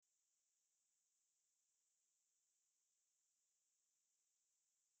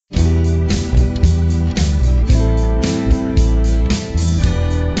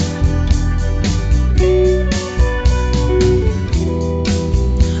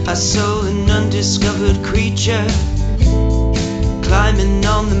I saw an undiscovered creature climbing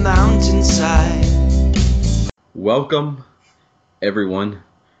on the mountainside. Welcome, everyone,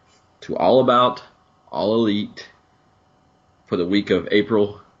 to All About, All Elite for the week of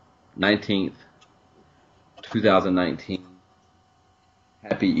April 19th, 2019.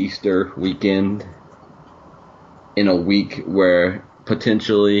 Happy Easter weekend in a week where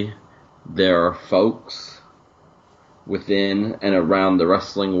potentially there are folks within and around the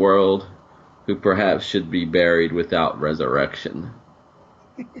wrestling world who perhaps should be buried without resurrection.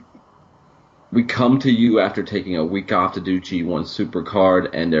 We come to you after taking a week off to do G1 Supercard,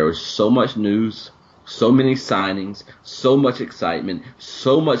 and there was so much news, so many signings, so much excitement,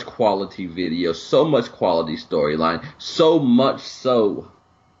 so much quality video, so much quality storyline, so much so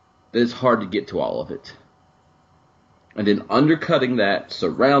that it's hard to get to all of it. And then undercutting that,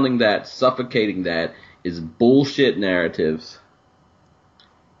 surrounding that, suffocating that is bullshit narratives.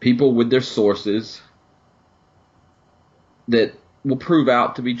 People with their sources that will prove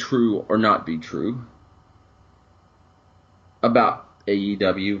out to be true or not be true about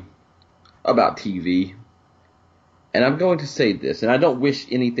AEW, about TV. And I'm going to say this, and I don't wish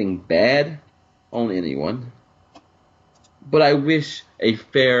anything bad on anyone, but I wish a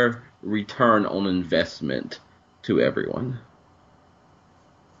fair return on investment to everyone.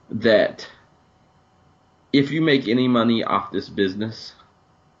 That if you make any money off this business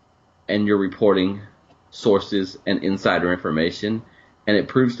and you're reporting sources and insider information and it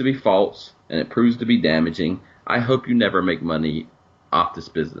proves to be false and it proves to be damaging, I hope you never make money off this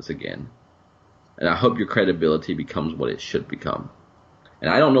business again. And I hope your credibility becomes what it should become. And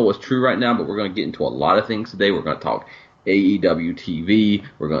I don't know what's true right now, but we're going to get into a lot of things today. We're going to talk AEW TV.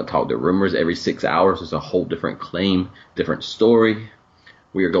 We're going to talk the rumors. Every 6 hours is a whole different claim, different story.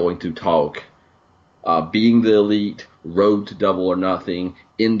 We are going to talk Being the Elite, Road to Double or Nothing,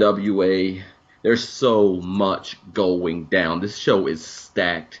 NWA. There's so much going down. This show is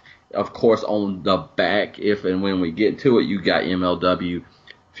stacked. Of course, on the back, if and when we get to it, you got MLW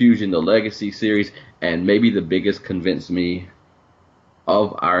Fusion, the Legacy series, and maybe the biggest convince me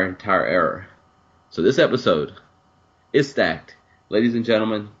of our entire era. So this episode is stacked. Ladies and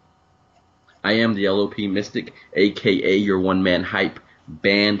gentlemen, I am the LOP Mystic, a.k.a. your one-man hype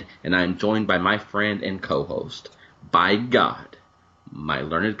band, and I am joined by my friend and co-host, by God, my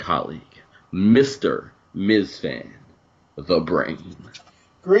learned colleague, Mr. Mizfan, the Brain.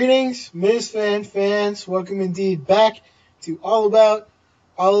 Greetings, Mizfan fans. Welcome indeed back to All About,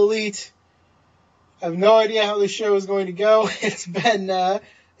 All Elite. I have no idea how this show is going to go. It's been a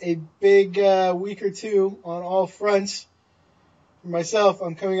big week or two on all fronts. For myself,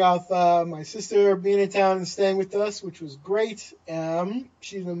 I'm coming off my sister being in town and staying with us, which was great.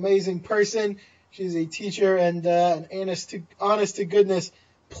 She's an amazing person. She's a teacher and an honest-to-goodness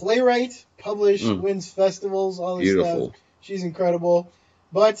playwright, published, wins festivals, all this stuff. She's incredible.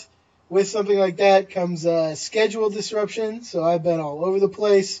 But with something like that comes schedule disruption, so I've been all over the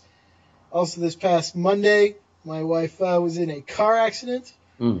place. Also, this past Monday, my wife was in a car accident.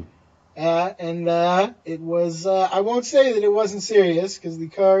 And it was, I won't say that it wasn't serious, because the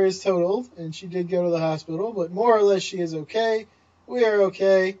car is totaled, and she did go to the hospital, but more or less she is okay. We are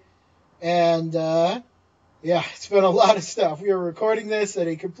okay. And, yeah, it's been a lot of stuff. We are recording this at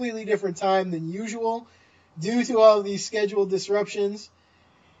a completely different time than usual due to all of these scheduled disruptions.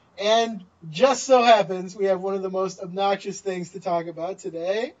 And just so happens we have one of the most obnoxious things to talk about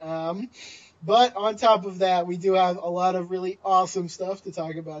today. But on top of that, we do have a lot of really awesome stuff to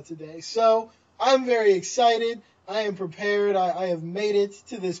talk about today. So I'm very excited. I am prepared. I have made it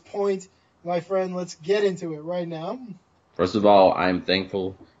to this point. My friend, let's get into it right now. First of all, I'm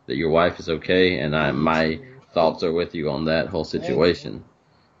thankful that your wife is okay, and my thoughts are with you on that whole situation.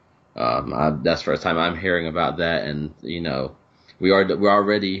 That's the first time I'm hearing about that, and you know, we're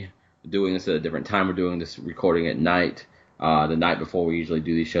already doing this at a different time. We're doing this recording at night, the night before we usually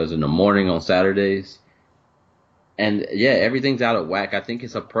do these shows in the morning on Saturdays. And yeah, everything's out of whack. I think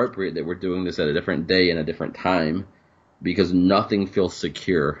it's appropriate that we're doing this at a different day and a different time because nothing feels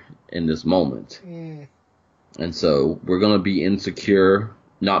secure in this moment. And so we're going to be insecure,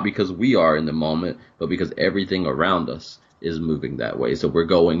 not because we are in the moment, but because everything around us is moving that way. So we're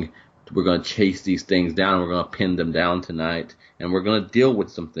going to chase these things down. We're going to pin them down tonight, and we're going to deal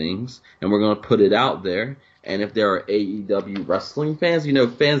with some things, and we're going to put it out there. And if there are AEW wrestling fans,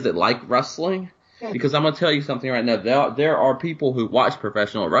 fans that like wrestling, because I'm going to tell you something right now. There are people who watch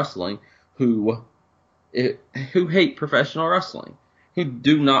professional wrestling who hate professional wrestling, who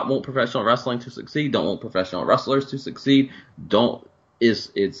do not want professional wrestling to succeed, don't want professional wrestlers to succeed.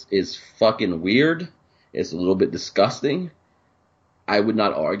 It's fucking weird. It's a little bit disgusting. I would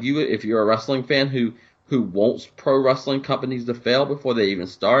not argue it. If you're a wrestling fan who wants pro wrestling companies to fail before they even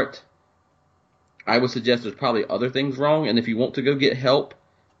start, I would suggest there's probably other things wrong. And if you want to go get help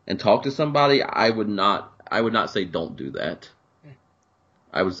and talk to somebody, I would not say don't do that.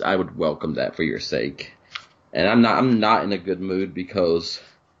 I would welcome that for your sake. And I'm not in a good mood because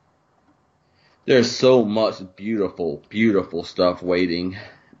there's so much beautiful, beautiful stuff waiting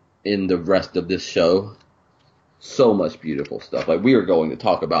in the rest of this show. So much beautiful stuff. Like, we are going to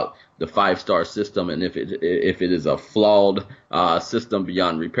talk about the 5-star system and if it is a flawed system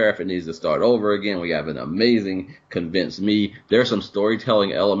beyond repair, if it needs to start over again. We have an amazing Convince Me. There's some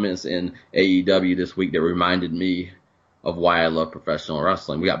storytelling elements in AEW this week that reminded me of why I love professional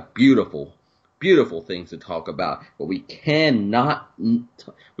wrestling. We got beautiful, beautiful things to talk about, but we cannot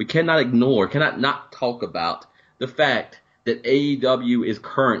ignore, cannot not talk about the fact that AEW is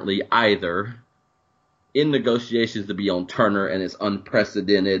currently either in negotiations to be on Turner and it's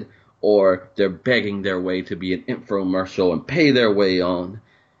unprecedented, or they're begging their way to be an infomercial and pay their way on.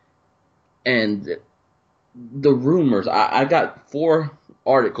 And the rumors, I got 4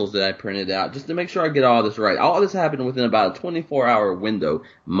 articles that I printed out just to make sure I get all this right. All this happened within about a 24-hour window,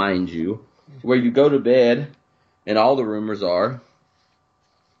 mind you, where you go to bed and all the rumors are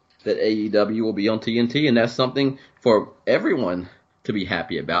that AEW will be on TNT, and that's something for everyone to be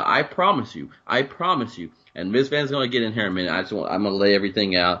happy about. I promise you. And Miz Fan's going to get in here in a minute. I'm going to lay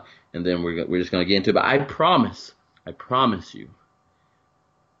everything out, and then we're just going to get into it. But I promise you,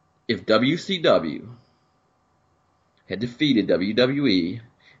 if WCW had defeated WWE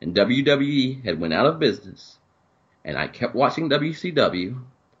and WWE had went out of business, and I kept watching WCW,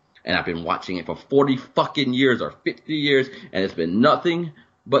 and I've been watching it for 40 fucking years or 50 years, and it's been nothing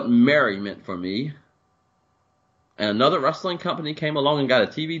but merriment for me, and another wrestling company came along and got a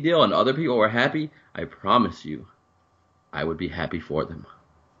TV deal and other people were happy, I promise you, I would be happy for them.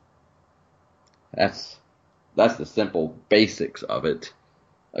 That's the simple basics of it.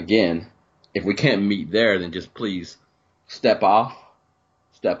 Again, if we can't meet there, then just please step off.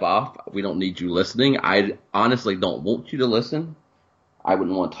 We don't need you listening. I honestly don't want you to listen. I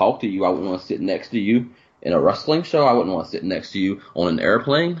wouldn't want to talk to you. I wouldn't want to sit next to you in a wrestling show. I wouldn't want to sit next to you on an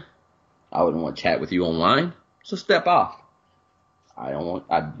airplane. I wouldn't want to chat with you online. So step off. I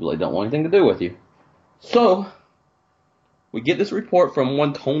really don't want anything to do with you. So we get this report from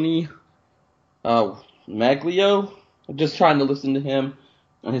one Tony Maglio. I'm just trying to listen to him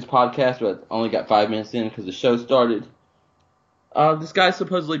on his podcast, but only got 5 minutes in because the show started. This guy's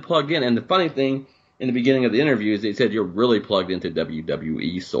supposedly plugged in, and the funny thing in the beginning of the interview is they said you're really plugged into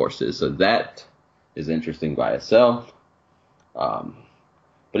WWE sources, so that is interesting by itself. But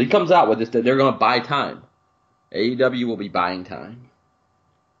he comes out with this that they're going to buy time. AEW will be buying time.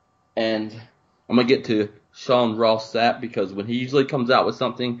 And I'm going to get to Sean Ross Sapp because when he usually comes out with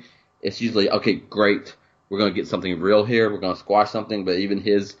something, it's usually, okay, great, we're going to get something real here, we're going to squash something, but even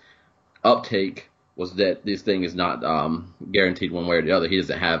his uptake was that this thing is not guaranteed one way or the other. He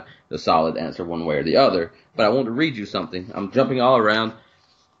doesn't have the solid answer one way or the other. But I want to read you something. I'm jumping all around.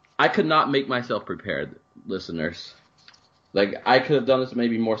 I could not make myself prepared, listeners. Like, I could have done this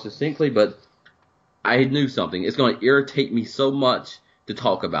maybe more succinctly, but I knew something. It's going to irritate me so much to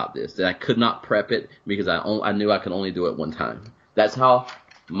talk about this that I could not prep it because I knew I could only do it one time. That's how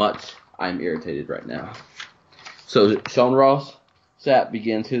much I'm irritated right now. So Sean Ross Sapp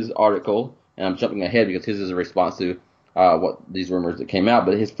begins his article, and I'm jumping ahead because his is a response to what these rumors that came out.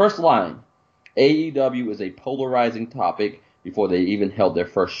 But his first line, AEW is a polarizing topic before they even held their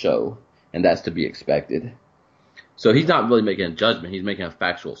first show, and that's to be expected. So he's not really making a judgment. He's making a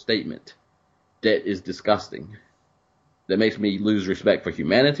factual statement that is disgusting, that makes me lose respect for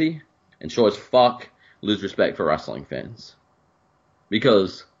humanity, and sure as fuck lose respect for wrestling fans.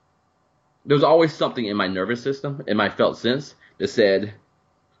 Because there's always something in my nervous system, in my felt sense, that said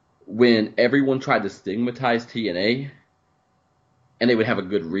when everyone tried to stigmatize TNA, and they would have a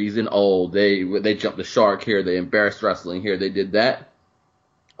good reason, oh, they jumped the shark here, they embarrassed wrestling here, they did that,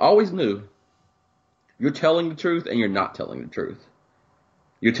 I always knew you're telling the truth and you're not telling the truth.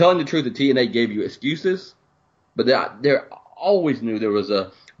 You're telling the truth that TNA gave you excuses, but they always knew there was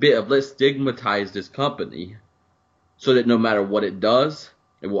a bit of let's stigmatize this company so that no matter what it does,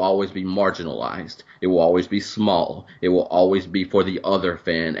 it will always be marginalized. It will always be small. It will always be for the other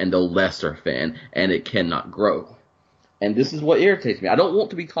fan and the lesser fan, and it cannot grow. And this is what irritates me. I don't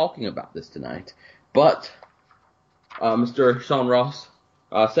want to be talking about this tonight, but Mr. Sean Ross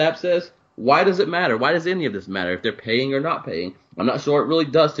Sapp says, why does it matter? Why does any of this matter if they're paying or not paying? I'm not sure it really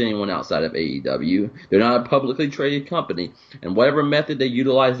does to anyone outside of AEW. They're not a publicly traded company, and whatever method they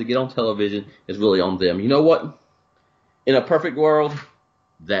utilize to get on television is really on them. You know what? In a perfect world,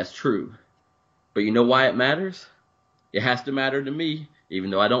 That's true. But you know why it matters? It has to matter to me, even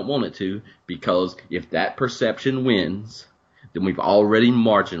though I don't want it to, because if that perception wins, then we've already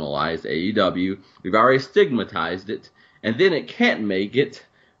marginalized AEW, we've already stigmatized it, and then it can't make it,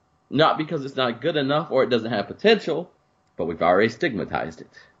 not because it's not good enough or it doesn't have potential, but we've already stigmatized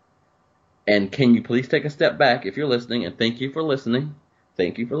it. And can you please take a step back if you're listening, and thank you for listening,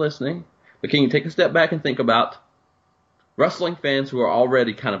 but can you take a step back and think about wrestling fans who are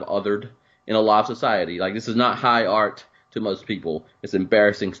already kind of othered in a lot of society. Like, this is not high art to most people. It's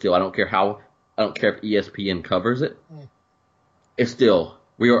embarrassing still. I don't care if ESPN covers it. It's still,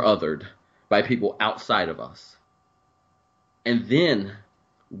 we are othered by people outside of us. And then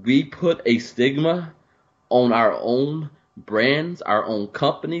we put a stigma on our own brands, our own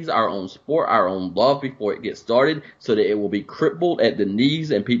companies, our own sport, our own love before it gets started, so that it will be crippled at the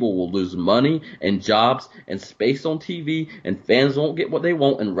knees and people will lose money and jobs and space on TV and fans won't get what they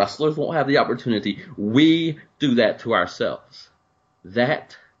want and wrestlers won't have the opportunity. We do that to ourselves.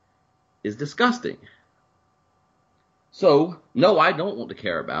 That is disgusting. So, no, I don't want to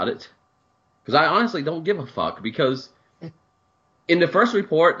care about it, because I honestly don't give a fuck, because in the first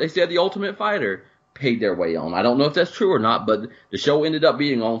report, they said the Ultimate Fighter paid their way on. I don't know if that's true or not, but the show ended up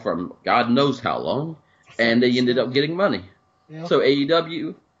being on for God knows how long, and they ended up getting money. Yeah. So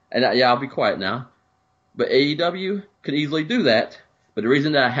AEW, and I'll be quiet now, but AEW could easily do that, but the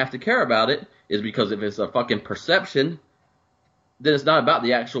reason that I have to care about it is because if it's a fucking perception, then it's not about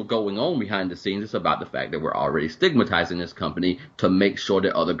the actual going on behind the scenes, it's about the fact that we're already stigmatizing this company to make sure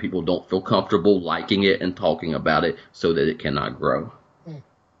that other people don't feel comfortable liking it and talking about it so that it cannot grow.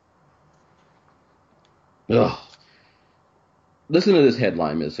 Ugh. Listen to this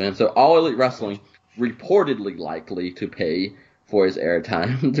headline, Ms. Fan. So, All Elite Wrestling reportedly likely to pay for his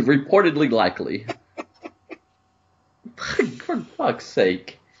airtime. Reportedly likely. For fuck's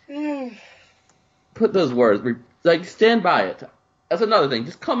sake. Put those words. Stand by it. That's another thing.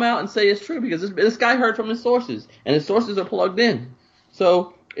 Just come out and say it's true, because this guy heard from his sources, and his sources are plugged in.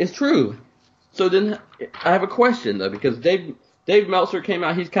 So, it's true. So then, I have a question, though, because Dave Meltzer came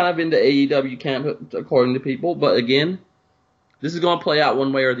out. He's kind of in the AEW camp, according to people. But again, this is going to play out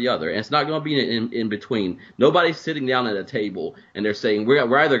one way or the other. And it's not going to be in between. Nobody's sitting down at a table and they're saying,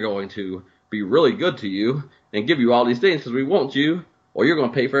 we're either going to be really good to you and give you all these things because we want you, or you're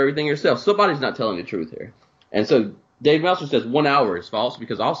going to pay for everything yourself. Somebody's not telling the truth here. And so Dave Meltzer says 1 hour is false,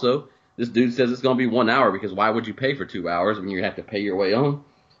 because also this dude says it's going to be 1 hour, because why would you pay for 2 hours when you have to pay your way on?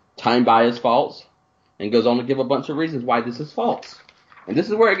 Time buy is false. And goes on to give a bunch of reasons why this is false. And this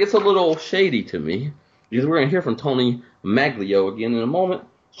is where it gets a little shady to me, because we're going to hear from Tony Maglio again in a moment.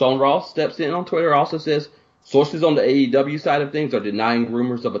 Sean Ross steps in on Twitter, also says, sources on the AEW side of things are denying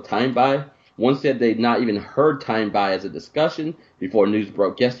rumors of a time buy. One said they'd not even heard time buy as a discussion before news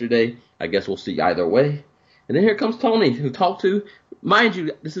broke yesterday. I guess we'll see either way. And then here comes Tony, who talked to, mind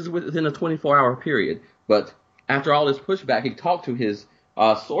you, this is within a 24-hour period, but after all this pushback, he talked to his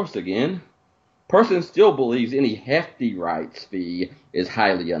source again. Person still believes any hefty rights fee is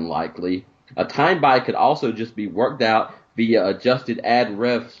highly unlikely. A time buy could also just be worked out via adjusted ad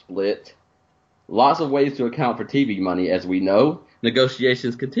rev split. Lots of ways to account for TV money, as we know.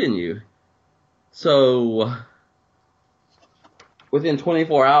 Negotiations continue. So, within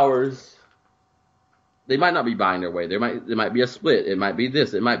 24 hours, they might not be buying their way. There might be a split. It might be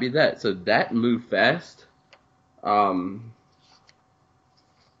this. It might be that. So that moved fast.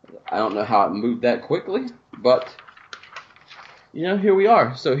 I don't know how it moved that quickly, but, here we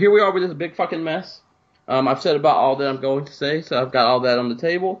are. So here we are with this big fucking mess. I've said about all that I'm going to say, so I've got all that on the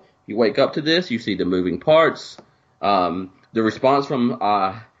table. You wake up to this, you see the moving parts. The response from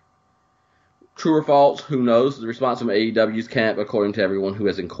True or False, who knows? The response from AEW's camp, according to everyone who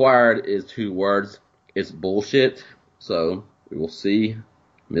has inquired, is 2 words. It's bullshit. So we will see.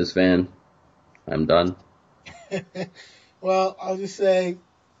 Ms. Fan, I'm done. Well, I'll just say,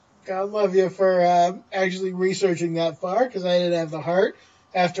 God love you for actually researching that far, because I didn't have the heart.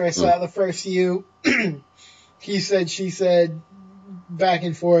 After I saw the first few, he said, she said, back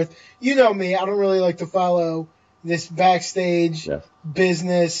and forth. You know me, I don't really like to follow this backstage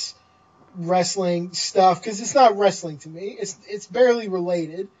business wrestling stuff, because it's not wrestling to me. It's barely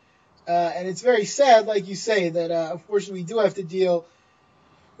related. And it's very sad, like you say, that unfortunately we do have to deal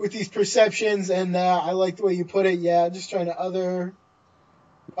with these perceptions, and I like the way you put it. Yeah, just trying to others.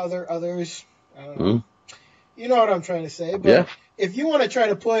 I don't know. You know what I'm trying to say. But if you want to try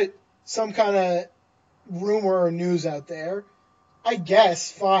to put some kind of rumor or news out there, I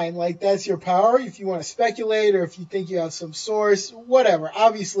guess, fine. Like, that's your power. If you want to speculate or if you think you have some source, whatever.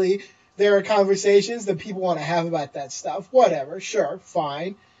 Obviously, there are conversations that people want to have about that stuff. Whatever, sure,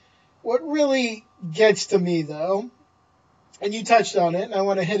 fine. What really gets to me, though, and you touched on it, and I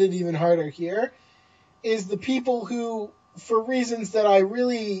want to hit it even harder here, is the people who, for reasons that I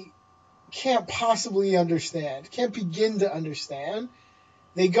really can't possibly understand, can't begin to understand,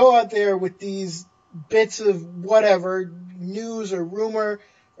 they go out there with these bits of whatever, news or rumor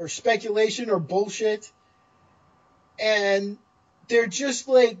or speculation or bullshit, and they're just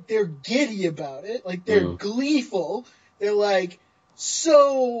like, they're giddy about it, like they're gleeful, they're like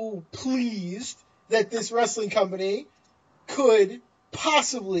so pleased that this wrestling company could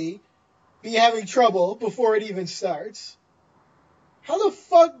possibly be having trouble before it even starts. How the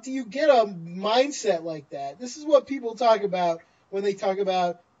fuck do you get a mindset like that? This is what people talk about when they talk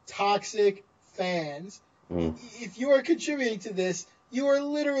about toxic fans. If you are contributing to this, you are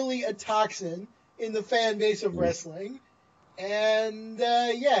literally a toxin in the fan base of wrestling. And,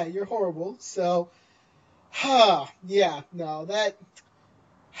 yeah, you're horrible. So, yeah, no, that,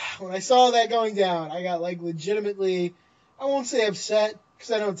 when I saw that going down, I got, like, legitimately, I won't say upset,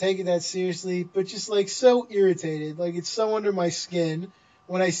 because I don't take it that seriously, but just, like, so irritated. Like, it's so under my skin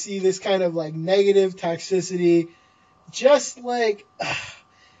when I see this kind of, like, negative toxicity. Just, like,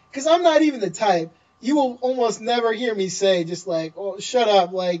 because I'm not even the type. You will almost never hear me say just like, oh, shut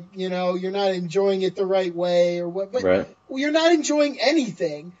up, like, you know, you're not enjoying it the right way or what. But right. Well, you're not enjoying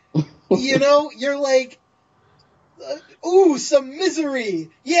anything. You know, you're like, ooh, some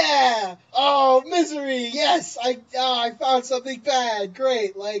misery. Yeah. Oh, misery. Yes. I found something bad.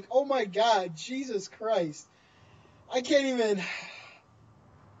 Great. Like, oh my God, Jesus Christ. I can't even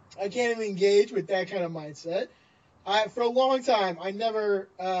engage with that kind of mindset. For a long time, I'm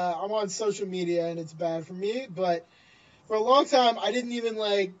on social media and it's bad for me, but for a long time, I didn't even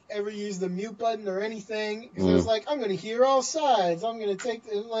like ever use the mute button or anything because I was like, I'm going to hear all sides. I'm going to take,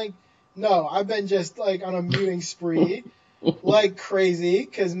 no, I've been just like on a muting spree like crazy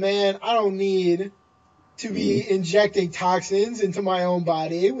because, man, I don't need to be injecting toxins into my own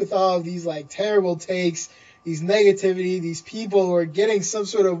body with all of these like terrible takes, these negativity, these people who are getting some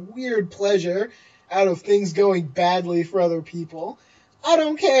sort of weird pleasure out of things going badly for other people. I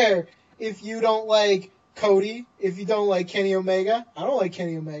don't care if you don't like Cody, if you don't like Kenny Omega. I don't like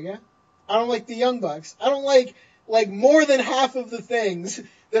Kenny Omega. I don't like the Young Bucks. I don't like more than half of the things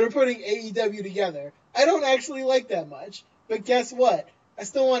that are putting AEW together. I don't actually like that much. But guess what? I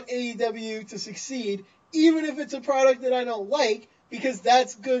still want AEW to succeed, even if it's a product that I don't like, because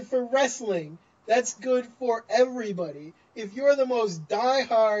that's good for wrestling. That's good for everybody. If you're the most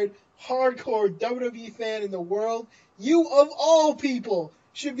diehard, hardcore WWE fan in the world, you of all people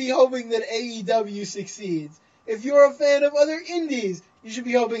should be hoping that AEW succeeds. If you're a fan of other indies, you should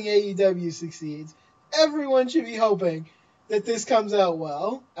be hoping AEW succeeds. Everyone should be hoping that this comes out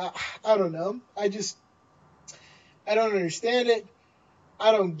well. I don't know. I don't understand it.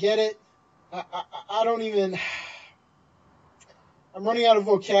 I don't get it. I don't even... I'm running out of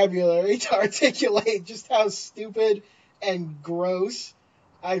vocabulary to articulate just how stupid and gross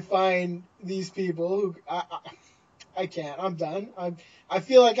I find these people who I can't. I'm done. I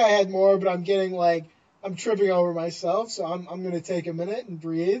feel like I had more, but I'm getting like I'm tripping over myself. So I'm going to take a minute and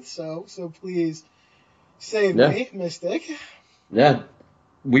breathe. So please save me, Mystic. Yeah,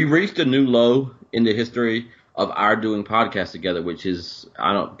 we reached a new low in the history of our doing podcasts together, which is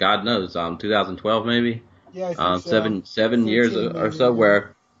God knows, 2012 maybe. Yeah, I think so. 7 years maybe, or so,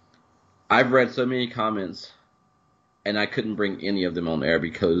 where I've read so many comments and I couldn't bring any of them on air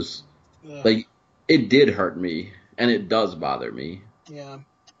because like it did hurt me and it does bother me. Yeah.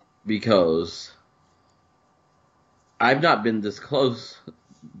 Because I've not been this close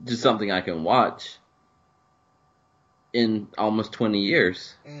to something I can watch in almost 20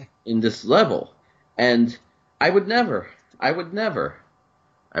 years in this level. And I would never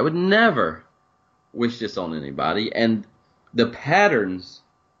wish this on anybody. And the patterns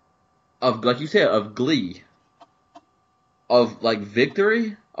of, like you said, of glee, of like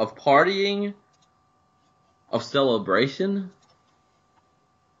victory, of partying, of celebration.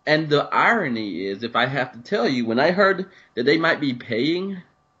 And the irony is, if I have to tell you, when I heard that they might be paying,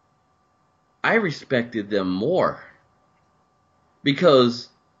 I respected them more. Because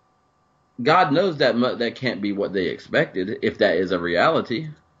God knows that can't be what they expected, if that is a reality.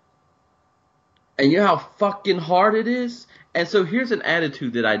 And you know how fucking hard it is? And so here's an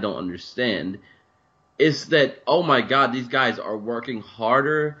attitude that I don't understand. Is that, oh my God, these guys are working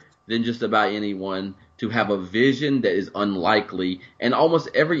harder than just about anyone to have a vision that is unlikely. And almost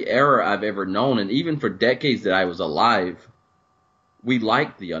every era I've ever known, and even for decades that I was alive, we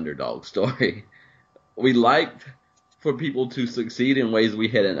liked the underdog story. We liked for people to succeed in ways we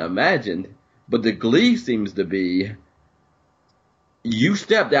hadn't imagined. But the glee seems to be, you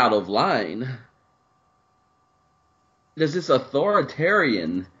stepped out of line. There's this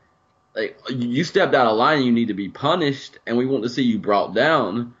authoritarian, like, you stepped out of line, you need to be punished, and we want to see you brought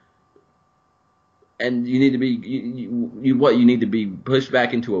down. And you need to be, you need to be pushed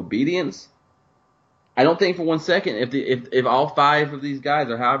back into obedience. I don't think for 1 second, if all 5 of these guys,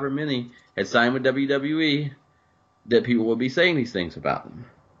 or however many, had signed with WWE, that people would be saying these things about them.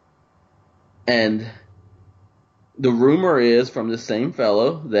 And the rumor is from the same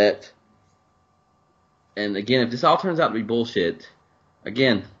fellow that, and again, if this all turns out to be bullshit,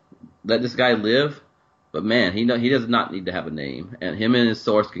 again, let this guy live. But man, he does not need to have a name, and him and his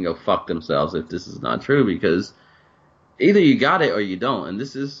source can go fuck themselves if this is not true, because either you got it or you don't, and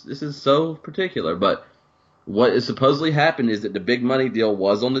this is so particular. But what has supposedly happened is that the big money deal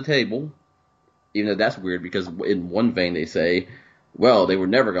was on the table, even though that's weird, because in one vein they say, well, they were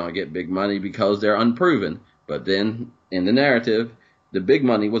never going to get big money because they're unproven. But then in the narrative, the big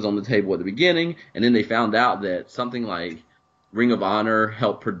money was on the table at the beginning, and then they found out that something like Ring of Honor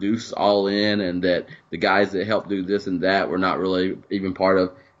helped produce All In, and that the guys that helped do this and that were not really even part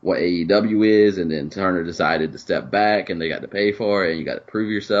of what AEW is, and then Turner decided to step back, and they got to pay for it, and you got to prove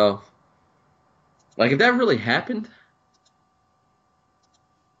yourself. Like, if that really happened,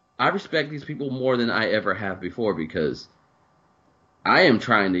 I respect these people more than I ever have before, because I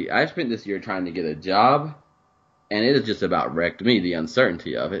spent this year trying to get a job, and it has just about wrecked me, the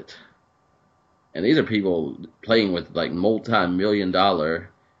uncertainty of it. And these are people playing with like multi-million-dollar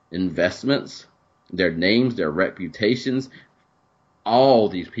investments, their names, their reputations, all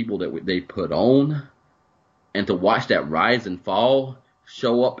these people that they put on. And to watch that rise and fall,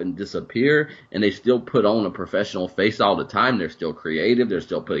 show up and disappear, and they still put on a professional face all the time. They're still creative. They're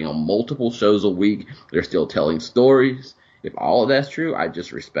still putting on multiple shows a week. They're still telling stories. If all of that's true, I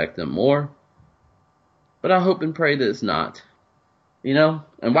just respect them more. But I hope and pray that it's not. You know,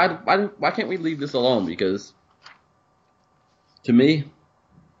 and why can't we leave this alone? Because to me,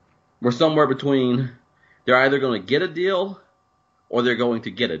 we're somewhere between, they're either going to get a deal or they're going to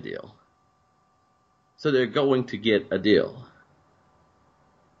get a deal. So they're going to get a deal.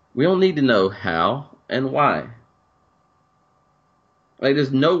 We don't need to know how and why. Like,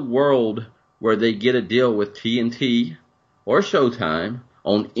 there's no world where they get a deal with TNT or Showtime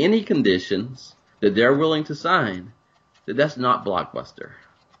on any conditions that they're willing to sign. That's not Blockbuster.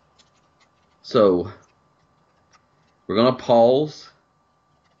 So, we're going to pause.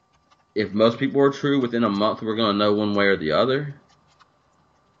 If most people are true, within a month we're going to know one way or the other.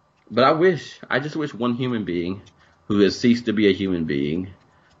 But I just wish one human being who has ceased to be a human being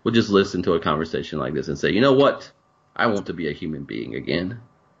would just listen to a conversation like this and say, you know what? I want to be a human being again.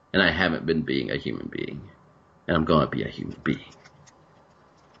 And I haven't been being a human being. And I'm going to be a human being.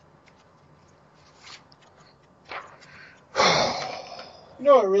 You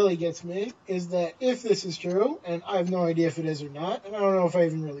know what really gets me is that if this is true, and I have no idea if it is or not, and I don't know if I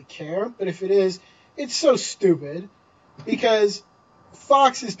even really care, but if it is, it's so stupid because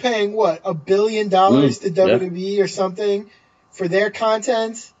Fox is paying, what, $1 billion to WWE or something for their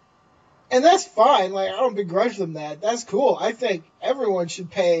content? And that's fine. Like, I don't begrudge them that. That's cool. I think everyone should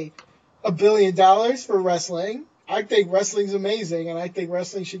pay $1 billion for wrestling. I think wrestling's amazing, and I think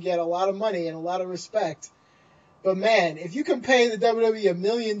wrestling should get a lot of money and a lot of respect. But man, if you can pay the WWE $1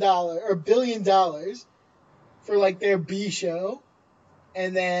 million or $1 billion for like their B show,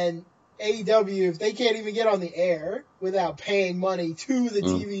 and then AEW, if they can't even get on the air without paying money to the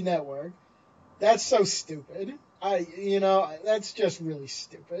TV network, that's so stupid. That's just really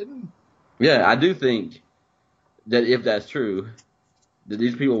stupid. Yeah, I do think that if that's true, that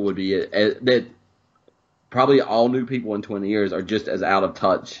these people would be, that probably all new people in 20 years are just as out of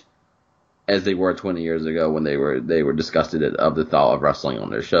touch as they were 20 years ago when they were disgusted of the thought of wrestling on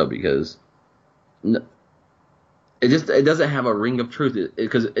their show, because it doesn't have a ring of truth,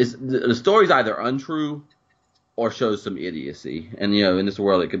 because the story's either untrue or shows some idiocy, and in this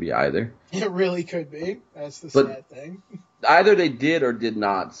world it could be either. It really could be. That's the sad thing. Either they did or did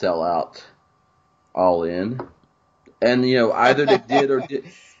not sell out All In, and either they did or did.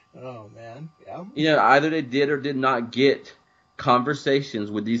 Oh man, yeah. Either they did or did not get conversations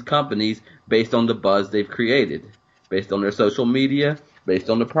with these companies based on the buzz they've created, based on their social media,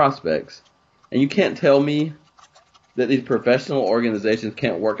 based on the prospects. And you can't tell me that these professional organizations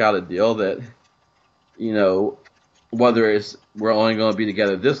can't work out a deal that, whether it's we're only going to be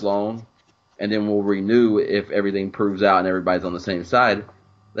together this long and then we'll renew if everything proves out and everybody's on the same side.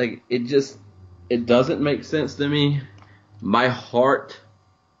 Like, it doesn't make sense to me. My heart,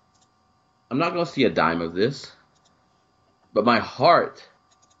 I'm not going to see a dime of this. But my heart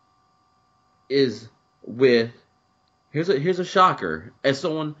is with, here's a shocker. As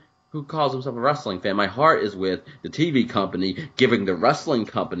someone who calls himself a wrestling fan, my heart is with the TV company giving the wrestling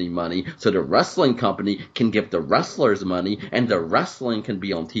company money so the wrestling company can give the wrestlers money and the wrestling can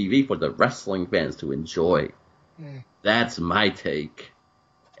be on TV for the wrestling fans to enjoy. That's my take.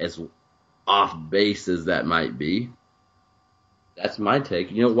 As off base as that might be, that's my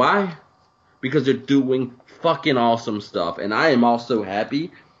take. You know why? Because they're doing fucking awesome stuff. And I am also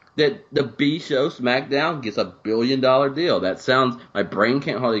happy that the B show, SmackDown, gets $1 billion deal. That sounds, my brain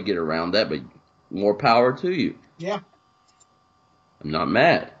can't hardly get around that, but more power to you. Yeah. I'm not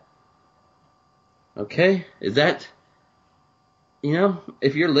mad. Okay? Is that,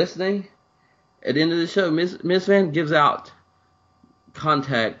 if you're listening, at the end of the show, Ms. Van gives out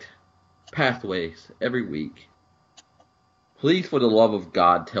contact pathways every week. Please, for the love of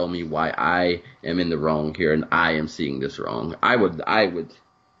God, tell me why I am in the wrong here and I am seeing this wrong. I would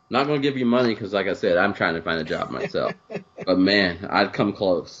not going to give you money because, like I said, I'm trying to find a job myself. But man, I'd come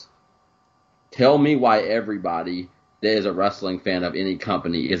close. Tell me why everybody that is a wrestling fan of any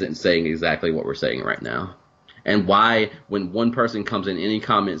company isn't saying exactly what we're saying right now. And why, when one person comes in any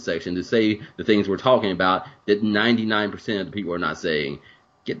comment section to say the things we're talking about, that 99% of the people are not saying,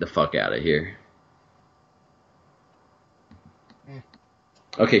 get the fuck out of here.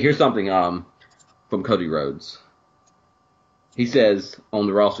 Okay, here's something from Cody Rhodes. He says on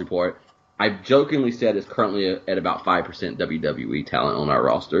the Ross Report, I've jokingly said it's currently at about 5% WWE talent on our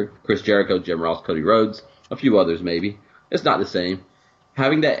roster. Chris Jericho, Jim Ross, Cody Rhodes, a few others maybe. It's not the same.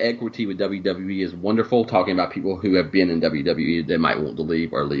 Having that equity with WWE is wonderful, talking about people who have been in WWE that might want to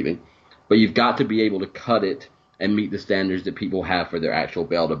leave or leaving. But you've got to be able to cut it and meet the standards that people have for their actual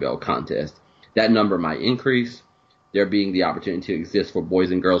bell-to-bell contest. That number might increase. There being the opportunity to exist for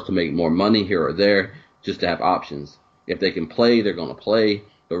boys and girls to make more money here or there, just to have options. If they can play, they're going to play.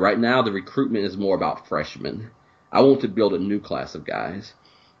 But right now, the recruitment is more about freshmen. I want to build a new class of guys.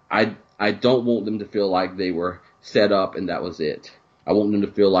 I don't want them to feel like they were set up and that was it. I want them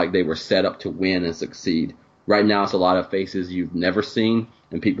to feel like they were set up to win and succeed. Right now, it's a lot of faces you've never seen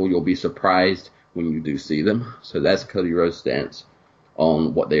and people you'll be surprised when you do see them. So that's Cody Rhodes' stance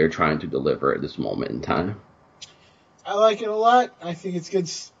on what they are trying to deliver at this moment in time. I like it a lot. I think it's good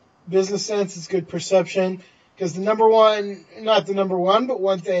business sense. It's good perception. Because the number one, not the number one, but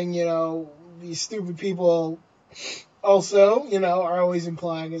one thing, these stupid people also, are always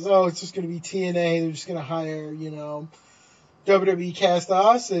implying is, it's just going to be TNA. They're just going to hire, WWE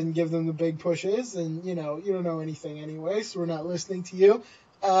cast-offs and give them the big pushes. And, you don't know anything anyway, so we're not listening to you.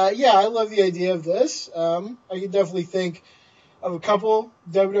 Yeah, I love the idea of this. I can definitely think of a couple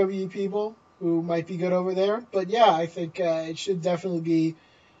WWE people who might be good over there. But yeah, I think it should definitely be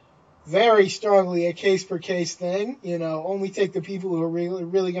very strongly a case-per-case thing. Only take the people who are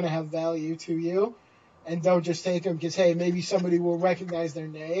really going to have value to you. And don't just take them because, hey, maybe somebody will recognize their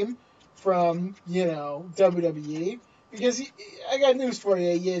name from, WWE. Because I got news for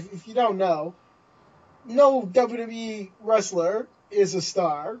you. If you don't know, no WWE wrestler is a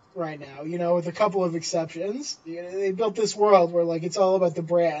star right now, with a couple of exceptions. They built this world where, it's all about the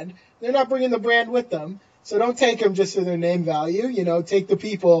brand. They're not bringing the brand with them. So don't take them just for their name value. Take the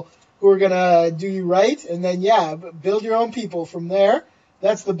people who are going to do you right. And then, build your own people from there.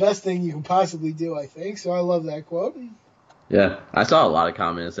 That's the best thing you can possibly do, I think. So I love that quote. Yeah, I saw a lot of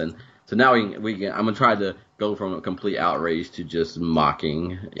comments. And so now we can I'm going to try to go from a complete outrage to just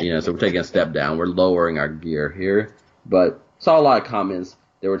mocking. So we're taking a step down. We're lowering our gear here. But saw a lot of comments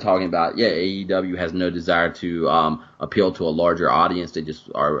that were talking about, AEW has no desire to appeal to a larger audience. They just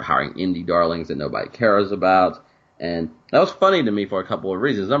are hiring indie darlings that nobody cares about. And that was funny to me for a couple of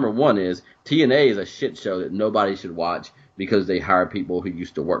reasons. Number one is TNA is a shit show that nobody should watch because they hire people who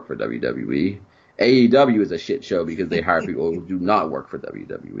used to work for WWE. AEW is a shit show because they hire people who do not work for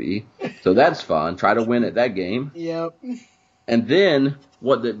WWE. So that's fun. Try to win at that game. Yep. And then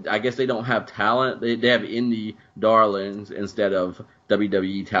I guess they don't have talent. They have indie darlings instead of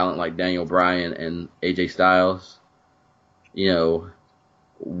WWE talent like Daniel Bryan and AJ Styles.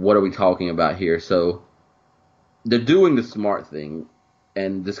 What are we talking about here? So they're doing the smart thing,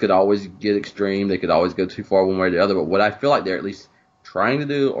 and this could always get extreme. They could always go too far one way or the other. But what I feel like they're at least trying to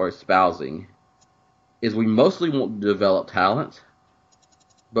do or espousing is we mostly want to develop talent,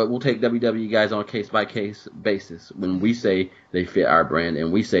 but we'll take WWE guys on a case-by-case basis when we say they fit our brand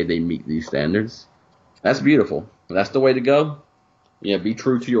and we say they meet these standards. That's beautiful. That's the way to go. Be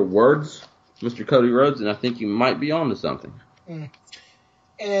true to your words, Mr. Cody Rhodes, and I think you might be on to something.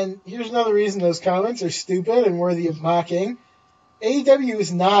 And here's another reason those comments are stupid and worthy of mocking. AEW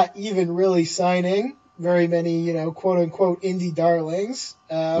is not even really signing very many, quote unquote indie darlings.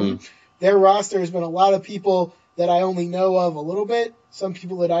 Their roster has been a lot of people that I only know of a little bit, some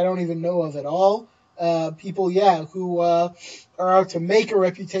people that I don't even know of at all. People, who are out to make a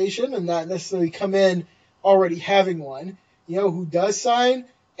reputation and not necessarily come in already having one. You know who does sign?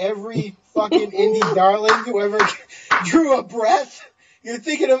 Every fucking indie darling who ever drew a breath. You're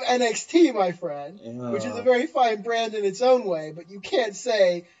thinking of NXT, my friend, which is a very fine brand in its own way, but you can't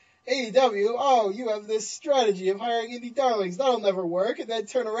say, AEW, oh, you have this strategy of hiring indie darlings. That'll never work. And then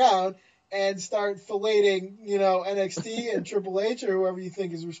turn around and start filleting, NXT and Triple H or whoever you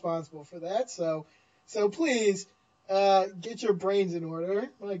think is responsible for that. So please, get your brains in order.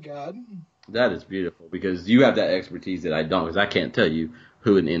 My God. That is beautiful because you have that expertise that I don't, because I can't tell you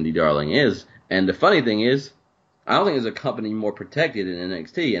who an indie darling is. And the funny thing is, I don't think there's a company more protected in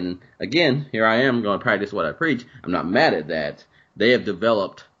NXT. And again, here I am going to practice what I preach. I'm not mad at that. They have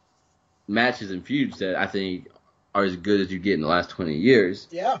developed matches and feuds that I think are as good as you get in the last 20 years.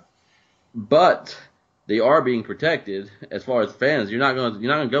 Yeah. But they are being protected as far as fans. You're not going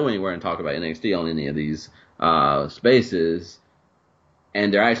to go anywhere and talk about NXT on any of these spaces.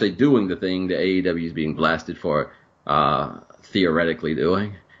 And they're actually doing the thing that AEW is being blasted for theoretically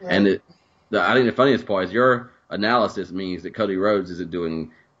doing. Right. And I think the funniest part is your analysis means that Cody Rhodes isn't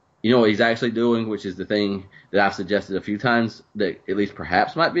doing, what he's actually doing, which is the thing that I've suggested a few times that at least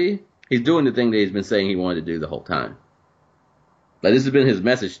perhaps might be. He's doing the thing that he's been saying he wanted to do the whole time. Like, this has been his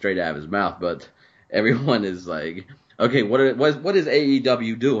message straight out of his mouth, but everyone is like, okay, what is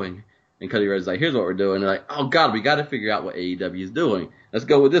AEW doing? And Cody Rhodes is like, here's what we're doing. And they're like, oh, God, we got to figure out what AEW is doing. Let's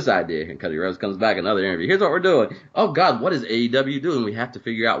go with this idea. And Cody Rhodes comes back in another interview. Here's what we're doing. Oh, God, what is AEW doing? We have to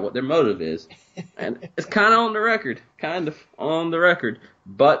figure out what their motive is. And it's kind of on the record.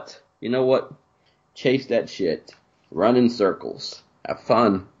 But you know what? Chase that shit. Run in circles. Have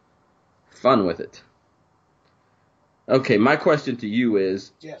fun. Fun with it. Okay, my question to you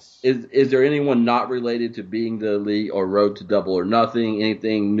is, yes. Is there anyone not related to Being the Elite or Road to Double or Nothing,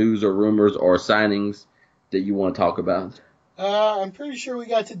 anything, news or rumors or signings that you want to talk about? I'm pretty sure we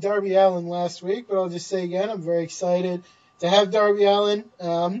got to Darby Allin last week, but I'll just say again, I'm very excited to have Darby Allin.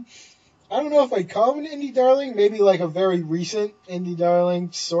 I don't know if I'd call him an indie darling, maybe like a very recent indie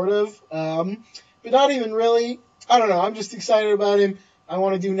darling, sort of, but not even really. I don't know, I'm just excited about him. I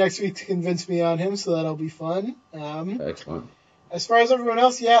want to do next week to convince me on him, so that'll be fun. Excellent. As far as everyone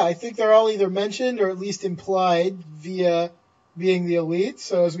else, I think they're all either mentioned or at least implied via Being the Elite.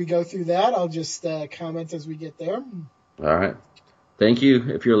 So as we go through that, I'll just comment as we get there. All right. Thank you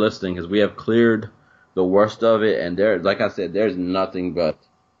if you're listening, because we have cleared the worst of it, and like I said, there's nothing but.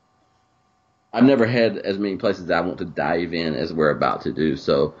 I've never had as many places that I want to dive in as we're about to do.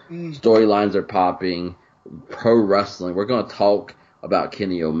 So storylines are popping, pro wrestling. We're going to talk about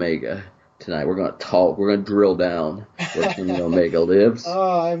Kenny Omega tonight. We're going to drill down where Kenny Omega lives.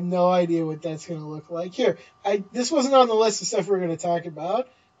 Oh, I have no idea what that's going to look like. Here, this wasn't on the list of stuff we're going to talk about.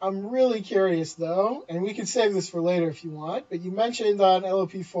 I'm really curious, though, and we can save this for later if you want, but you mentioned on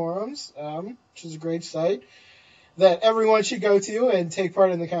LOP Forums, which is a great site, that everyone should go to and take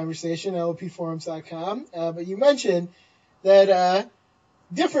part in the conversation, lopforums.com, but you mentioned that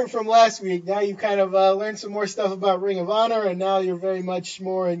different from last week, now you've kind of learned some more stuff about Ring of Honor, and now you're very much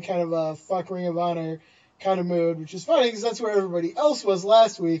more in kind of a fuck Ring of Honor kind of mood, which is funny because that's where everybody else was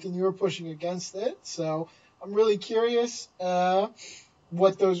last week, and you were pushing against it. So I'm really curious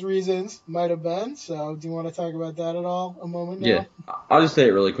what those reasons might have been. So do you want to talk about that at all a moment now? Yeah, I'll just say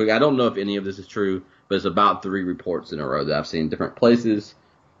it really quick. I don't know if any of this is true, but it's about 3 reports in a row that I've seen in different places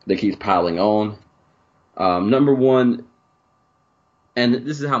that keeps piling on. Number one, and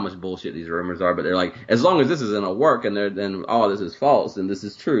this is how much bullshit these rumors are, but they're like, as long as this isn't a work and then all this is false and this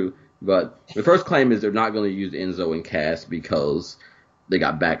is true. But the first claim is they're not going to use Enzo and Cass because they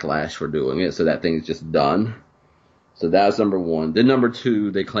got backlash for doing it, so that thing's just done. So that's number one. Then number two,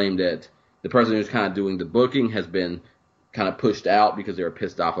 they claim that the person who's kind of doing the booking has been kind of pushed out because they were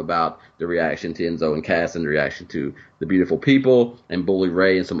pissed off about the reaction to Enzo and Cass and the reaction to the Beautiful People, and Bully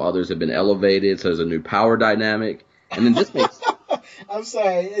Ray and some others have been elevated, so there's a new power dynamic. And then this makes... I'm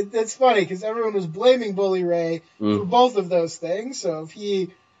sorry, it's funny because everyone was blaming Bully Ray for both of those things, so if he...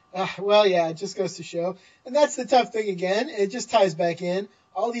 it just goes to show. And that's the tough thing again. It just ties back in.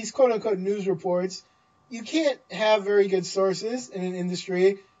 All these quote-unquote news reports, you can't have very good sources in an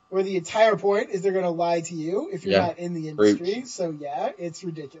industry where the entire point is they're going to lie to you if you're not in the industry. Preach. So, it's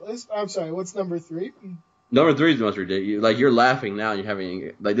ridiculous. I'm sorry, what's number 3? Number 3 is the most ridiculous. Like, you're laughing now and you're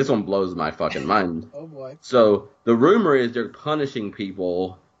having... Like, this one blows my fucking mind. Oh, boy. So, the rumor is they're punishing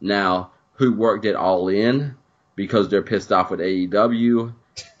people now who worked at All In because they're pissed off with AEW.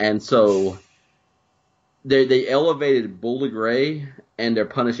 And so, they elevated Bully Ray, and they're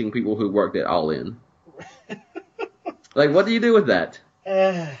punishing people who worked at All In. Like, what do you do with that?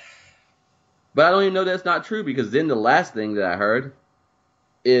 But I don't even know that's not true, because then the last thing that I heard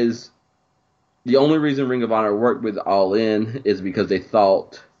is the only reason Ring of Honor worked with All In is because they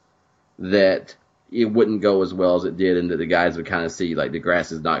thought that it wouldn't go as well as it did, and that the guys would kind of see, like, the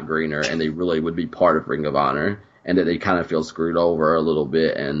grass is not greener, and they really would be part of Ring of Honor, and that they kind of feel screwed over a little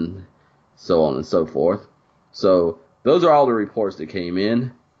bit, and so on and so forth. So those are all the reports that came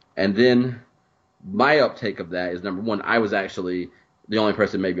in. And then my uptake of that is, number one, I was actually the only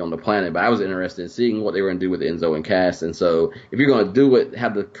person maybe on the planet, but I was interested in seeing what they were going to do with Enzo and Cass. And so if you're going to do it,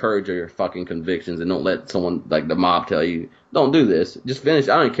 have the courage of your fucking convictions, and don't let someone like the mob tell you, don't do this. Just finish.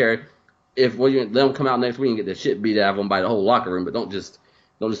 I don't care if let them come out next week and get the shit beat out of them by the whole locker room, but don't just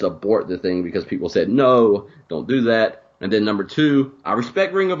abort the thing because people said no, don't do that. And then number two, I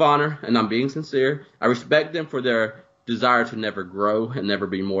respect Ring of Honor, and I'm being sincere. I respect them for their desire to never grow and never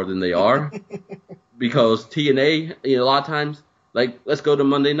be more than they are. Because TNA, a lot of times, like, let's go to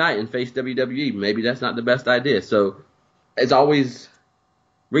Monday night and face WWE. Maybe that's not the best idea. So it's always,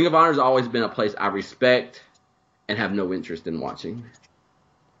 Ring of Honor has always been a place I respect and have no interest in watching.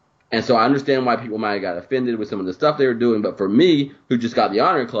 And so I understand why people might have got offended with some of the stuff they were doing. But for me, who just got the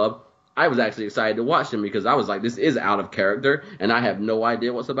Honor Club, I was actually excited to watch them, because I was like, this is out of character, and I have no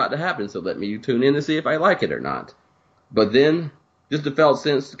idea what's about to happen, so let me tune in to see if I like it or not. But then, just the felt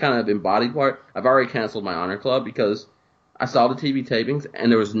sense kind of embodied part, I've already canceled my Honor Club because I saw the TV tapings, and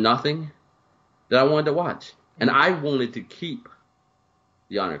there was nothing that I wanted to watch. And I wanted to keep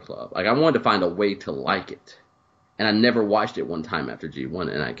the Honor Club. Like, I wanted to find a way to like it. And I never watched it one time after G1,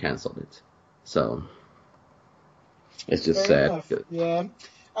 and I canceled it. So, it's just Fair sad. enough. Yeah.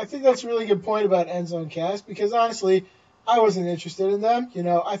 I think that's a really good point about Enzo and Cass, because honestly, I wasn't interested in them.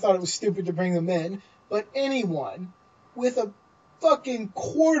 I thought it was stupid to bring them in. But anyone with a fucking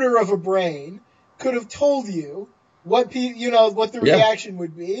quarter of a brain could have told you what the reaction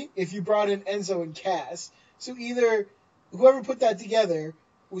would be if you brought in Enzo and Cass. So either whoever put that together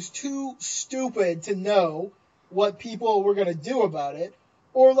was too stupid to know what people were going to do about it,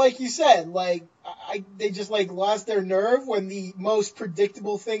 or like you said, like they just like lost their nerve when the most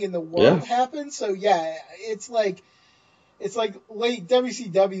predictable thing in the world happened. So yeah, it's like late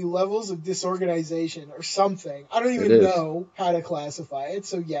WCW levels of disorganization or something. I don't even know how to classify it.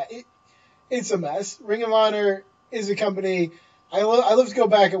 So yeah, it's a mess. Ring of Honor is a company I love to go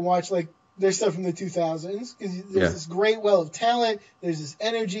back and watch, like, their stuff from the 2000s, because there's this great well of talent. There's this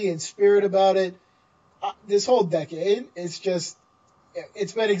energy and spirit about it. This whole decade,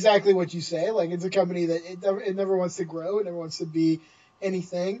 it's been exactly what you say. Like, it's a company that it never wants to grow. It never wants to be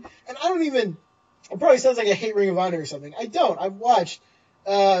anything. And it probably sounds like I hate Ring of Honor or something. I don't. I've watched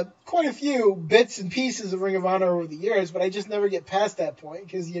quite a few bits and pieces of Ring of Honor over the years, but I just never get past that point,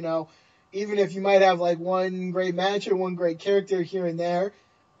 because, even if you might have like one great match or one great character here and there,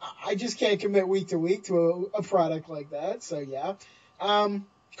 I just can't commit week to week to a product like that. So yeah.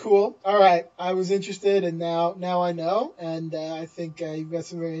 Cool. All right. I was interested, and now I know, and I think you've got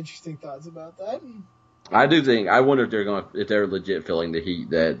some very interesting thoughts about that. I do think, I wonder if they're legit feeling the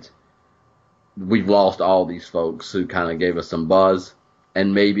heat that we've lost all these folks who kind of gave us some buzz,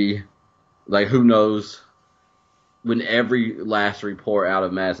 and maybe, like, who knows, when every last report out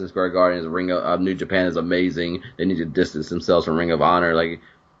of Madison Square Garden is New Japan is amazing, they need to distance themselves from Ring of Honor. Like,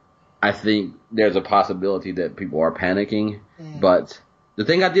 I think there's a possibility that people are panicking, but the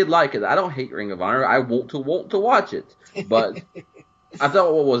thing I did like is I don't hate Ring of Honor. I want to watch it, but I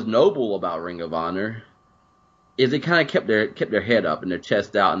thought what was noble about Ring of Honor is they kind of kept their head up and their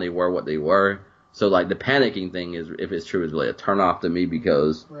chest out, and they were what they were. So, like, the panicking thing is, if it's true, is really a turnoff to me,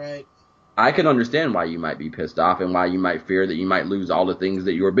 because I can understand why you might be pissed off and why you might fear that you might lose all the things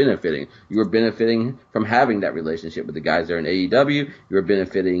that you were benefiting. You were benefiting from having that relationship with the guys there in AEW. You were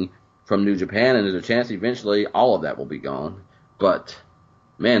benefiting from New Japan, and there's a chance eventually all of that will be gone. But,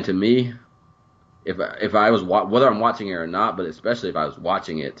 man, to me, if I was, whether I'm watching it or not, but especially if I was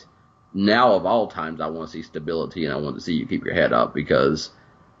watching it, now of all times I want to see stability, and I want to see you keep your head up, because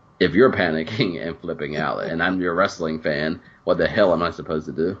if you're panicking and flipping out and I'm your wrestling fan, what the hell am I supposed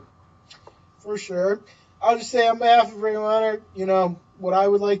to do? For sure. I'll just say on behalf of Ring of Honor, what I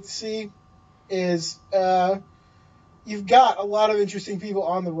would like to see is you've got a lot of interesting people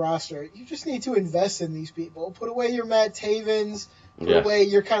on the roster. You just need to invest in these people. Put away your Matt Tavens. Put away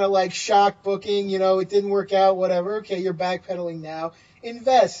your kind of like shock booking. It didn't work out, whatever. Okay, you're backpedaling now.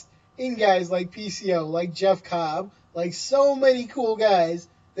 Invest in guys like PCO, like Jeff Cobb, like so many cool guys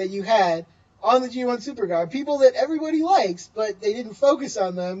that you had on the G1 Supercard. People that everybody likes, but they didn't focus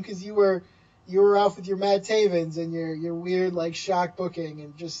on them because you were you were off with your Matt Tavens and your weird like shock booking,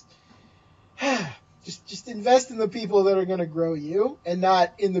 and just invest in the people that are going to grow you, and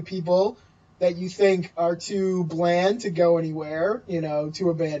not in the people that you think are too bland to go anywhere, to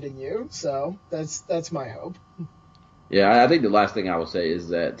abandon you. So that's my hope. Yeah, I think the last thing I will say is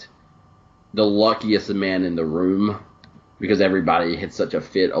that the luckiest man in the room, because everybody had such a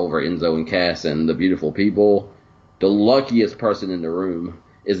fit over Enzo and Cass and the beautiful people, the luckiest person in the room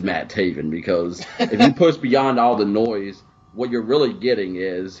is Matt Taven, because if you push beyond all the noise, what you're really getting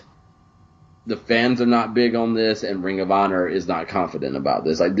is the fans are not big on this, and Ring of Honor is not confident about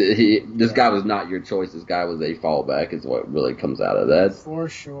this. Like this guy was not your choice. This guy was a fallback, is what really comes out of that. For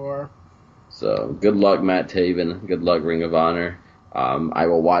sure. So good luck, Matt Taven. Good luck, Ring of Honor. I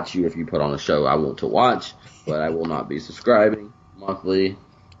will watch you if you put on a show I want to watch, but I will not be subscribing monthly.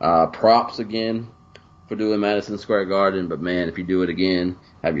 Props again for doing Madison Square Garden, but man, if you do it again,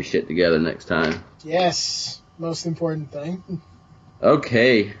 have your shit together next time. Yes, most important thing.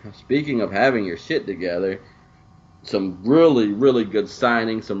 Okay, speaking of having your shit together, some really, really good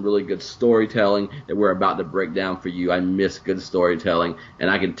signings, some really good storytelling that we're about to break down for you. I miss good storytelling, and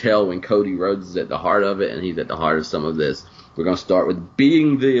I can tell when Cody Rhodes is at the heart of it, and he's at the heart of some of this. We're going to start with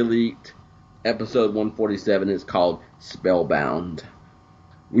Being the Elite, episode 147. It's called Spellbound.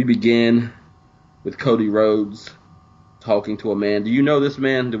 We begin with Cody Rhodes talking to a man. Do you know this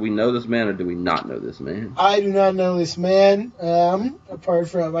man? Do we know this man, or do we not know this man? I do not know this man, apart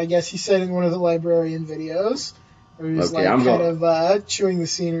from, I guess he said in one of the librarian videos. He was chewing the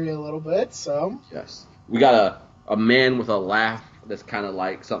scenery a little bit, so. Yes. We got a man with a laugh that's kind of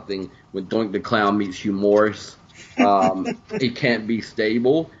like something when Doink the Clown meets Hugh Morris. He can't be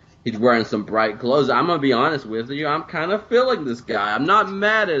stable. He's wearing some bright clothes. I'm going to be honest with you. I'm kind of feeling this guy. I'm not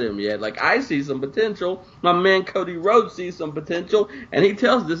mad at him yet. Like, I see some potential. My man Cody Rhodes sees some potential. And he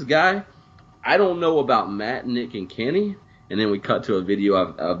tells this guy, I don't know about Matt, Nick, and Kenny. And then we cut to a video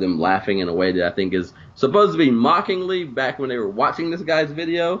of them laughing in a way that I think is supposed to be mockingly back when they were watching this guy's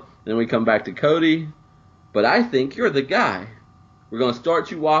video. Then we come back to Cody. But I think you're the guy. We're going to start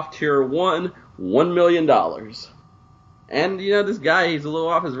you off tier 1, $1 million. And, this guy, he's a little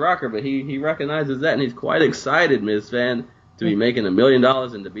off his rocker, but he recognizes that, and he's quite excited, Ms. Fan, to be making $1 million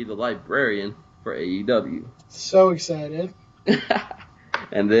and to be the librarian for AEW. So excited.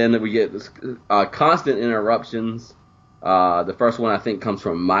 And then we get this constant interruptions. The first one, I think, comes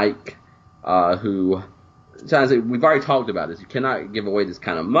from Mike, who sounds like we've already talked about this. You cannot give away this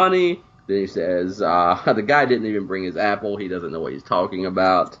kind of money. Then he says, the guy didn't even bring his apple. He doesn't know what he's talking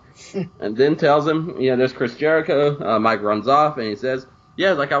about. And then tells him, there's Chris Jericho. Mike runs off, and he says,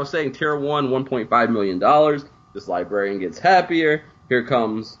 yeah, like I was saying, tier 1, $1.5 million. This librarian gets happier. Here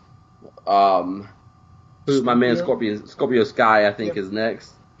comes, who's my man, Scorpio Sky, I think, is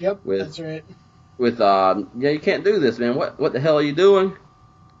next. Yep, that's right. With, you can't do this, man. What the hell are you doing?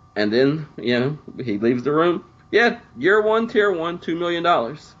 And then, he leaves the room. Yeah, year 1, tier 1, $2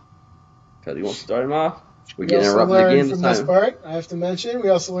 million. Cody wants to start him off. We get interrupted again from this part. I have to mention, we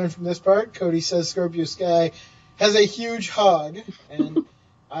also learned from this part, Cody says Scorpio Sky has a huge hog, and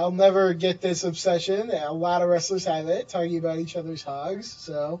I'll never get this obsession. A lot of wrestlers have it, talking about each other's hogs.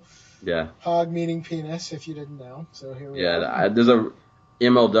 So, yeah, hog meaning penis, if you didn't know. So here we are. Yeah, there's a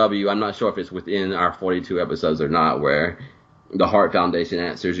MLW. I'm not sure if it's within our 42 episodes or not, where the Hart Foundation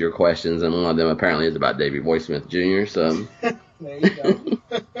answers your questions, and one of them apparently is about Davey Boy Smith Jr. So there you go.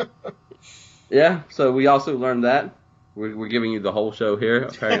 Yeah, so we also learned that. We're giving you the whole show here,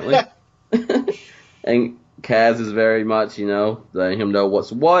 apparently. And Kaz is very much, letting him know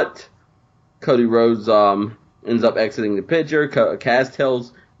what's what. Cody Rhodes ends up exiting the picture. Kaz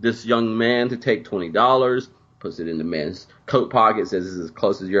tells this young man to take $20, puts it in the man's coat pocket, says this is as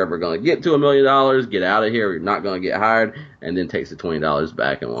close as you're ever going to get to $1 million. Get out of here, or you're not going to get hired, and then takes the $20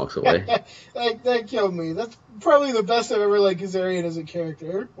 back and walks away. that killed me. That's probably the best I've ever liked Kazarian as a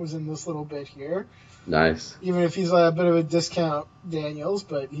character, was in this little bit here. Nice. Even if he's a bit of a discount Daniels,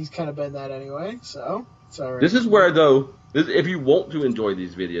 but he's kind of been that anyway, so it's all right. This is where, though, if you want to enjoy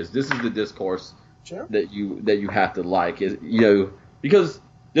these videos, this is the discourse that you have to like. Is because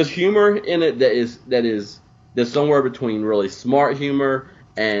there's humor in it that's somewhere between really smart humor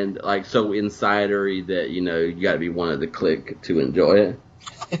and like so insidery that you got to be one of the clique to enjoy it.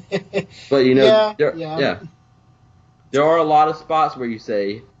 But there are a lot of spots where you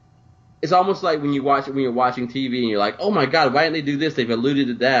say it's almost like when you're watching TV and you're like, oh my god, why didn't they do this? They've alluded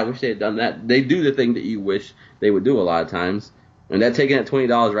to that. I wish they had done that. They do the thing that you wish they would do a lot of times, and that taking that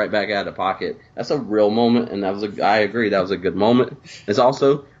 $20 right back out of the pocket, that's a real moment, and I agree, that was a good moment. It's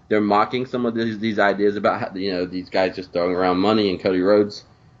also they're mocking some of these ideas about how these guys just throwing around money, and Cody Rhodes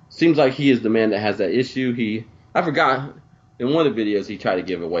seems like he is the man that has that issue. I forgot, in one of the videos he tried to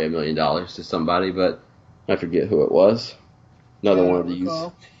give away $1 million to somebody, but I forget who it was. Another one of these.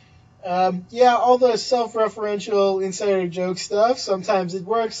 All the self-referential insider joke stuff, sometimes it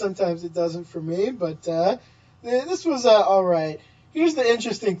works, sometimes it doesn't for me, but this was all right. Here's the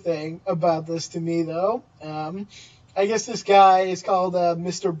interesting thing about this to me, though. I guess this guy is called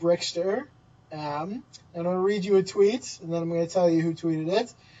Mr. Brickster. I'm going to read you a tweet, and then I'm going to tell you who tweeted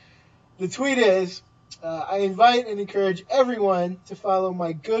it. The tweet is, I invite and encourage everyone to follow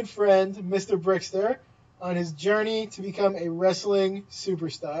my good friend, Mr. Brickster, on his journey to become a wrestling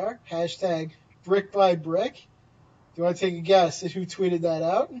superstar. Hashtag brick by brick. Do you want to take a guess at who tweeted that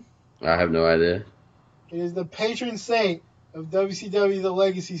out? I have no idea. It is the patron saint of WCW The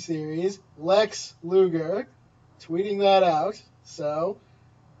Legacy Series, Lex Luger, tweeting that out. So,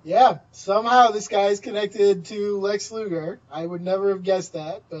 yeah, somehow this guy is connected to Lex Luger. I would never have guessed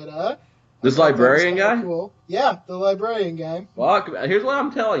that, but this librarian guy? Cool. Yeah, the librarian guy. Well, here's what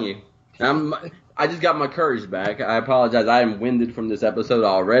I'm telling you. I just got my courage back. I apologize. I am winded from this episode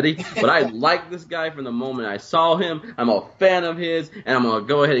already, but I like this guy from the moment I saw him. I'm a fan of his, and I'm going to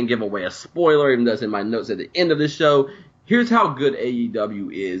go ahead and give away a spoiler, even though it's in my notes at the end of the show. Here's how good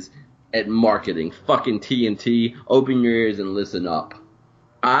AEW is at marketing. Fucking TNT. Open your ears and listen up.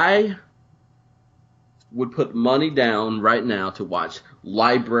 I would put money down right now to watch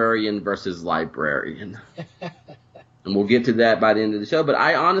Librarian versus Librarian. And we'll get to that by the end of the show. But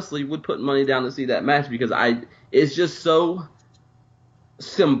I honestly would put money down to see that match because it's just so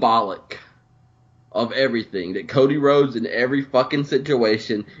symbolic of everything. That Cody Rhodes in every fucking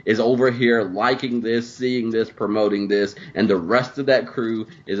situation is over here liking this, seeing this, promoting this, and the rest of that crew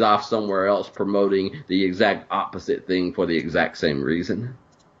is off somewhere else promoting the exact opposite thing for the exact same reason.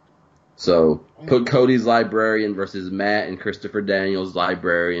 So put Cody's Librarian versus Matt and Christopher Daniels'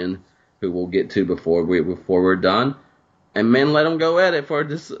 Librarian, who we'll get to before we're done. And man, let them go at it for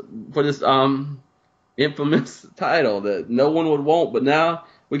this infamous title that no one would want, but now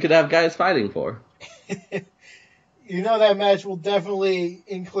we could have guys fighting for. You know that match will definitely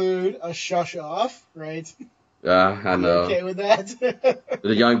include a shush off, right? I know. Okay with that?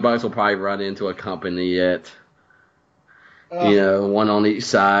 The Young Bucks will probably run into a company at, one on each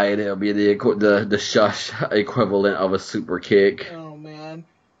side. It'll be the shush equivalent of a super kick. Oh man.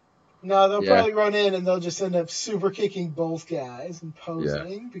 No, they'll probably run in and they'll just end up super kicking both guys and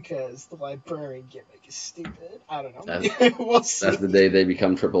posing because the librarian gimmick is stupid. I don't know. We'll see. That's the day they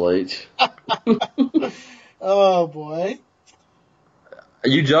become Triple H. Oh, boy.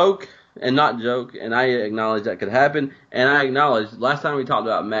 You joke and not joke, and I acknowledge that could happen. And I acknowledge, last time we talked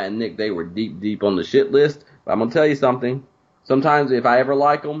about Matt and Nick, they were deep on the shit list. But I'm going to tell you something. Sometimes if I ever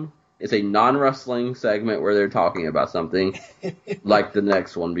like them, it's a non-wrestling segment where they're talking about something like the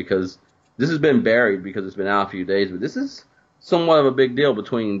next one, because this has been buried because it's been out a few days, but this is somewhat of a big deal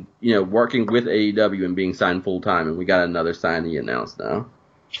between, working with AEW and being signed full-time, and we got another signee announced now.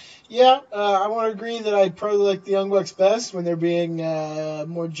 Yeah, I want to agree that I probably like the Young Bucks best when they're being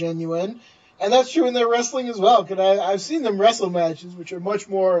more genuine. And that's true in their wrestling as well, because I've seen them wrestle matches, which are much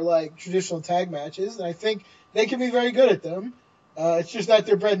more like traditional tag matches, and I think they can be very good at them. It's just not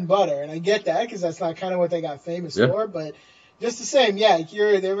their bread and butter, and I get that because that's not kind of what they got famous for. But just the same,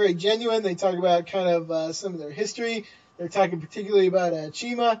 they're very genuine. They talk about kind of some of their history. They're talking particularly about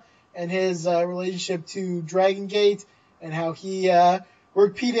Chima and his relationship to Dragon Gate and how he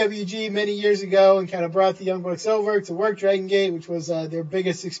worked PWG many years ago and kind of brought the Young Bucks over to work Dragon Gate, which was their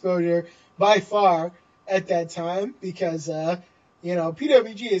biggest exposure by far at that time because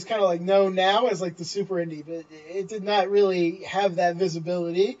PWG is kind of like known now as like the super indie, but it did not really have that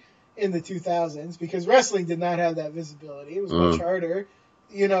visibility in the 2000s because wrestling did not have that visibility. It was much harder.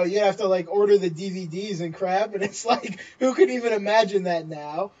 You have to like order the DVDs and crap, and it's like, who could even imagine that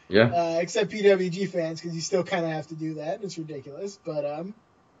now? Yeah. Except PWG fans, because you still kind of have to do that. It's ridiculous. But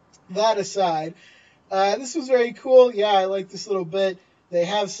that aside, this was very cool. Yeah, I like this little bit. They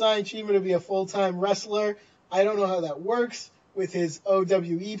have signed Chima to be a full-time wrestler. I don't know how that works with his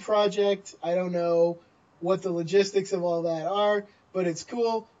OWE project. I don't know what the logistics of all that are, but it's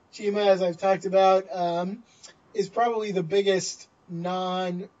cool. Chima, as I've talked about, is probably the biggest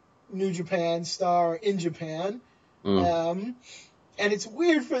non-New Japan star in Japan. And it's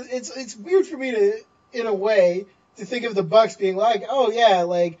weird for me to, in a way, to think of the Bucks being like, oh yeah,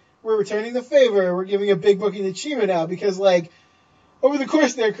 like we're returning the favor, we're giving a big booking to Chima now, because like over the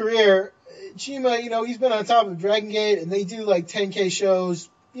course of their career, Chima, he's been on top of Dragon Gate, and they do like 10K shows,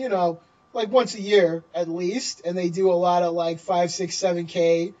 like once a year at least, and they do a lot of like 5, 6,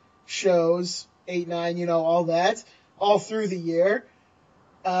 7K shows, 8, 9, all that, all through the year.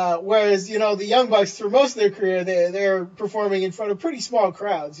 Whereas, the Young Bucks, for most of their career, they're performing in front of pretty small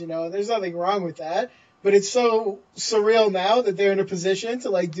crowds. There's nothing wrong with that. But it's so surreal now that they're in a position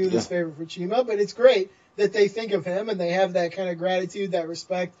to, do this favor for Chima. But it's great that they think of him and they have that kind of gratitude, that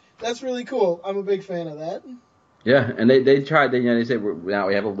respect. That's really cool. I'm a big fan of that. Yeah, and they tried, they say now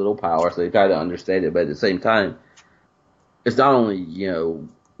we have a little power, so they try to understate it. But at the same time, it's not only,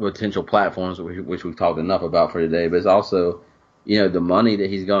 potential platforms, which we've talked enough about for today, but it's also, the money that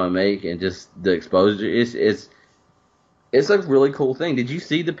he's going to make and just the exposure. It's a really cool thing. Did you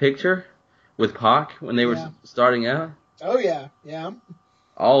see the picture with Pac when they were starting out? Oh, yeah. Yeah.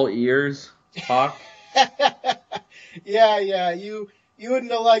 All ears, Pac. Yeah. You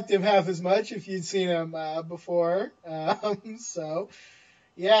wouldn't have liked him half as much if you'd seen him before. So,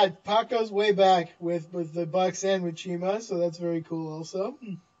 yeah, Pac goes way back with the Bucks and with Chima, so that's very cool also.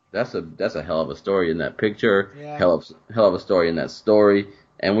 That's a hell of a story in that picture. Yeah. Hell of a story in that story.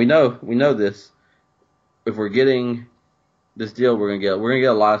 And we know this. If we're getting this deal, we're gonna get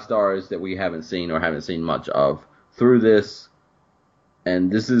a lot of stars that we haven't seen or haven't seen much of through this. And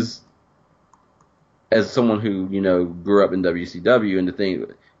this is, as someone who grew up in WCW, and to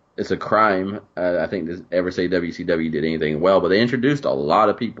think it's a crime, I think to ever say WCW did anything well, but they introduced a lot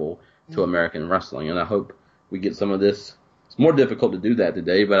of people to American wrestling, and I hope we get some of this. It's more difficult to do that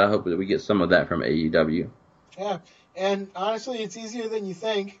today, but I hope that we get some of that from AEW. Yeah, and honestly, it's easier than you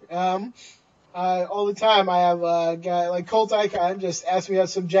think. All the time, I have a guy like Colt Icon just asked me about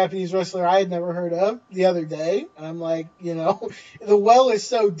some Japanese wrestler I had never heard of the other day, and I'm like, the well is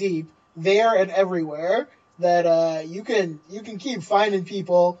so deep there and everywhere that you can keep finding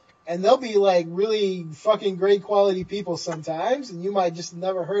people, and they'll be like really fucking great quality people sometimes, and you might just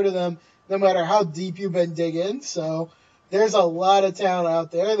never heard of them, no matter how deep you've been digging. So there's a lot of talent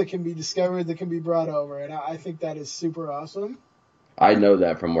out there that can be discovered, that can be brought over, and I think that is super awesome. I know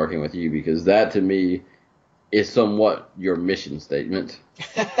that from working with you, because that to me is somewhat your mission statement.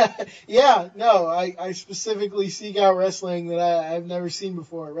 Yeah, no, I specifically seek out wrestling that I've never seen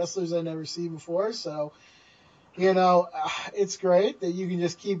before, wrestlers I've never seen before, so, it's great that you can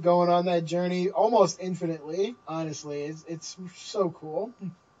just keep going on that journey almost infinitely, honestly. It's so cool.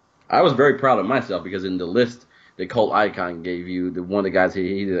 I was very proud of myself, because in the list that Colt Icon gave you, one of the guys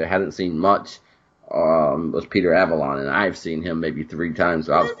he hadn't seen much was Peter Avalon, and I've seen him maybe 3 times,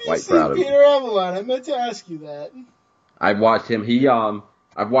 so I was quite proud of him. Peter Avalon? I meant to ask you that. I've watched him.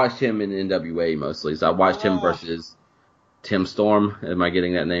 I've watched him in NWA mostly, so I watched him versus Tim Storm. Am I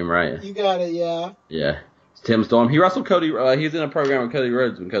getting that name right? You got it, yeah. Yeah, it's Tim Storm. He wrestled Cody. He was in a program with Cody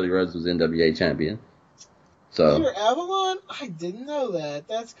Rhodes when Cody Rhodes was NWA champion. So Peter Avalon? I didn't know that.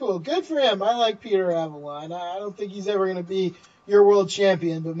 That's cool. Good for him. I like Peter Avalon. I don't think he's ever going to be your world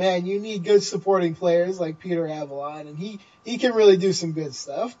champion, but man, you need good supporting players like Peter Avalon, and he can really do some good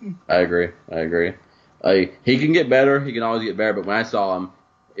stuff. I agree. He can get better. He can always get better, but when I saw him,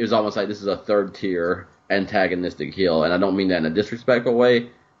 it was almost like this is a third-tier antagonistic heel, and I don't mean that in a disrespectful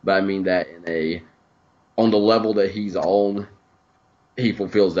way, but I mean that on the level that he's on, he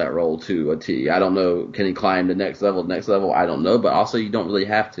fulfills that role to a T. I don't know, can he climb the next level? I don't know, but also you don't really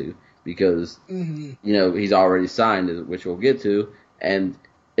have to, because he's already signed, which we'll get to, and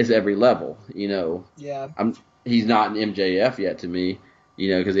it's every level. Yeah. He's not an MJF yet to me,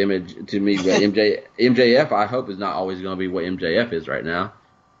 because MJF I hope is not always going to be what MJF is right now.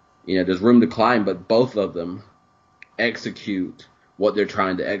 There's room to climb, but both of them execute what they're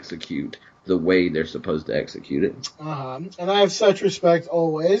trying to execute the way they're supposed to execute it. And I have such respect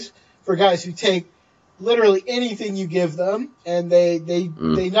always for guys who take literally anything you give them, and they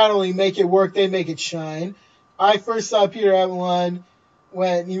not only make it work, they make it shine. I first saw Peter Avalon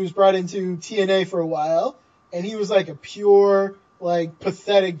when he was brought into TNA for a while, and he was like a pure, like,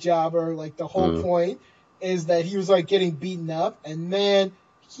 pathetic jobber. Like, the whole point is that he was like getting beaten up, and man,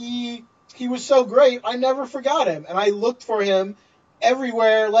 he was so great. I never forgot him, and I looked for him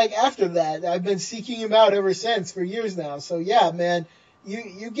everywhere. Like, after that, I've been seeking him out ever since for years now. So yeah, man,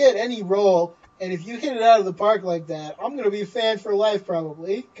 you get any role, and if you hit it out of the park like that, I'm gonna be a fan for life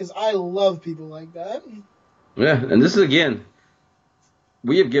probably, because I love people like that. Yeah, and this is, again,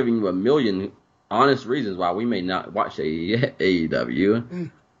 we have given you a million honest reasons why we may not watch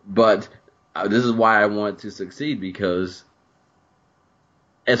AEW, but this is why I want to succeed, because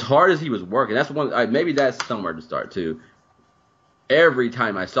as hard as he was working, maybe that's somewhere to start too. Every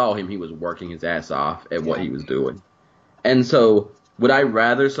time I saw him, he was working his ass off at what he was doing. And so, would I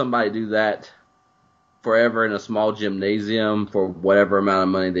rather somebody do that forever in a small gymnasium for whatever amount of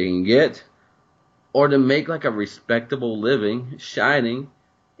money they can get, or to make like a respectable living, shining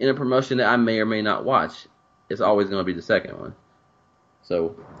in a promotion that I may or may not watch? It's always going to be the second one.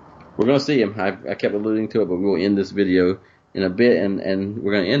 So we're going to see him. I kept alluding to it, but we will end this video in a bit, and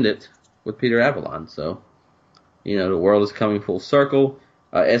we're going to end it with Peter Avalon. So, the world is coming full circle.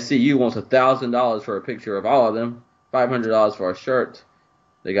 SCU wants $1,000 for a picture of all of them, $500 for a shirt.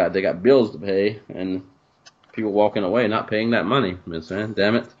 They got bills to pay, and people walking away not paying that money, man.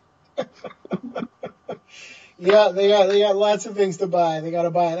 Damn it. Yeah, they got lots of things to buy. They got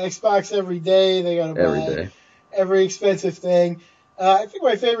to buy an Xbox every day. They got to buy every expensive thing. I think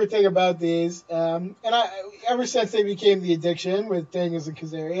my favorite thing about these, ever since they became the Addiction with Daniels and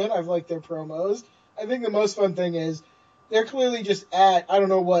Kazarian, I've liked their promos. I think the most fun thing is they're clearly just at, I don't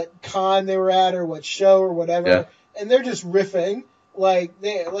know what con they were at or what show or whatever, and they're just riffing. Like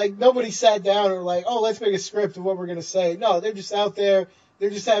nobody sat down or like, oh, let's make a script of what we're gonna say. No, they're just out there. They're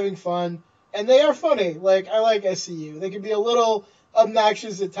just having fun, and they are funny. Like, I like SCU. They can be a little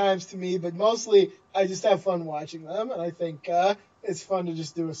obnoxious at times to me, but mostly I just have fun watching them, and I think it's fun to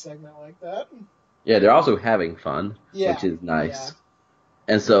just do a segment like that. Yeah, they're also having fun, which is nice.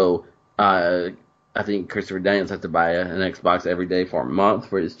 Yeah. And so I think Christopher Daniels has to buy an Xbox every day for a month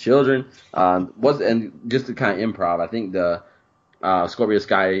for his children. And just to kind of improv, I think the Scorpio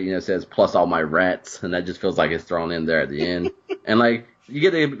Sky, says plus all my rats, and that just feels like it's thrown in there at the end. And like, you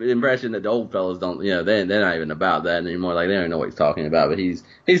get the impression that the old fellas don't, they're not even about that anymore. Like, they don't know what he's talking about, but he's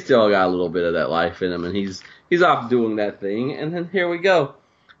still got a little bit of that life in him, and he's off doing that thing. And then here we go.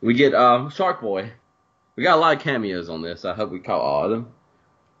 We get Shark Boy. We got a lot of cameos on this. I hope we caught all of them.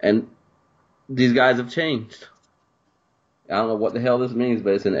 And these guys have changed. I don't know what the hell this means,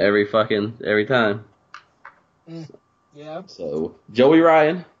 but it's in every time. Yeah. So, Joey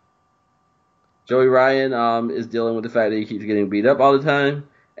Ryan is dealing with the fact that he keeps getting beat up all the time,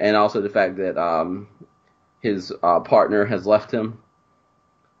 and also the fact that his partner has left him.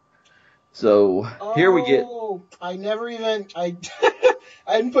 So here we get. I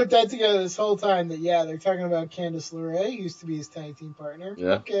didn't put that together this whole time. That they're talking about Candice LeRae, who used to be his tag team partner.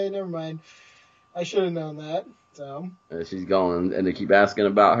 Yeah. Okay, never mind. I should have known that. So. She's gone, and they keep asking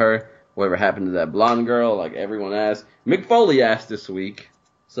about her. Whatever happened to that blonde girl? Like everyone asked. Mick Foley asked this week.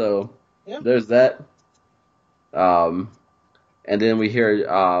 So. Yeah. There's that. And then we hear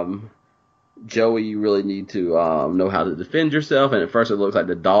Joey, you really need to know how to defend yourself. And at first it looks like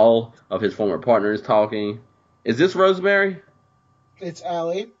the doll of his former partner is talking. Is this Rosemary? It's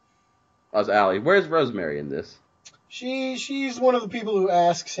Allie. Oh, it's Allie. Where's Rosemary in this? She's one of the people who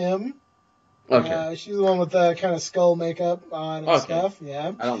asks him. Okay. She's the one with the kind of skull makeup on and stuff.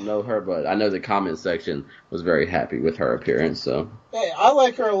 Yeah. I don't know her, but I know the comment section was very happy with her appearance. So. Hey, I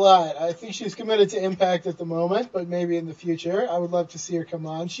like her a lot. I think she's committed to Impact at the moment, but maybe in the future, I would love to see her come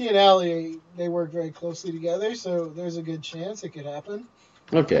on. She and Allie, they work very closely together, so there's a good chance it could happen.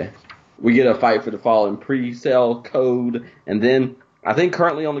 Okay. We get a Fight for the Fallen pre-sale code, and then I think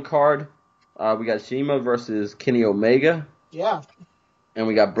currently on the card, we got Shima versus Kenny Omega. Yeah. And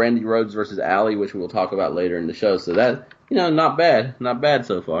we got Brandy Rhodes versus Allie, which we will talk about later in the show. So that, not bad. Not bad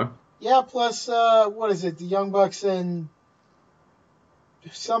so far. Yeah, plus, what is it? The Young Bucks and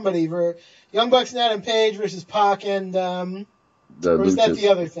somebody. Young Bucks and Adam Page versus Pac and, or is that the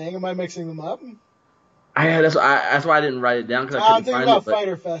other thing? Am I mixing them up? That's why I didn't write it down, because I couldn't thinking find about it.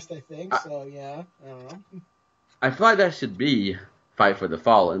 Fyter Fest, I think. So, yeah. I don't know. I feel like that should be Fight for the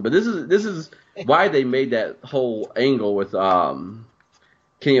Fallen. But this is why they made that whole angle with,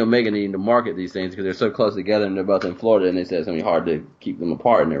 Kenny Omega needing to market these things, because they're so close together and they're both in Florida, and they said it's going to be hard to keep them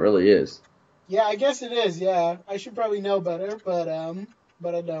apart, and it really is. Yeah, I guess it is, yeah. I should probably know better, but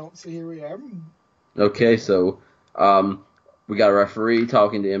I don't, so here we are. Okay, so we got a referee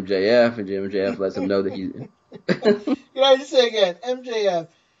talking to MJF, and MJF lets him know that he's... Can I just say again, MJF,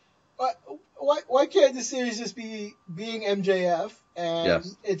 why can't the series just be being MJF, and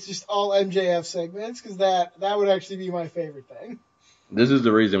it's just all MJF segments, because that would actually be my favorite thing. This is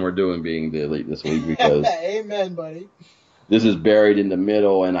the reason we're doing Being the Elite this week, because Amen, buddy. This is buried in the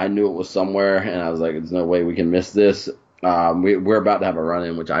middle, and I knew it was somewhere, and I was like, there's no way we can miss this. We're about to have a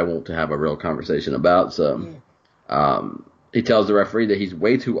run-in, which I want to have a real conversation about. So he tells the referee that he's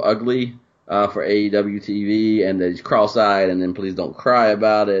way too ugly for AEW TV, and that he's cross-eyed, and then please don't cry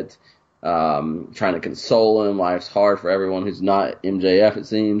about it. Trying to console him. Life's hard for everyone who's not MJF, it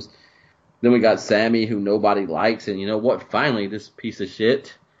seems. Then we got Sammy, who nobody likes, and you know what? Finally, this piece of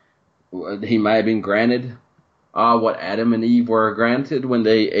shit, he might have been granted what Adam and Eve were granted when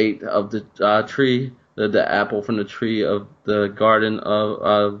they ate of the tree, the apple from the tree of the garden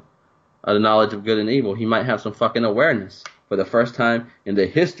of the knowledge of good and evil. He might have some fucking awareness for the first time in the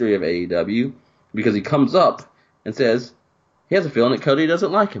history of AEW, because he comes up and says he has a feeling that Cody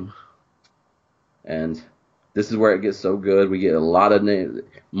doesn't like him. And This is where it gets so good. We get a lot of names,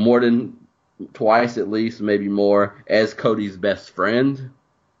 more than twice at least, maybe more, as Cody's best friend,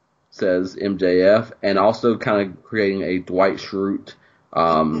 says MJF, and also kind of creating a Dwight Schrute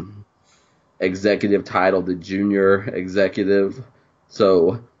executive title, the junior executive.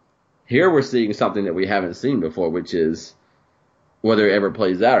 So here we're seeing something that we haven't seen before, which is whether it ever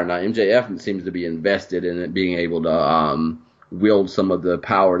plays out or not. MJF seems to be invested in it being able to wield some of the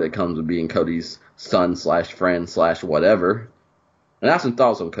power that comes with being Cody's son / friend / whatever. And I have some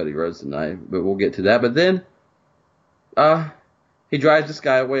thoughts on Cody Rhodes tonight, but we'll get to that. But then he drives this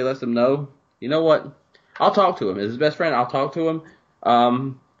guy away, lets him know, you know what? I'll talk to him. As his best friend, I'll talk to him.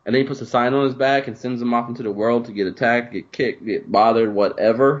 And then he puts a sign on his back and sends him off into the world to get attacked, get kicked, get bothered,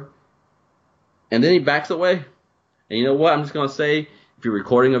 whatever. And then he backs away. And you know what? I'm just going to say, if you're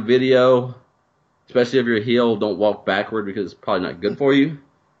recording a video, especially if you're a heel, don't walk backward because it's probably not good for you.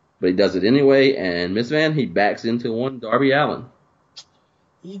 But he does it anyway. And Miss Van, he backs into one Darby Allin.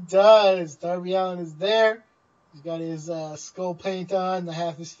 He does. Darby Allin is there. He's got his skull paint on, the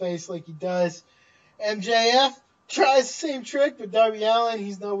half his face like he does. MJF tries the same trick, but Darby Allin,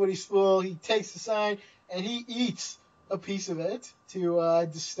 he's nobody's fool. He takes the sign and he eats a piece of it to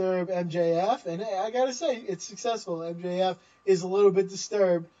disturb MJF. And hey, I gotta say, it's successful. MJF is a little bit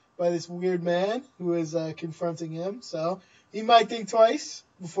disturbed by this weird man who is confronting him. So he might think twice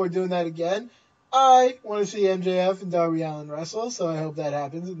before doing that again. I want to see MJF and Darby Allin wrestle, so I hope that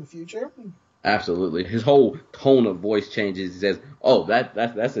happens in the future. Absolutely. His whole tone of voice changes. He says, oh,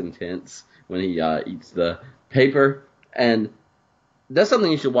 that's intense when he eats the paper. And that's something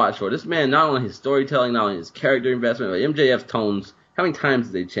you should watch for. This man, not only his storytelling, not only his character investment, but MJF's tones, how many times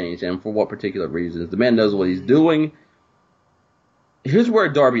did they change and for what particular reasons? The man knows what he's doing. Here's where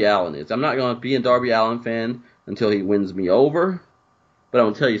Darby Allin is. I'm not going to be a Darby Allin fan until he wins me over. But I'm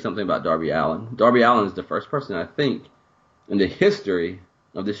going to tell you something about Darby Allin. Darby Allin is the first person, I think, in the history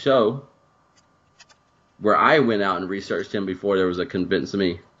of the show where I went out and researched him before there was a convince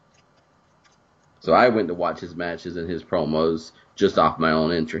me. So I went to watch his matches and his promos just off my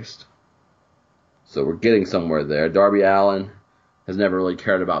own interest. So we're getting somewhere there. Darby Allin has never really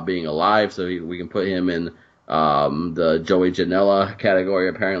cared about being alive, so we can put him in the Joey Janela category,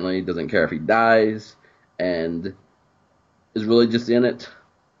 apparently. He doesn't care if he dies, and is really just in it.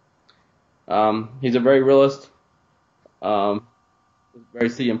 He's a very realist, very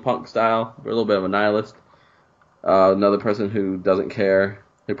CM Punk style, a little bit of a nihilist. Another person who doesn't care,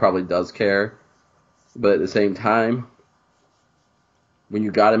 who probably does care, but at the same time, when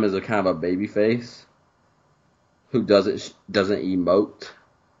you got him as a kind of a baby face who doesn't emote,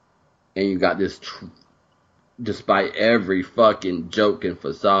 and you got this, despite every fucking joke and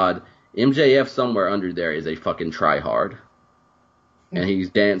facade, MJF somewhere under there is a fucking tryhard. And he's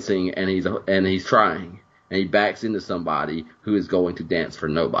dancing, and he's trying, and he backs into somebody who is going to dance for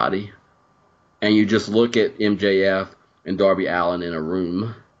nobody. And you just look at MJF and Darby Allin in a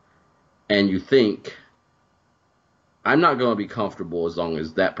room, and you think, I'm not going to be comfortable as long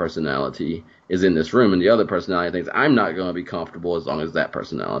as that personality is in this room. And the other personality thinks, I'm not going to be comfortable as long as that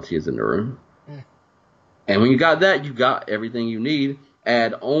personality is in the room. Mm. And when you got that, you got everything you need.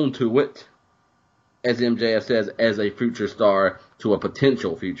 Add on to it, as MJF says, as a future star to a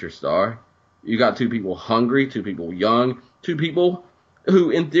potential future star. You got two people hungry, two people young, two people who,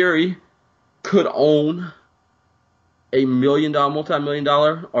 in theory, could own a $1 million,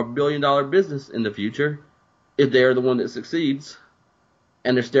 multi-million-dollar, or billion-dollar business in the future if they're the one that succeeds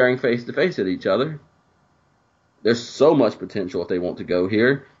and they're staring face-to-face at each other. There's so much potential if they want to go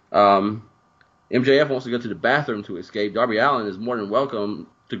here. MJF wants to go to the bathroom to escape. Darby Allin is more than welcome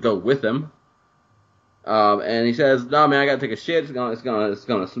to go with him. And he says, "No, man, I gotta take a shit. It's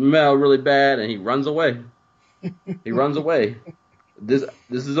gonna smell really bad." And he runs away. He runs away. This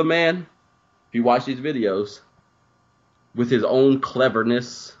is a man, if you watch these videos, with his own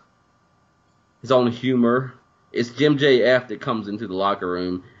cleverness, his own humor. It's Jim JF that comes into the locker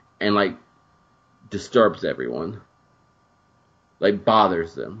room and, like, disturbs everyone. Like,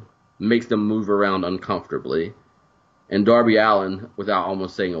 bothers them. Makes them move around uncomfortably. And Darby Allin, without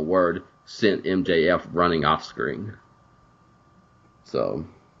almost saying a word, sent MJF running off screen. So,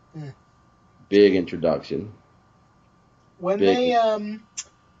 big introduction. When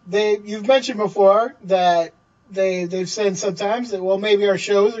you've mentioned before that they've said sometimes that, well, maybe our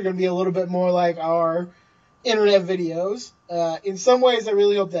shows are going to be a little bit more like our internet videos. In some ways, I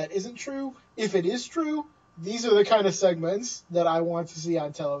really hope that isn't true. If it is true, these are the kind of segments that I want to see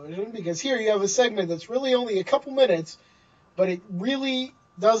on television, because here you have a segment that's really only a couple minutes, but it really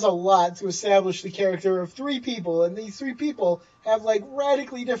does a lot to establish the character of three people, and these three people have like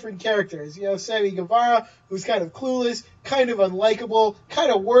radically different characters. You have Sammy Guevara, who's kind of clueless, kind of unlikable,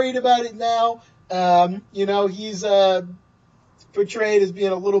 kind of worried about it now. He's portrayed as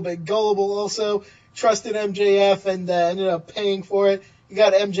being a little bit gullible also, trusted MJF and ended up paying for it. You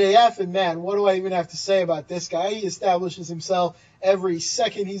got MJF, and man, what do I even have to say about this guy? He establishes himself every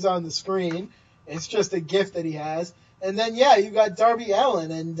second he's on the screen. It's just a gift that he has. And then, you got Darby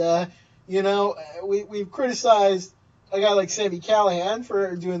Allin, and, we've criticized a guy like Sami Callihan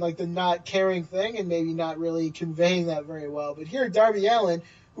for doing, like, the not caring thing and maybe not really conveying that very well. But here, Darby Allin,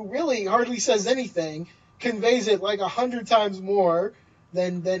 who really hardly says anything, conveys it, like, 100 times more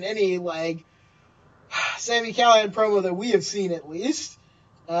than any, like, Sami Callihan promo that we have seen, at least.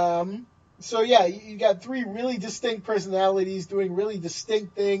 You got three really distinct personalities doing really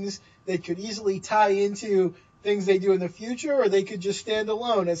distinct things that could easily tie into things they do in the future, or they could just stand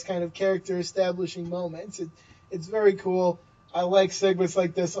alone as kind of character establishing moments. It's very cool. I like segments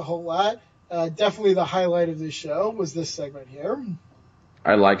like this a whole lot. Definitely the highlight of this show was this segment here.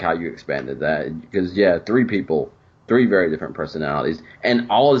 I like how you expanded that, because, three people, three very different personalities, and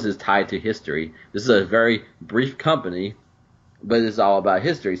all of this is tied to history. This is a very brief company, but it's all about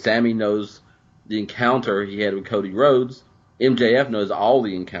history. Sammy knows the encounter he had with Cody Rhodes. MJF knows all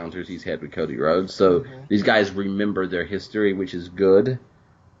the encounters he's had with Cody Rhodes. So these guys remember their history, which is good.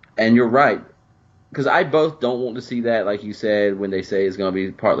 And you're right, because I both don't want to see that, like you said, when they say it's going to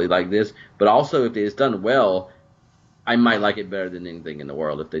be partly like this. But also, if it's done well, I might like it better than anything in the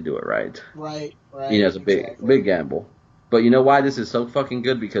world if they do it right. Right. It's a big gamble. But you know why this is so fucking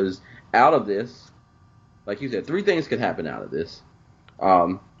good? Because out of this, like you said, three things could happen out of this.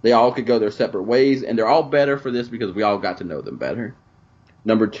 They all could go their separate ways, and they're all better for this because we all got to know them better.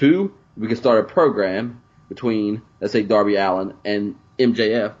 Number two, we can start a program between, let's say, Darby Allin and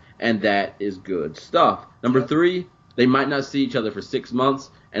MJF, and that is good stuff. Number three, they might not see each other for 6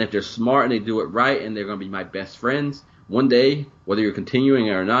 months, and if they're smart and they do it right and they're going to be my best friends, one day, whether you're continuing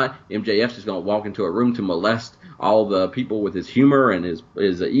or not, MJF's just going to walk into a room to molest all the people with his humor and his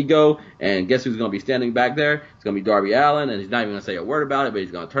ego, and guess who's going to be standing back there? It's going to be Darby Allin, and he's not even going to say a word about it, but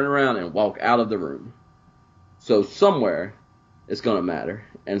he's going to turn around and walk out of the room. So somewhere, it's going to matter.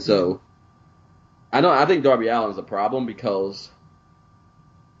 And so, I think Darby Allin's a problem because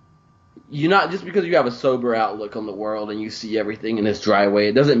just because you have a sober outlook on the world and you see everything in this dry way,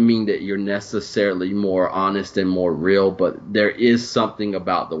 it doesn't mean that you're necessarily more honest and more real, but there is something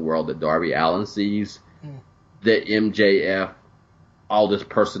about the world that Darby Allin sees that MJF, all this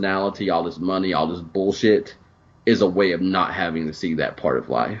personality, all this money, all this bullshit, is a way of not having to see that part of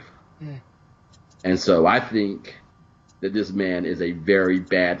life. And so I think that this man is a very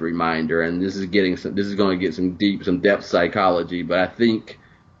bad reminder, and this is going to get some depth psychology, but I think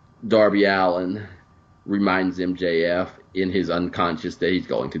Darby Allin reminds MJF in his unconscious that he's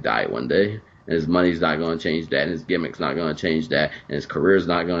going to die one day. And his money's not going to change that, and his gimmick's not going to change that, and his career's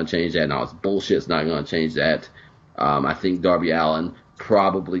not going to change that, and all his bullshit's not going to change that. I think Darby Allin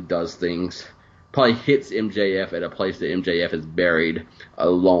probably does things, probably hits MJF at a place that MJF has buried a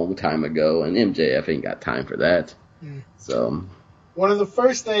long time ago, and MJF ain't got time for that. So, one of the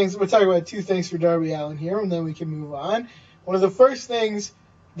first things, we're talking about two things for Darby Allin here, and then we can move on. One of the first things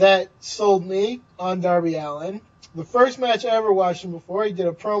that sold me on Darby Allin, the first match I ever watched him before, he did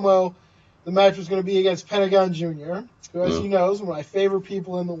a promo. The match was going to be against Pentagon Jr., who, as you know, is one of my favorite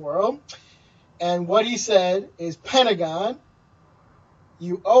people in the world. And what he said is, Pentagon,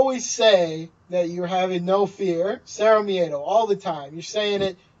 you always say that you're having no fear. Cero Miedo, all the time. You're saying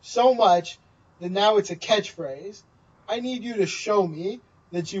it so much that now it's a catchphrase. I need you to show me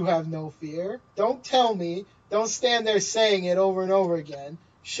that you have no fear. Don't tell me. Don't stand there saying it over and over again.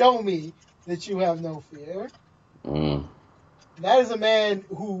 Show me that you have no fear. That is a man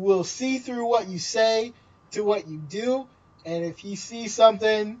who will see through what you say to what you do, and if he sees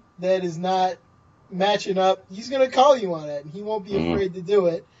something that is not matching up, he's going to call you on it, and he won't be afraid to do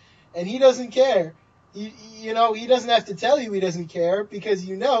it, and he doesn't care. He doesn't have to tell you he doesn't care, because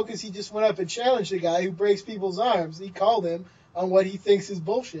because he just went up and challenged a guy who breaks people's arms. He called him on what he thinks is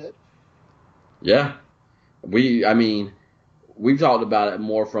bullshit. Yeah. We've talked about it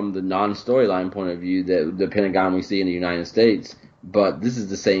more from the non-storyline point of view, that the Pentagon we see in the United States, but this is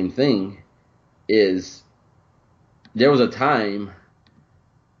the same thing. There was a time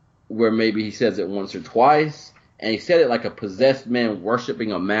where maybe he says it once or twice, and he said it like a possessed man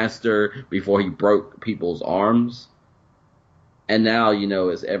worshiping a master before he broke people's arms. And now,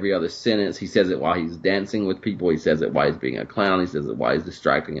 it's every other sentence. He says it while he's dancing with people. He says it while he's being a clown. He says it while he's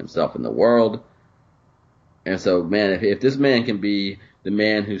distracting himself in the world. And so, man, if this man can be the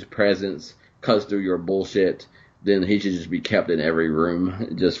man whose presence cuts through your bullshit, then he should just be kept in every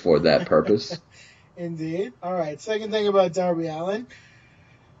room just for that purpose. Indeed. All right. Second thing about Darby Allin.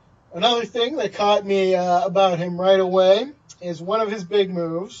 Another thing that caught me about him right away is one of his big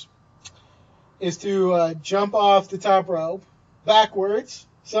moves is to jump off the top rope backwards,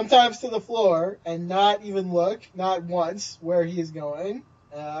 sometimes to the floor, and not even look, not once, where he is going.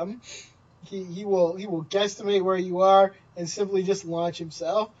 He will guesstimate where you are and simply just launch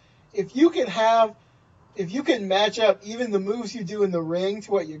himself. If you can match up even the moves you do in the ring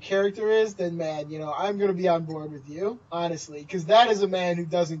to what your character is, then man, I'm going to be on board with you, honestly, because that is a man who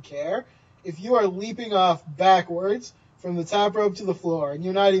doesn't care. If you are leaping off backwards from the top rope to the floor and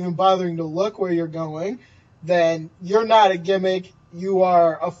you're not even bothering to look where you're going, then you're not a gimmick. You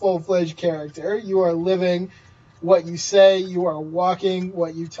are a full-fledged character. You are living what you say. You are walking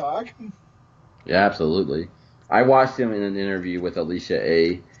what you talk. Yeah, absolutely. I watched him in an interview with Alicia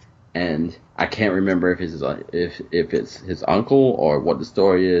A., and I can't remember if it's his uncle or what the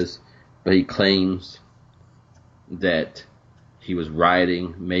story is, but he claims that he was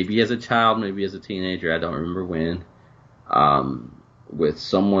riding, maybe as a child, maybe as a teenager, I don't remember when, with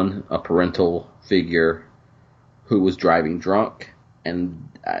someone, a parental figure, who was driving drunk, and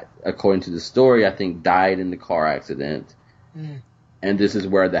according to the story, I think died in the car accident. Mm. And this is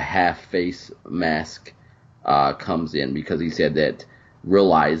where the half-face mask comes in, because he said that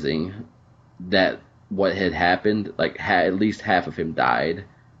realizing that what had happened, like at least half of him died,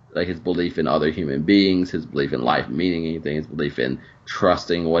 like his belief in other human beings, his belief in life meaning anything, his belief in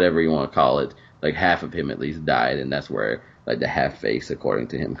trusting, whatever you want to call it, like half of him at least died, and that's where like the half face, according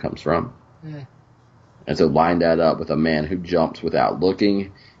to him, comes from. Mm. And so line that up with a man who jumps without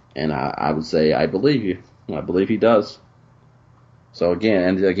looking, and I would say I believe you. I believe he does. So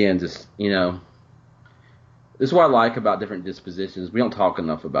again, just, this is what I like about different dispositions. We don't talk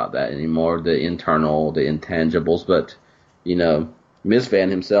enough about that anymore, the internal, the intangibles, but, Ms. Fan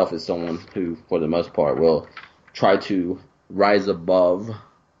himself is someone who, for the most part, will try to rise above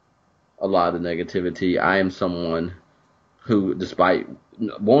a lot of the negativity. I am someone who, despite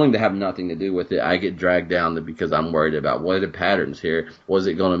wanting to have nothing to do with it, I get dragged down because I'm worried about what are the patterns here, what is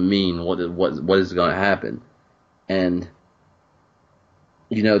it going to mean, what is going to happen. And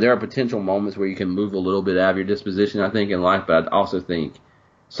there are potential moments where you can move a little bit out of your disposition, I think, in life, but I also think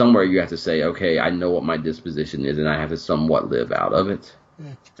somewhere you have to say, okay, I know what my disposition is, and I have to somewhat live out of it.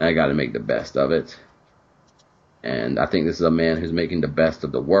 And I got to make the best of it. And I think this is a man who's making the best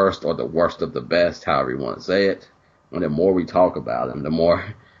of the worst, or the worst of the best, however you want to say it. And the more we talk about him, the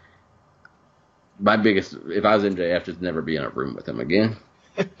more... if I was MJF, just never be in a room with him again.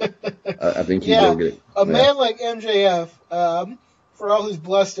 I think he will get... A man like MJF... for all his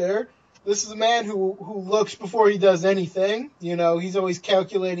bluster, this is a man who looks before he does anything. He's always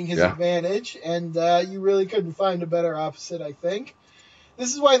calculating his advantage, and you really couldn't find a better opposite, I think.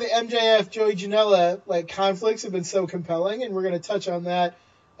 This is why the MJF Joey Janela conflicts have been so compelling, and we're going to touch on that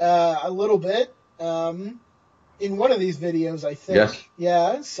a little bit in one of these videos, I think. Yes.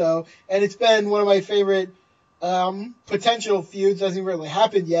 Yeah. So, and it's been one of my favorite potential feuds. Hasn't really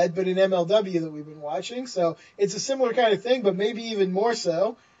happened yet, but in MLW that we've been watching. So it's a similar kind of thing, but maybe even more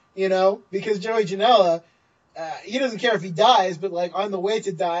so, because Joey Janela, he doesn't care if he dies, but on the way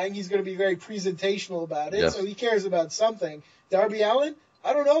to dying, he's going to be very presentational about it. Yes. So he cares about something. Darby Allin,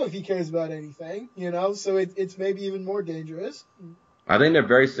 I don't know if he cares about anything, so it's maybe even more dangerous. I think they're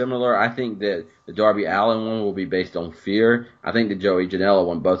very similar. I think that the Darby Allin one will be based on fear. I think the Joey Janela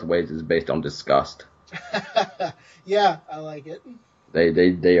one, both ways, is based on disgust. Yeah, I like it.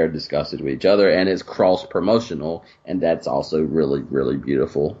 They are disgusted with each other, and it's cross promotional, and that's also really, really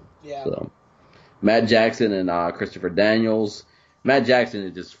beautiful. Yeah. So, Matt Jackson and Christopher Daniels. Matt Jackson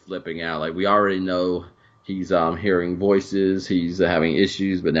is just flipping out. We already know he's hearing voices, he's having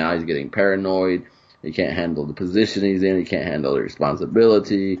issues, but now he's getting paranoid. He can't handle the position he's in. He can't handle the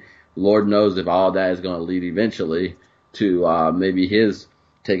responsibility. Lord knows if all that is going to lead eventually to maybe his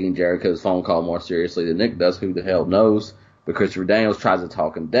taking Jericho's phone call more seriously than Nick does. Who the hell knows? But Christopher Daniels tries to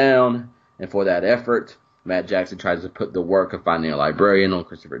talk him down, and for that effort, Matt Jackson tries to put the work of finding a librarian on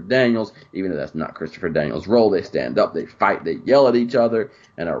Christopher Daniels, even though that's not Christopher Daniels' role. They stand up, they fight, they yell at each other,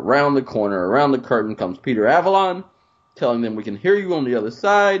 and around the corner, around the curtain, comes Peter Avalon, telling them, we can hear you on the other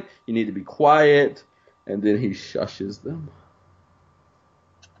side, you need to be quiet, and then he shushes them.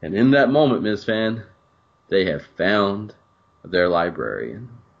 And in that moment, Ms. Fan, they have found their librarian.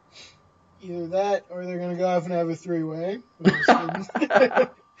 Either that, or they're going to go off and have a three-way. It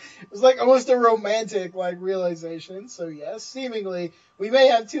was almost a romantic realization. So yes, seemingly we may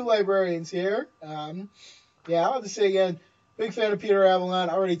have two librarians here. I'll just say again, Big fan of Peter Avalon.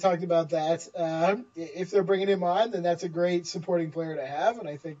 I already talked about that. If they're bringing him on, then that's a great supporting player to have, and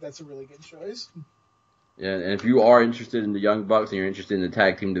I think that's a really good choice. Yeah, and if you are interested in the Young Bucks and you're interested in the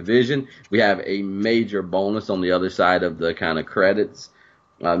tag team division, we have a major bonus on the other side of the kind of credits.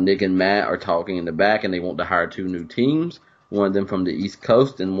 Nick and Matt are talking in the back, and they want to hire 2 new teams. One of them from the East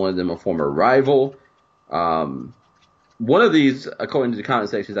Coast, and one of them a former rival. One of these, according to the comment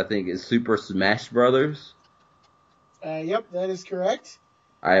sections, I think is Super Smash Brothers. Yep, that is correct.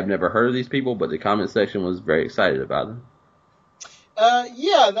 I have never heard of these people, but the comment section was very excited about them.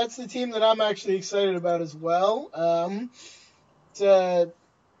 Yeah, that's the team that I'm actually excited about as well. It's a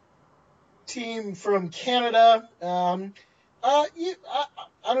team from Canada. I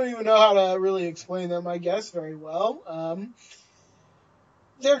don't even know how to really explain them, I guess, very well.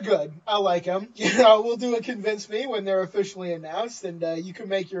 They're good. I like them. We'll do a convince me when they're officially announced, and you can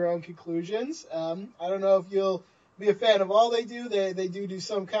make your own conclusions. I don't know if you'll be a fan of all they do. They do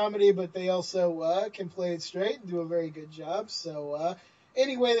some comedy, but they also can play it straight and do a very good job. So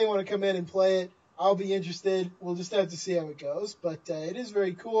any way they want to come in and play it, I'll be interested. We'll just have to see how it goes. But it is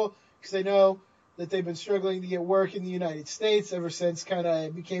very cool because I know that they've been struggling to get work in the United States ever since kind of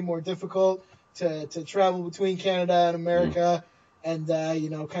it became more difficult to travel between Canada and America and,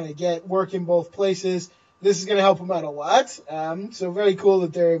 kind of get work in both places. This is going to help them out a lot. So very cool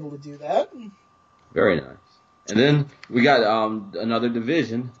that they're able to do that. Very nice. And then we got another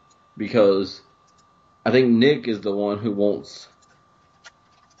division because I think Nick is the one who wants.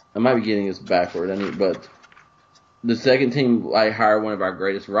 I might be getting this backward, but the second team I hire one of our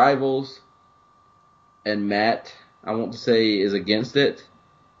greatest rivals, and Matt, I want to say, is against it.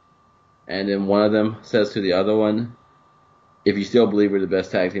 And then one of them says to the other one, "If you still believe we're the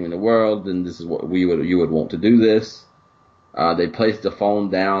best tag team in the world, then this is what you would want to do this." They place the phone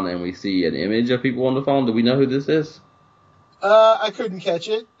down, and we see an image of people on the phone. Do we know who this is? I couldn't catch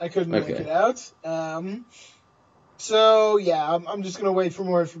it. I couldn't make it out. So, yeah, I'm just going to wait for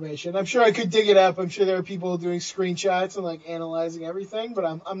more information. I'm sure I could dig it up. I'm sure there are people doing screenshots and, analyzing everything, but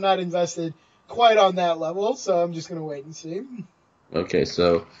I'm not invested quite on that level, so I'm just going to wait and see. Okay,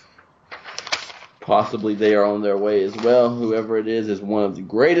 so possibly they are on their way as well. Whoever it is one of the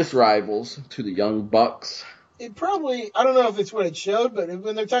greatest rivals to the Young Bucks. It probably, I don't know if it's what it showed, but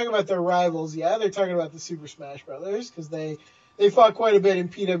when they're talking about their rivals, yeah, they're talking about the Super Smash Brothers because they fought quite a bit in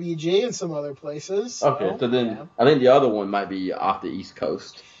PWG and some other places. So then I think the other one might be off the East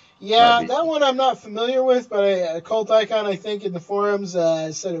Coast. Yeah, that one I'm not familiar with, but a Cult Icon, I think, in the forums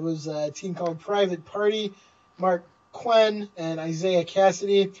said it was a team called Private Party, Mark Quinn and Isaiah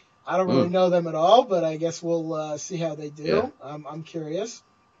Cassidy. I don't really know them at all, but I guess we'll see how they do. Yeah. I'm curious.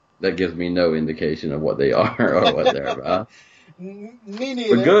 That gives me no indication of what they are or what they're about. Me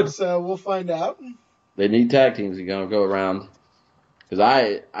neither. We're good. So we'll find out. They need tag teams. You're going to go around. Because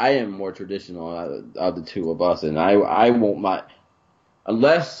I am more traditional of the two of us, and I won't my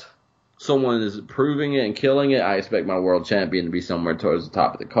unless someone is proving it and killing it. I expect my world champion to be somewhere towards the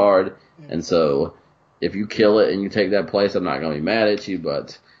top of the card, and so if you kill it and you take that place, I'm not going to be mad at you.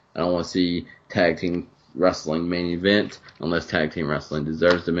 But I don't want to see tag team wrestling main event unless tag team wrestling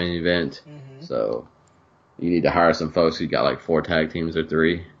deserves the main event. Mm-hmm. So you need to hire some folks who got 4 tag teams or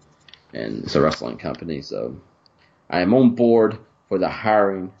 3, and it's a wrestling company. So I am on board for the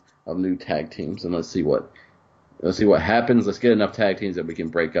hiring of new tag teams, and let's see what happens. Let's get enough tag teams that we can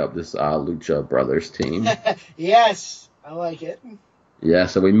break up this Lucha Brothers team. Yes, I like it. Yeah,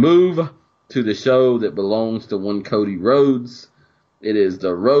 so we move to the show that belongs to one Cody Rhodes. It is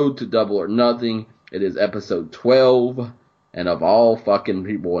the Road to Double or Nothing. It is episode 12, and of all fucking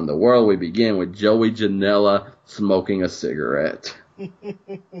people in the world, we begin with Joey Janela smoking a cigarette.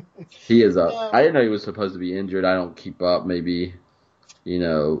 He is I didn't know he was supposed to be injured. I don't keep up. Maybe.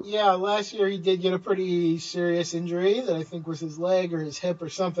 Yeah, last year he did get a pretty serious injury that I think was his leg or his hip or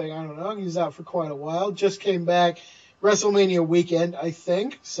something. I don't know. He was out for quite a while. Just came back WrestleMania weekend, I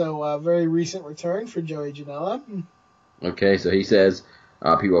think. So very recent return for Joey Janela. Okay, so he says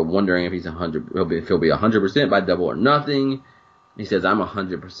people are wondering if he's 100. If he'll be 100% by Double or Nothing. He says I'm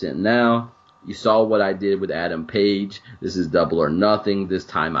 100% now. You saw what I did with Adam Page. This is Double or Nothing. This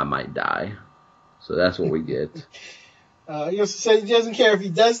time I might die. So that's what we get. He also said he doesn't care if he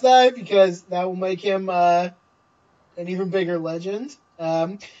does die because that will make him an even bigger legend.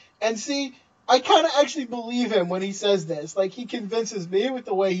 And see, I kind of actually believe him when he says this. He convinces me with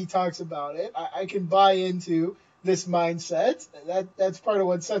the way he talks about it. I can buy into this mindset. That's part of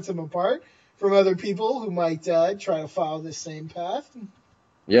what sets him apart from other people who might try to follow this same path.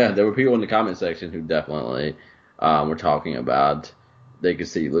 Yeah, there were people in the comment section who definitely were talking about they could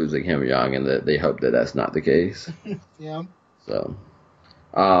see losing him young, and that they hope that that's not the case. Yeah. So,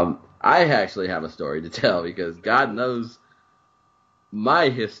 I actually have a story to tell because God knows my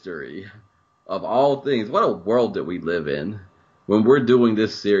history of all things. What a world that we live in when we're doing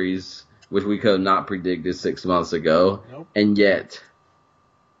this series, which we could not predicted 6 months ago. Nope. And yet,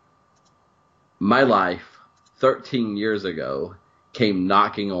 my life 13 years ago came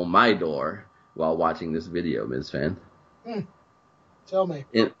knocking on my door while watching this video, Ms. Fan. Tell me.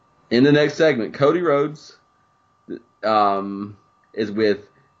 In the next segment, Cody Rhodes is with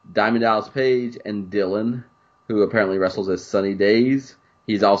Diamond Dallas Page and Dylan, who apparently wrestles as Sunny Days.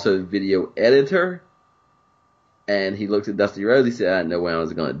 He's also a video editor. And he looked at Dusty Rhodes. He said, I didn't know when I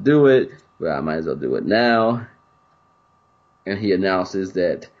was going to do it, but I might as well do it now. And he announces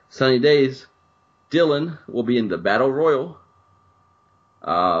that Sunny Days, Dylan, will be in the Battle Royal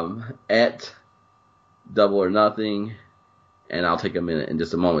at Double or Nothing. And I'll take a minute in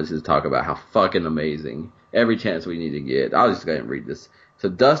just a moment to talk about how fucking amazing every chance we need to get. I'll just go ahead and read this. So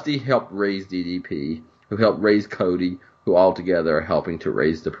Dusty helped raise DDP, who helped raise Cody, who all together are helping to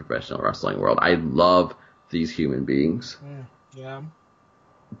raise the professional wrestling world. I love these human beings. Yeah.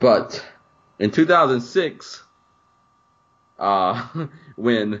 But in 2006,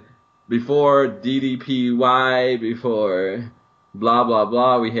 when before DDPY, before blah, blah,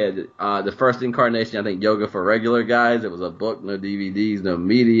 blah, we had the first incarnation, I think, Yoga for Regular Guys. It was a book, no DVDs, no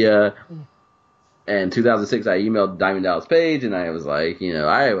media. And 2006, I emailed Diamond Dallas Page, and I was like,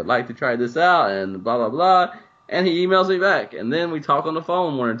 I would like to try this out, and blah, blah, blah. And he emails me back. And then we talk on the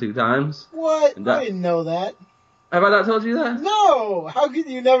phone 1 or 2 times. What? I didn't know that. Have I not told you that? No! How could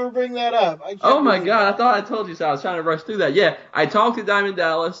you never bring that up? Oh my God, I thought I told you so. I was trying to rush through that. Yeah, I talked to Diamond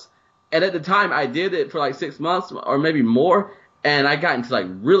Dallas, and at the time I did it for like 6 months or maybe more, and I got into like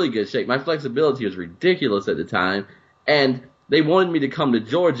really good shape. My flexibility was ridiculous at the time, and they wanted me to come to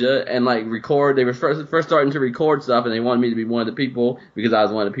Georgia and like record. They were first starting to record stuff, and they wanted me to be one of the people because I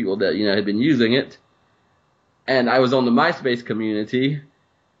was one of the people that, had been using it. And I was on the MySpace community,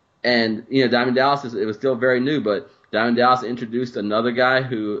 and, Diamond Dallas, it was still very new, but Diamond Dallas introduced another guy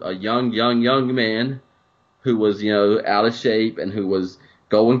a young man who was, out of shape and who was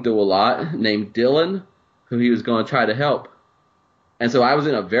going through a lot, named Dylan, who he was going to try to help. And so I was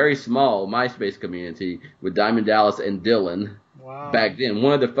in a very small MySpace community with Diamond Dallas and Dylan. Wow. Back then.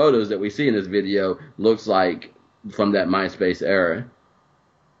 One of the photos that we see in this video looks like from that MySpace era.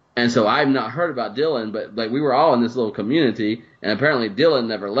 And so I've not heard about Dylan, but like we were all in this little community, and apparently Dylan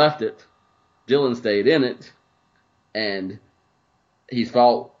never left it. Dylan stayed in it, and he's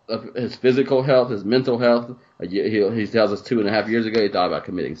fought his physical health, his mental health. He tells us 2.5 years ago he thought about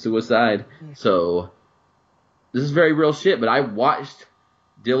committing suicide. So this is very real shit, but I watched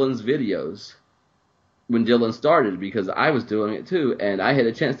Dylan's videos when Dylan started because I was doing it too, and I had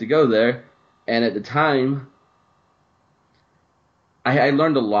a chance to go there, and at the time, I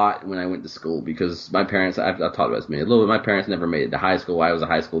learned a lot when I went to school because my parents, I've talked about this a little bit, my parents never made it to high school. I was a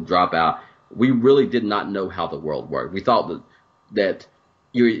high school dropout. We really did not know how the world worked. We thought that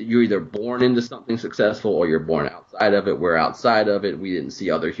you're either born into something successful or you're born outside of it. We're outside of it. We didn't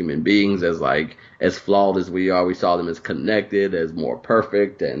see other human beings as flawed as we are. We saw them as connected, as more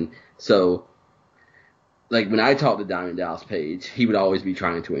perfect. And so, like, when I talked to Diamond Dallas Page, he would always be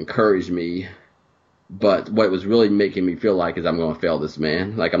trying to encourage me. But what was really making me feel like is I'm going to fail this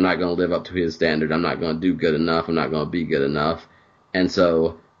man. Like, I'm not going to live up to his standard. I'm not going to do good enough. I'm not going to be good enough. And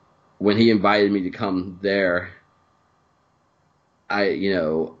so when he invited me to come there,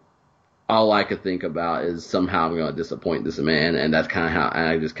 all I could think about is somehow I'm going to disappoint this man. And that's kind of how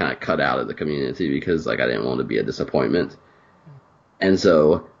I just kind of cut out of the community because, like, I didn't want to be a disappointment. And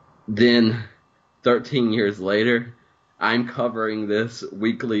so then 13 years later, I'm covering this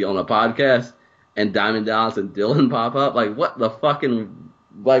weekly on a podcast. And Diamond Dallas and Dylan pop up. Like, what the fucking,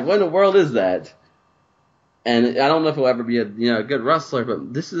 like, what in the world is that? And I don't know if he'll ever be a good wrestler,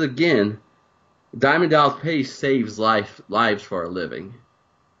 but this is, again, Diamond Dallas Page saves lives for a living.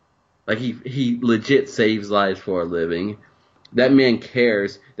 Like, he legit saves lives for a living. That man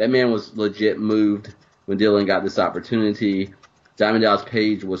cares. That man was legit moved when Dylan got this opportunity. Diamond Dallas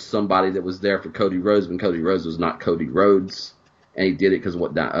Page was somebody that was there for Cody Rhodes when Cody Rhodes was not Cody Rhodes. And he did it because of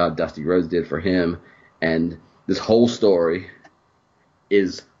what Dusty Rhodes did for him. And this whole story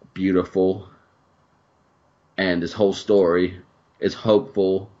is beautiful. And this whole story is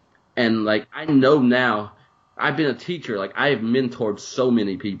hopeful. And, like, I know now, I've been a teacher. Like, I have mentored so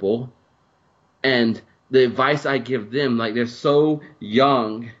many people. And the advice I give them, like, they're so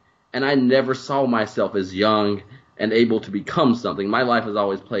young. And I never saw myself as young and able to become something. My life has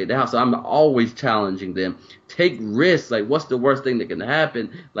always played out, so I'm always challenging them. Take risks. Like, what's the worst thing that can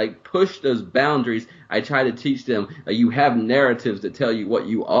happen? Like, push those boundaries. I try to teach them you have narratives that tell you what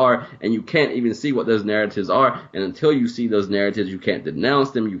you are, and you can't even see what those narratives are. And until you see those narratives, you can't denounce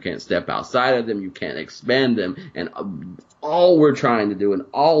them. You can't step outside of them. You can't expand them. And all we're trying to do, and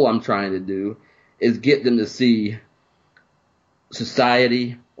all I'm trying to do, is get them to see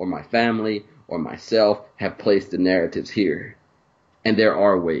society or my family or myself have placed the narratives here. And there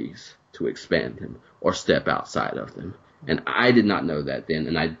are ways to expand them or step outside of them. And I did not know that then,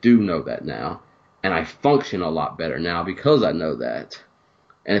 and I do know that now. And I function a lot better now because I know that.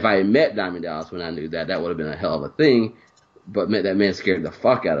 And if I had met Diamond Dallas when I knew that, that would have been a hell of a thing. But that man scared the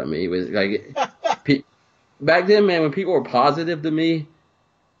fuck out of me. It was like, back then, man, when people were positive to me,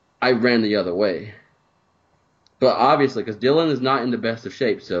 I ran the other way. But obviously, because Dylan is not in the best of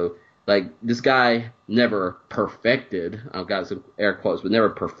shape, so like this guy never perfected, I've got some air quotes, but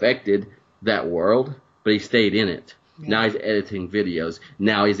never perfected that world, but he stayed in it. Yeah. Now he's editing videos.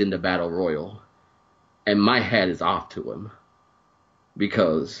 Now he's in the Battle Royal. And my hat is off to him.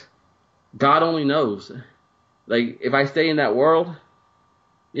 Because God only knows. Like, if I stay in that world,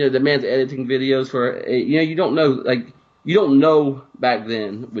 you know, the man's editing videos for, you know, you don't know, like, you don't know back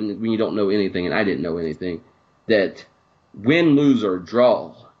then when you don't know anything, and I didn't know anything, that win, lose, or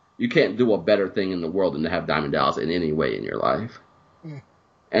draw, you can't do a better thing in the world than to have Diamond Dallas in any way in your life. Mm.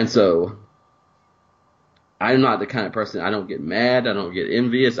 And so, I'm not the kind of person, I don't get mad, I don't get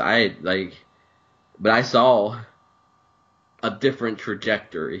envious, but I saw a different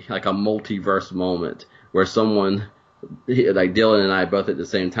trajectory, like a multiverse moment, where someone, like Dylan and I both at the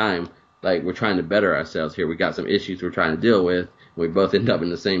same time, like we're trying to better ourselves here, we got some issues we're trying to deal with, we both end up in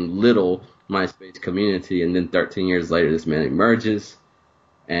the same little MySpace community, and then 13 years later this man emerges,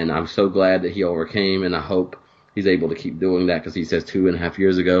 and I'm so glad that he overcame, and I hope he's able to keep doing that, because he says 2.5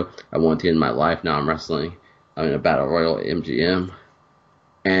 years ago, I wanted to end my life, now I'm wrestling, I'm in a Battle Royal at MGM,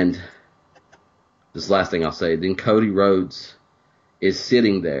 and this last thing I'll say, then Cody Rhodes is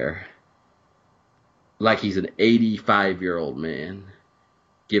sitting there like he's an 85-year-old man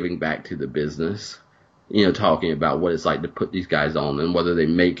giving back to the business, you know, talking about what it's like to put these guys on, and whether they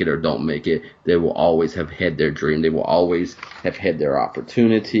make it or don't make it, they will always have had their dream. They will always have had their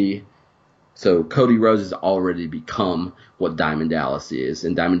opportunity. So Cody Rhodes has already become what Diamond Dallas is,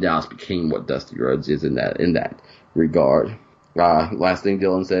 and Diamond Dallas became what Dusty Rhodes is in that regard. Last thing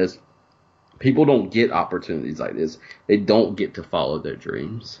Dylan says, people don't get opportunities like this. They don't get to follow their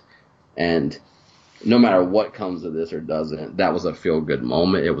dreams. And no matter what comes of this or doesn't, that was a feel-good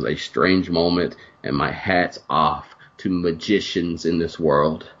moment. It was a strange moment, and my hat's off to magicians in this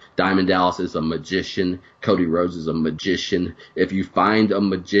world. Diamond Dallas is a magician. Cody Rhodes is a magician. If you find a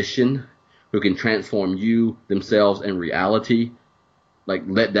magician who can transform you, themselves, and reality, like,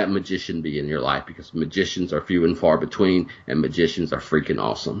 let that magician be in your life, because magicians are few and far between, and magicians are freaking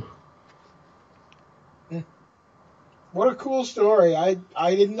awesome. What a cool story. I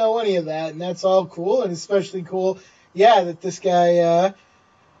didn't know any of that, and that's all cool, and especially cool, yeah, that this guy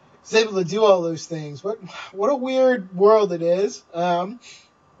is able to do all those things. What a weird world it is.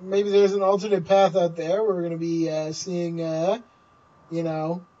 Maybe there's an alternate path out there where we're going to be seeing, you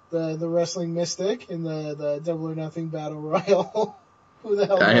know, the Wrestling Mystic in the Double or Nothing Battle Royal. Who the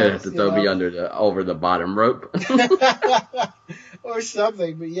hell I knows, have to throw me over the bottom rope. Or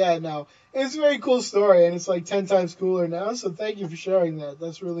something, but yeah, no. It's a very cool story, and it's like 10 times cooler now, so thank you for sharing that.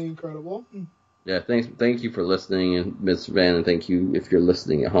 That's really incredible. Yeah, thank you for listening, and Ms. Van, and thank you if you're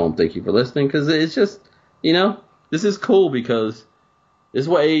listening at home. Thank you for listening, because it's just, you know, this is cool, because this is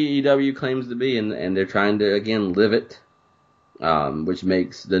what AEW claims to be, and they're trying to, again, live it, which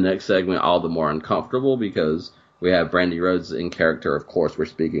makes the next segment all the more uncomfortable, because we have Brandy Rhodes in character, of course, we're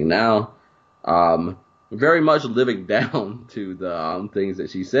speaking now, very much living down to the things that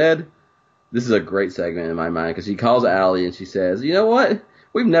she said. This is a great segment in my mind, because she calls Allie and she says, you know what?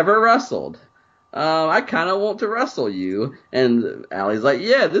 We've never wrestled. I kind of want to wrestle you. And Allie's like,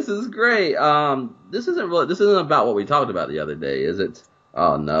 yeah, this is great. This isn't about what we talked about the other day, is it?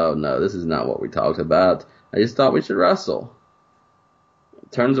 Oh, no, this is not what we talked about. I just thought we should wrestle.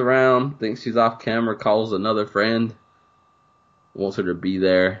 Turns around, thinks she's off camera, calls another friend, wants her to be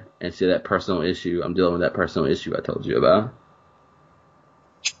there, and see that personal issue. I'm dealing with that personal issue I told you about.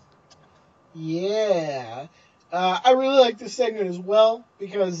 Yeah. I really like this segment as well,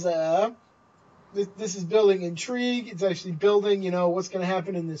 because this is building intrigue. It's actually building, you know, what's going to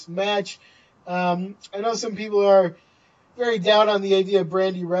happen in this match. I know some people are very down on the idea of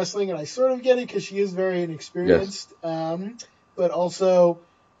Brandy wrestling, and I sort of get it, because she is very inexperienced. Yes. But also,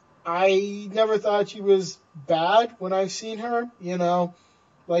 I never thought she was bad when I've seen her.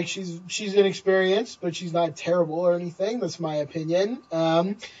 Like she's inexperienced, but she's not terrible or anything. That's my opinion.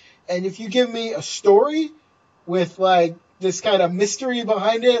 And if you give me a story with like this kind of mystery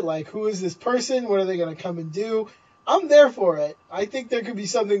behind it, like who is this person? What are they going to come and do? I'm there for it. I think there could be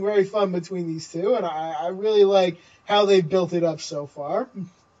something very fun between these two, and I really like how they built it up so far.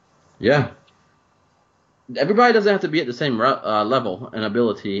 Yeah. Everybody doesn't have to be at the same level and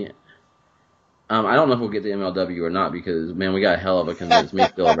ability. I don't know if we'll get to MLW or not because, man, we got a hell of a Convince Me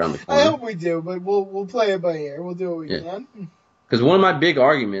still around the corner. I hope we do, but we'll play it by ear. We'll do what we can. Because one of my big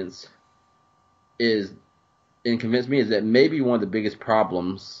arguments is, in Convince Me, is that maybe one of the biggest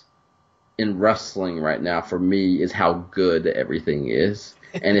problems in wrestling right now for me is how good everything is.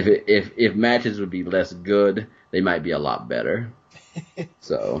 And if matches would be less good, they might be a lot better.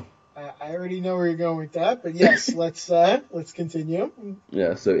 So I already know where you're going with that, but yes, let's continue.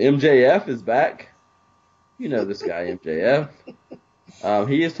 Yeah, so MJF is back. You know this guy, MJF.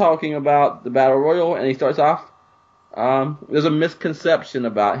 He is talking about the Battle Royal, and he starts off. There's a misconception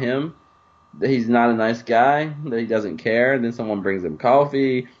about him that he's not a nice guy, that he doesn't care. And then someone brings him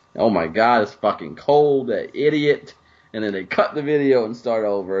coffee. Oh my God, it's fucking cold, that idiot. And then they cut the video and start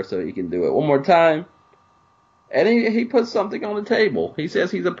over so he can do it one more time. And he puts something on the table. He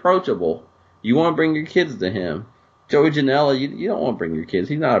says he's approachable. You want to bring your kids to him. Joey Janela, you don't want to bring your kids.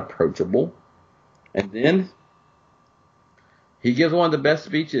 He's not approachable. And then he gives one of the best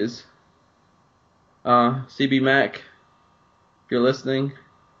speeches. CB Mac, if you're listening.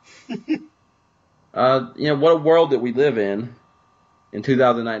 What a world that we live in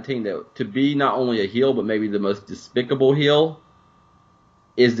 2019, that to be not only a heel, but maybe the most despicable heel,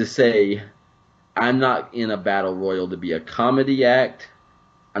 is to say, I'm not in a battle royal to be a comedy act.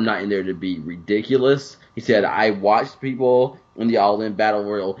 I'm not in there to be ridiculous. He said, I watched people in the All In Battle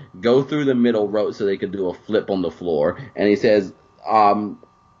Royal go through the middle rope so they could do a flip on the floor. And he says,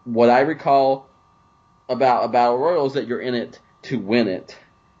 what I recall about a battle royal is that you're in it to win it.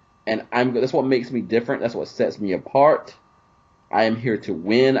 And that's what makes me different. That's what sets me apart. I am here to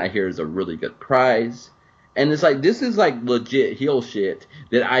win. I hear it's a really good prize. And it's like, this is like legit heel shit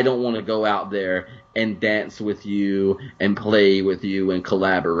that I don't want to go out there and dance with you and play with you and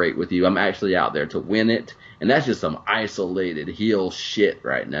collaborate with you. I'm actually out there to win it. And that's just some isolated heel shit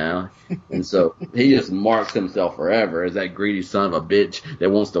right now. And so he just marks himself forever as that greedy son of a bitch that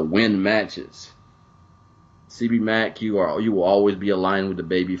wants to win matches. CB Mac, you will always be aligned with the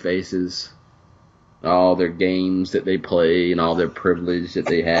baby faces. All their games that they play and all their privilege that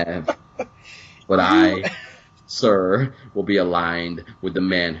they have. But I, sir, will be aligned with the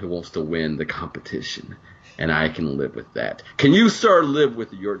man who wants to win the competition. And I can live with that. Can you, sir, live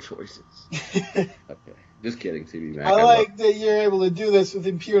with your choices? Okay. Just kidding, CB Mac. I like that you're able to do this with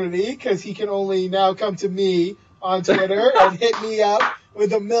impunity, because he can only now come to me on Twitter and hit me up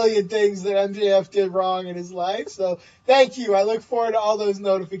with a million things that MJF did wrong in his life. So thank you. I look forward to all those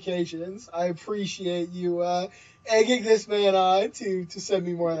notifications. I appreciate you egging this man on to send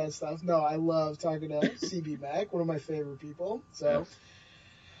me more of that stuff. No, I love talking to CB Mac, one of my favorite people. So,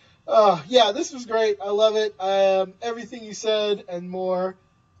 yeah, this was great. I love it. Everything you said and more.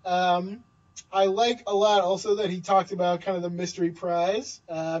 I like a lot also that he talked about kind of the mystery prize.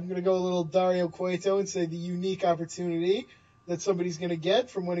 I'm going to go a little Dario Cueto and say the unique opportunity that somebody's going to get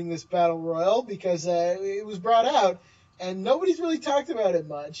from winning this battle royal, because it was brought out and nobody's really talked about it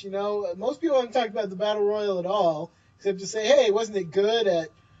much. Most people haven't talked about the battle royal at all, except to say, hey, wasn't it good at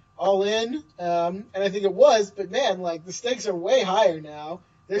All In? And I think it was, but man, like the stakes are way higher now.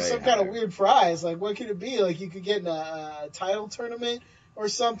 There's some kind of weird prize. Like, what could it be? Like, you could get in a title tournament or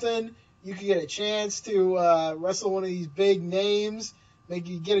something. You could get a chance to wrestle one of these big names.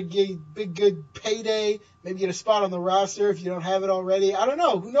 Maybe you get a big, good payday. Maybe get a spot on the roster if you don't have it already. I don't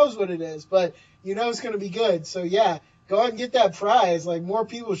know. Who knows what it is? But it's going to be good. So, yeah, go ahead and get that prize. Like, more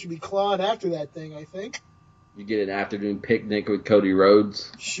people should be clawing after that thing, I think. You get an afternoon picnic with Cody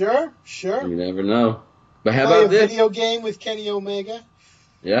Rhodes. Sure. You never know. But how Play about this? a video game with Kenny Omega.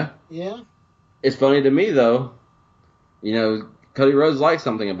 Yeah? Yeah. It's funny to me, though. Cody Rhodes likes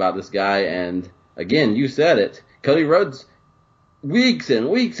something about this guy, and again, you said it. Cody Rhodes, weeks and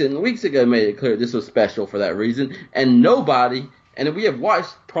weeks and weeks ago, made it clear this was special for that reason, and nobody, and we have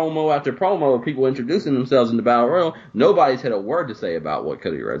watched promo after promo of people introducing themselves in the Battle Royal, nobody's had a word to say about what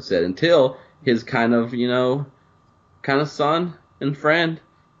Cody Rhodes said until his kind of son and friend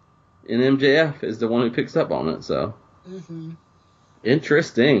in MJF is the one who picks up on it, so. Mm-hmm.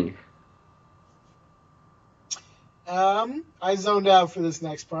 Interesting. I zoned out for this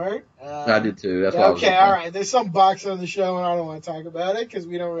next part. I did too. That's yeah, why I was okay, looking. all right. There's some boxer on the show, and I don't want to talk about it because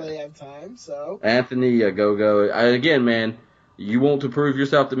we don't really have time. So Anthony Go. Again, man, you want to prove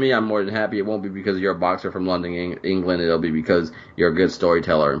yourself to me, I'm more than happy. It won't be because you're a boxer from London, England. It'll be because you're a good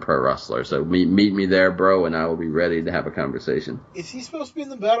storyteller and pro wrestler. So meet me there, bro, and I will be ready to have a conversation. is he supposed to be in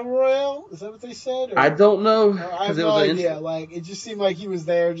the Battle Royale? Is that what they said? Or? I don't know. I have no idea. Like, it just seemed like he was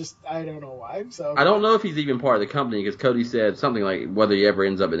there. Just I don't know why. So I don't know if he's even part of the company because Cody said something like whether he ever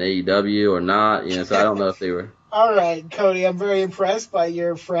ends up in AEW or not. You know, so I don't know if they were. All right, Cody, I'm very impressed by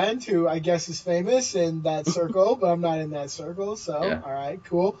your friend who I guess is famous in that circle, but I'm not in that circle. So Yeah. All right,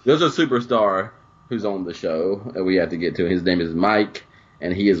 cool. There's a superstar who's on the show that we have to get to. His name is Mike,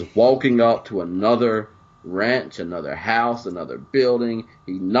 and he is walking up to another ranch, another house, another building.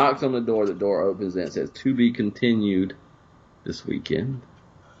 He knocks on the door opens, and it says, "To be continued this weekend."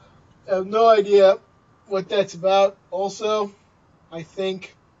 I have no idea what that's about. Also, I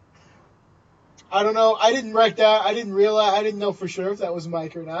think I don't know. I didn't write that. I didn't realize. I didn't know for sure if that was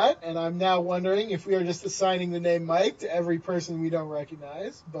Mike or not, and I'm now wondering if we are just assigning the name Mike to every person we don't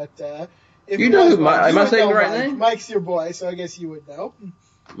recognize. But if You it know was who Mike, am you I would saying know the right Mike. name? Mike's your boy, so I guess you would know.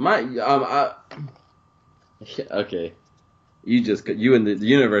 Okay. You and the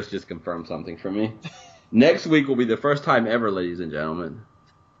universe just confirmed something for me. Next week will be the first time ever, ladies and gentlemen,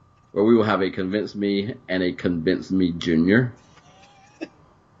 where we will have a Convince Me and a Convince Me Junior.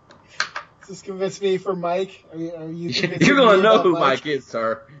 Does this convince me for Mike? Are you You're going to know who Mike is,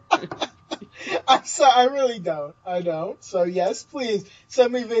 sir. I'm sorry, I really don't. I don't. So yes, please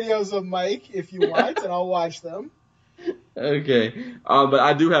send me videos of Mike if you want, and I'll watch them. Okay. But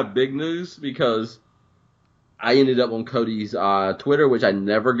I do have big news because I ended up on Cody's Twitter, which I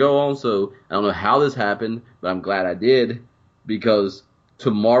never go on, so I don't know how this happened, but I'm glad I did because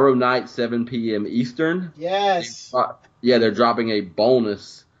tomorrow night, 7 p.m. Eastern. Yes. They're dropping a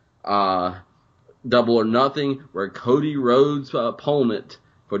bonus Double or Nothing where Cody Rhodes' opponent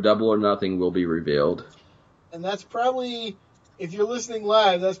for Double or Nothing will be revealed. And that's probably, if you're listening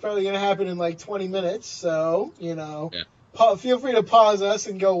live, that's probably going to happen in like 20 minutes. So, feel free to pause us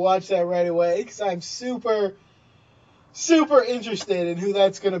and go watch that right away because I'm super, super interested in who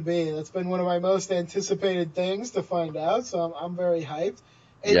that's going to be. That's been one of my most anticipated things to find out. So I'm very hyped.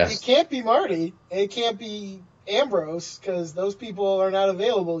 It can't be Marty. It can't be Ambrose because those people are not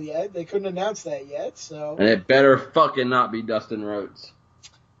available yet. They couldn't announce that yet. So And it better fucking not be Dustin Rhodes.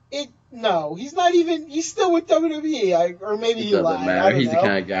 No, he's not even. He's still with WWE, or maybe he lied. Doesn't matter. I don't He's know. the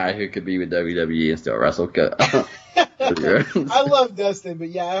kind of guy who could be with WWE and still wrestle. I love Dustin, but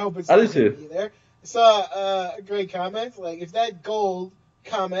yeah, I hope it's I do not too. going to be there. I saw a great comment. Like, if that gold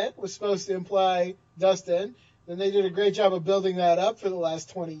comment was supposed to imply Dustin, then they did a great job of building that up for the last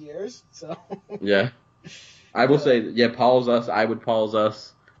 20 years. So Yeah. I will say, pause us. I would pause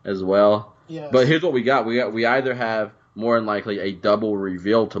us as well. Yes. But here's what we got. We either have more than likely a double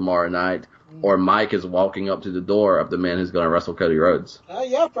reveal tomorrow night, or Mike is walking up to the door of the man who's going to wrestle Cody Rhodes.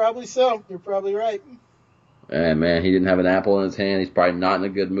 Yeah, probably so. You're probably right. And man, he didn't have an apple in his hand. He's probably not in a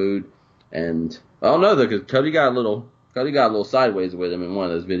good mood. And I don't know though, because Cody got a little sideways with him in one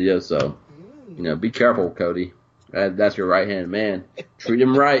of those videos. So be careful, Cody. That's your right hand man. Treat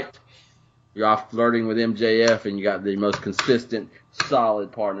him right. You're off flirting with MJF, and you got the most consistent,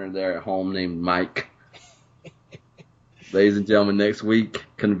 solid partner there at home named Mike. Ladies and gentlemen, next week,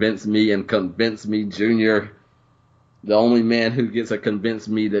 Convince Me and Convince Me Junior. The only man who gets a Convince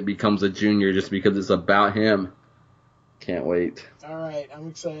Me that becomes a junior just because it's about him. Can't wait. All right, I'm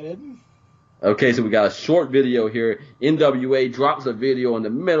excited. Okay, so we got a short video here. NWA drops a video in the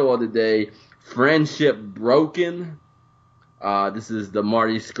middle of the day. Friendship broken. This is the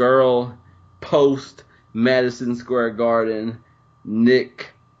Marty Scurll post Madison Square Garden Nick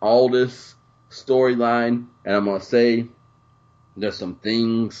Aldis storyline, and I'm gonna say there's some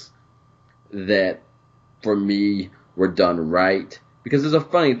things that for me were done right, because there's a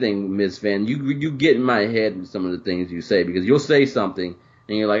funny thing, Ms. Fan, you get in my head with some of the things you say, because you'll say something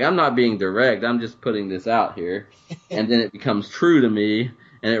and you're like, I'm not being direct, I'm just putting this out here, and then it becomes true to me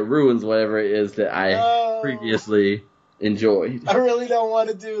and it ruins whatever it is that I previously enjoyed. I really don't want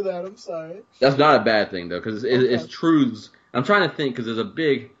to do that. I'm sorry. That's not a bad thing, though, because it's truths. I'm trying to think, because there's a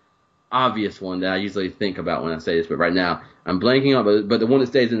big, obvious one that I usually think about when I say this, but right now I'm blanking on. But the one that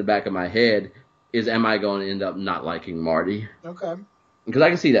stays in the back of my head is, am I going to end up not liking Marty? Okay. Because I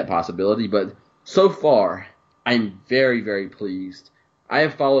can see that possibility, but so far, I'm very, very pleased. I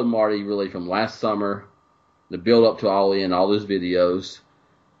have followed Marty really from last summer, the build up to All In, all those videos,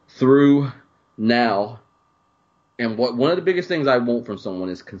 through now. And one of the biggest things I want from someone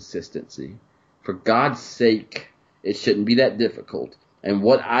is consistency. For God's sake, It shouldn't be that difficult. And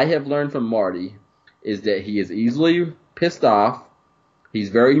what I have learned from Marty is that he is easily pissed off. He's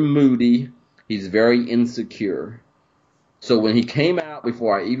very moody. He's very insecure. So when he came out,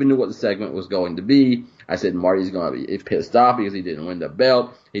 before I even knew what the segment was going to be, I said Marty's going to be pissed off because he didn't win the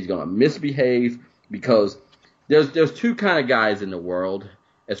belt. He's going to misbehave because there's two kind of guys in the world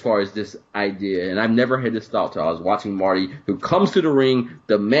as far as this idea. And I've never had this thought till I was watching Marty, who comes to the ring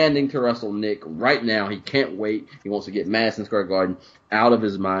demanding to wrestle Nick right now. He can't wait. He wants to get Madison Square Garden out of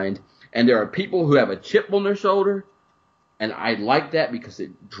his mind. And there are people who have a chip on their shoulder. And I like that because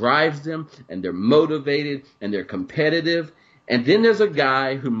it drives them, and they're motivated, and they're competitive. And then there's a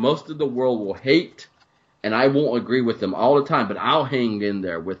guy who most of the world will hate, and I won't agree with them all the time, but I'll hang in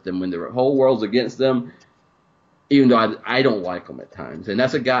there with them when the whole world's against them, even though I don't like them at times. And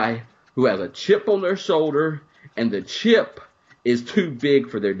that's a guy who has a chip on their shoulder, and the chip is too big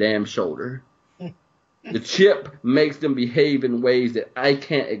for their damn shoulder. The chip makes them behave in ways that I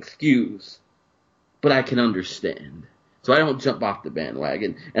can't excuse, but I can understand. So I don't jump off the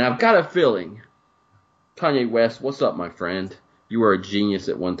bandwagon. And I've got a feeling, Kanye West, what's up, my friend? You were a genius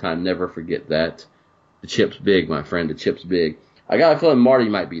at one time. Never forget that. The chip's big, my friend. The chip's big. I got a feeling Marty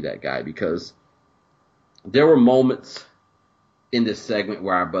might be that guy because there were moments in this segment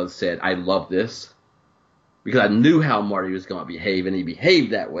where I both said, I love this. Because I knew how Marty was going to behave, and he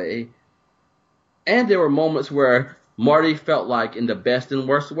behaved that way. And there were moments where Marty felt like, in the best and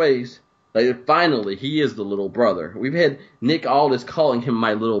worst ways, like finally, he is the little brother. We've had Nick Aldis calling him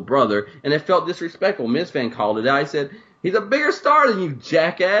my little brother, and it felt disrespectful. Miz Fan called it out. I said, he's a bigger star than you,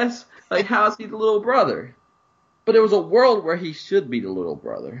 jackass. Like, how is he the little brother? But there was a world where he should be the little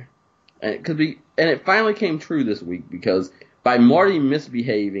brother. And it could be, and it finally came true this week because by Marty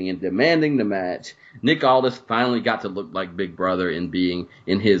misbehaving and demanding the match, Nick Aldis finally got to look like Big Brother in being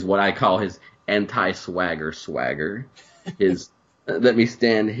in his, what I call his anti-swagger swagger. His, let me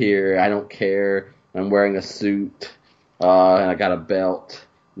stand here, I don't care, I'm wearing a suit, and I got a belt,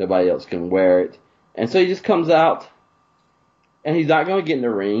 nobody else can wear it. And so he just comes out, and he's not going to get in the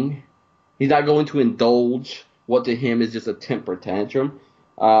ring. He's not going to indulge what to him is just a temper tantrum.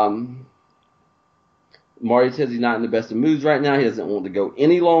 Marty says he's not in the best of moods right now. He doesn't want to go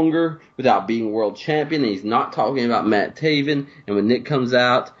any longer without being world champion. And he's not talking about Matt Taven. And when Nick comes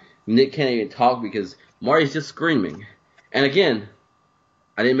out, Nick can't even talk because Marty's just screaming. And again,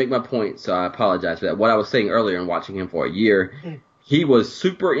 I didn't make my point, so I apologize for that. What I was saying earlier in watching him for a year, he was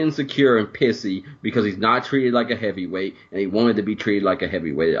super insecure and pissy because he's not treated like a heavyweight, and he wanted to be treated like a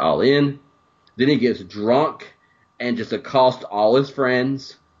heavyweight at All In. Then he gets drunk and just accosts all his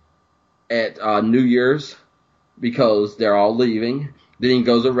friends at New Year's because they're all leaving. Then he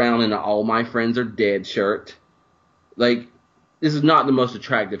goes around in an all my friends are dead shirt. Like, this is not the most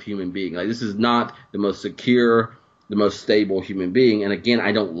attractive human being. Like, this is not the most secure, the most stable human being. And again,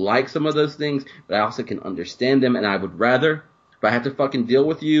 I don't like some of those things, but I also can understand them. And I would rather, if I have to fucking deal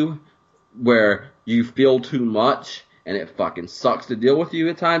with you where you feel too much and it fucking sucks to deal with you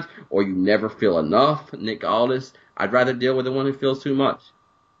at times, or you never feel enough, Nick Aldis, I'd rather deal with the one who feels too much.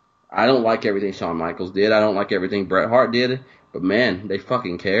 I don't like everything Shawn Michaels did. I don't like everything Bret Hart did. But man, they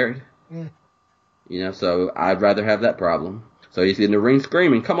fucking cared. You know, so I'd rather have that problem. So he's in the ring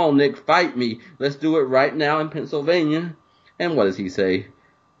screaming, "Come on, Nick, fight me. Let's do it right now in Pennsylvania." And what does he say?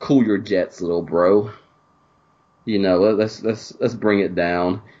 "Cool your jets, little bro." You know, let's bring it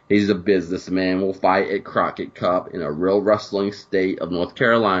down. He's a businessman. We'll fight at Crockett Cup in a real wrestling state of North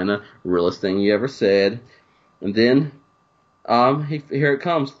Carolina. Realest thing you ever said. And then, here it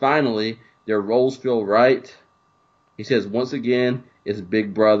comes. Finally, their roles feel right. He says, once again, it's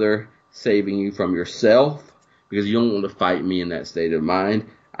Big Brother saving you from yourself. Because you don't want to fight me in that state of mind.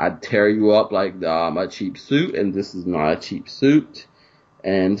 I'd tear you up like a cheap suit, and this is not a cheap suit.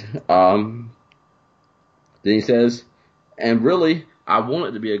 And then he says, and really, I want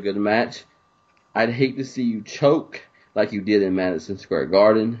it to be a good match. I'd hate to see you choke like you did in Madison Square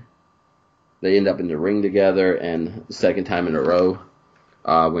Garden. They end up in the ring together, and the second time in a row,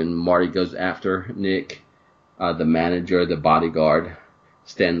 when Marty goes after Nick, the manager, the bodyguard,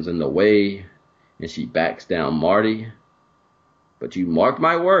 stands in the way. And she backs down Marty. But you mark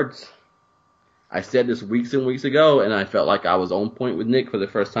my words. I said this weeks and weeks ago, and I felt like I was on point with Nick for the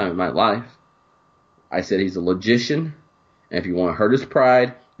first time in my life. I said he's a logician, and if you want to hurt his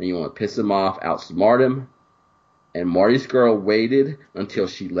pride, and you want to piss him off, outsmart him. And Marty's girl waited until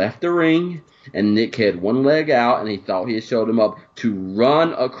she left the ring, and Nick had one leg out, and he thought he had showed him up to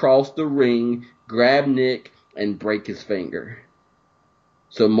run across the ring, grab Nick, and break his finger.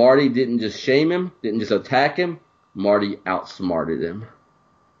 So Marty didn't just shame him, didn't just attack him. Marty outsmarted him.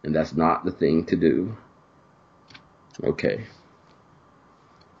 And that's not the thing to do. Okay.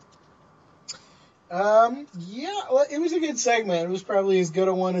 Yeah, well, it was a good segment. It was probably as good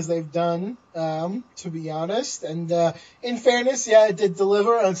a one as they've done, to be honest. And in fairness, yeah, it did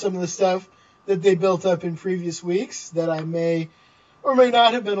deliver on some of the stuff that they built up in previous weeks that I may or may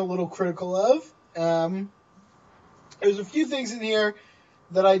not have been a little critical of. There's a few things in here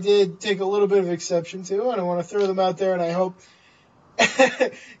that I did take a little bit of exception to, and I want to throw them out there, and I hope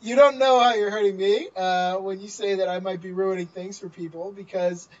you don't know how you're hurting me when you say that I might be ruining things for people,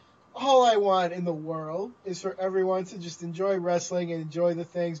 because all I want in the world is for everyone to just enjoy wrestling and enjoy the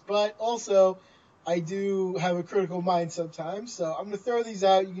things, but also I do have a critical mind sometimes, so I'm going to throw these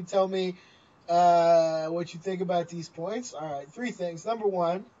out. You can tell me what you think about these points. All right, 3 things. Number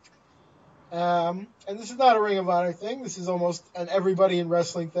 1, and this is not a Ring of Honor thing. This is almost an everybody in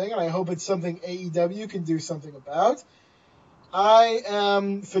wrestling thing, and I hope it's something AEW can do something about. I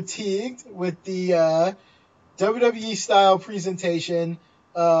am fatigued with the WWE-style presentation.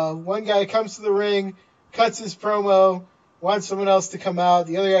 One guy comes to the ring, cuts his promo, wants someone else to come out.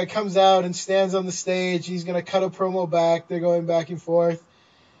 The other guy comes out and stands on the stage. He's going to cut a promo back. They're going back and forth.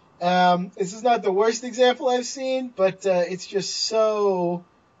 This is not the worst example I've seen, but it's just so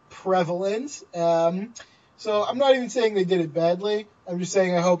prevalent. So I'm not even saying they did it badly. I'm just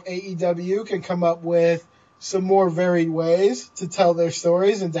saying I hope AEW can come up with some more varied ways to tell their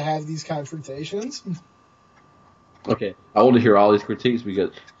stories and to have these confrontations. Okay, I want to hear all these critiques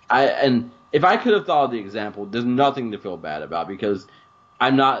because if I could have thought of the example, there's nothing to feel bad about because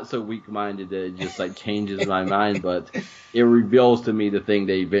I'm not so weak-minded that it just like changes my mind, but it reveals to me the thing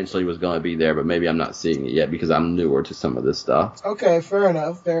that eventually was going to be there, but maybe I'm not seeing it yet because I'm newer to some of this stuff. Okay, fair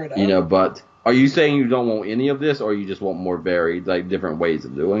enough. You know, but are you saying you don't want any of this, or you just want more varied, like different ways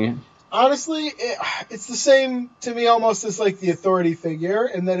of doing it? Honestly, it's the same to me almost as like the authority figure,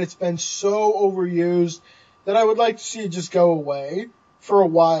 and that it's been so overused that I would like to see it just go away for a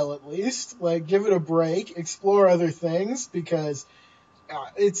while at least. Like, give it a break, explore other things, because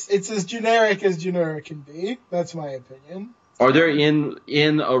it's as generic can be. That's my opinion. Are there in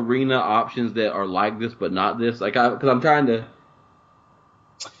arena options that are like this but not this? Like, because I'm trying to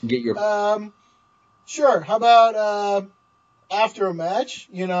get your. Sure. How about after a match,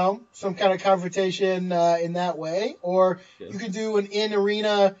 some kind of confrontation in that way, or you could do an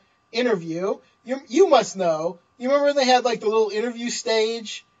in-arena interview. You must know. You remember when they had like the little interview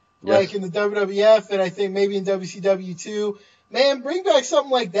stage, like in the WWF, and I think maybe in WCW too. Man, bring back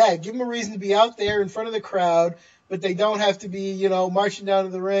something like that. Give them a reason to be out there in front of the crowd, but they don't have to be, marching down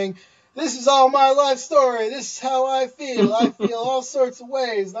to the ring. This is all my life story. This is how I feel. I feel all sorts of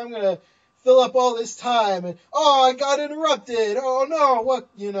ways, and I'm gonna fill up all this time, and I got interrupted. Oh no, what,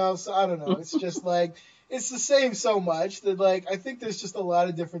 so I don't know. It's just like, it's the same so much that like, I think there's just a lot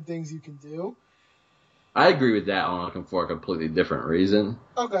of different things you can do. I agree with that for a completely different reason.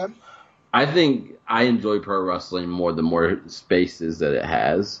 Okay. I think I enjoy pro wrestling more the more spaces that it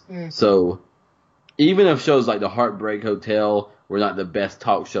has. So even if shows like the Heartbreak Hotel were not the best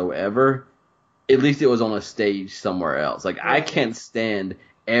talk show ever, at least it was on a stage somewhere else. Like, I can't stand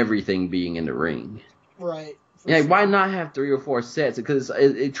everything being in the ring. Right. Yeah, why not have 3 or 4 sets? Because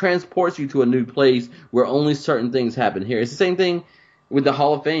it transports you to a new place where only certain things happen here. It's the same thing with the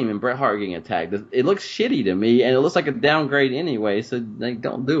Hall of Fame and Bret Hart getting attacked. It looks shitty to me, and it looks like a downgrade anyway, so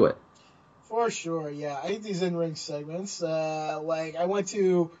don't do it. For sure, yeah. I hate these in-ring segments. Like, I went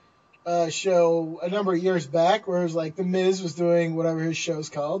to a show a number of years back where it was like The Miz was doing whatever his show's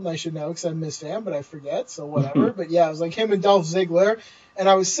called, and I should know because I'm a Miz fan, but I forget, so whatever. But yeah, it was like him and Dolph Ziggler, and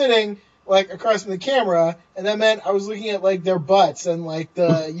I was sitting like across from the camera, and that meant I was looking at like their butts and like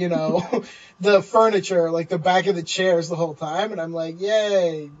the the furniture, like the back of the chairs the whole time, and I'm like,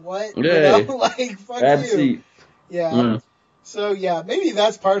 yay, what? Yay. Like, fuck Bad you. Seat. Yeah. So yeah, maybe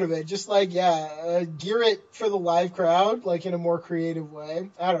that's part of it. Just like gear it for the live crowd, like in a more creative way.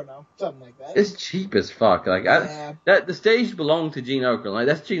 I don't know, something like that. It's cheap as fuck. Like the stage belonged to Gene Okerlund. Like,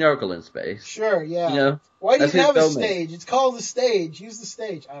 that's Gene Okerlund's space. Sure, yeah. Why do you have a stage? It's called the stage. Use the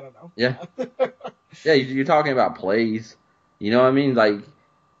stage. I don't know. Yeah. Yeah, you're talking about plays. You know what I mean? Like,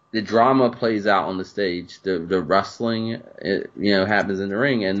 the drama plays out on the stage. The wrestling, happens in the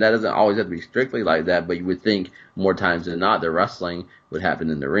ring, and that doesn't always have to be strictly like that. But you would think more times than not, the wrestling would happen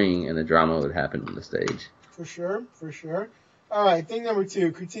in the ring, and the drama would happen on the stage. For sure. All right,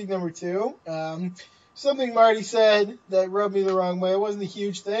 critique number two. Something Marty said that rubbed me the wrong way. It wasn't a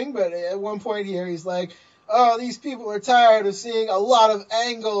huge thing, but at one point here, he's like, "Oh, these people are tired of seeing a lot of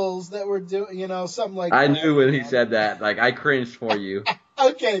angles that we're doing," something like that. I knew when he said that. Like, I cringed for you.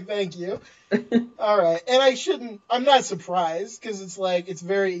 Okay, thank you. All right, and I'm not surprised because it's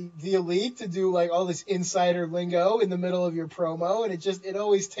very the Elite to do like all this insider lingo in the middle of your promo, and it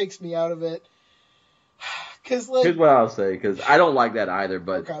always takes me out of it. Because Here's what I'll say, because I don't like that either,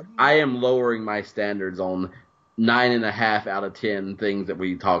 but Okay. I am lowering my standards on 9.5 out of 10 things that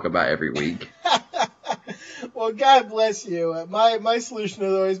we talk about every week. Well, God bless you. My solution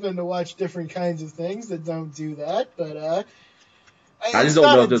has always been to watch different kinds of things that don't do that, but I just it's don't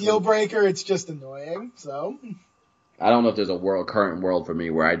know not if a there's deal breaker. It's just annoying. So I don't know if there's a current world for me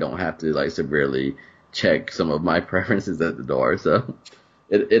where I don't have to like severely check some of my preferences at the door. So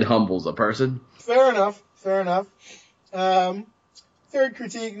it humbles a person. fair enough. Fair enough. Third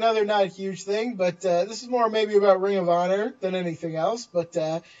critique, another not huge thing, but this is more maybe about Ring of Honor than anything else. But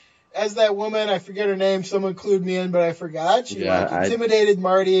as that woman, I forget her name. Someone clued me in, but I forgot. She intimidated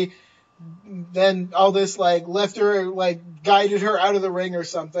Marty. Then all this left her guided her out of the ring or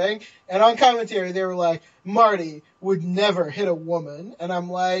something. And on commentary they were like, Marty would never hit a woman. And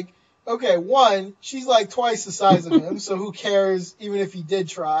I'm like, okay, one, she's like twice the size of him, so who cares even if he did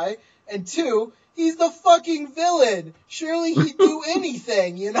try? And two, he's the fucking villain. Surely he'd do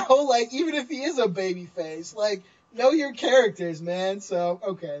anything, even if he is a baby face. Know your characters, man. So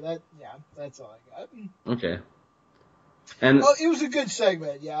okay, that's all I got. Okay. And well, it was a good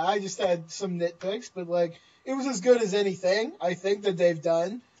segment, yeah. I just had some nitpicks, but it was as good as anything I think that they've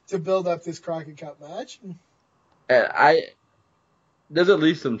done to build up this Crockett Cup match. There's at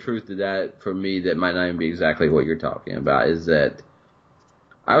least some truth to that for me that might not even be exactly what you're talking about. Is that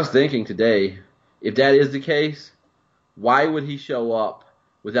I was thinking today, if that is the case, why would he show up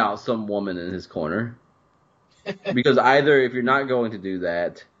without some woman in his corner? Because either if you're not going to do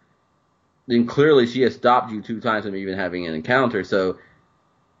that, then clearly she has stopped you 2 times from even having an encounter. So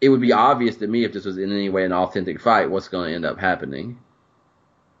it would be obvious to me if this was in any way an authentic fight, what's going to end up happening.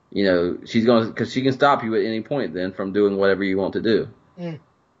 Because she can stop you at any point then from doing whatever you want to do. Mm.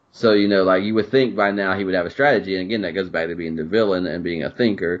 So, you would think by now he would have a strategy. And again, that goes back to being the villain and being a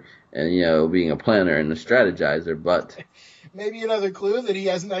thinker and, being a planner and a strategizer. But maybe another clue that he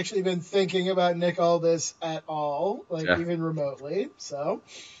hasn't actually been thinking about Nick Aldis at all, even remotely. So.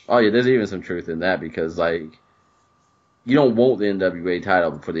 Oh, yeah, there's even some truth in that because, you don't want the NWA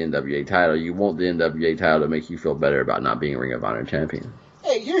title for the NWA title. You want the NWA title to make you feel better about not being Ring of Honor champion.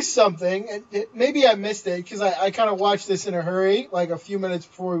 Hey, here's something. Maybe I missed it because I kind of watched this in a hurry, a few minutes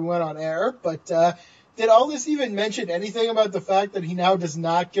before we went on air. But did Aldis even mention anything about the fact that he now does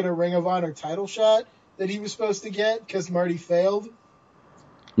not get a Ring of Honor title shot that he was supposed to get because Marty failed?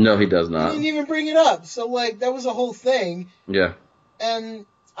 No, he does not. He didn't even bring it up. So, that was a whole thing. Yeah. And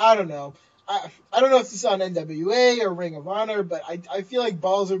I don't know. I don't know if this is on NWA or Ring of Honor, but I feel like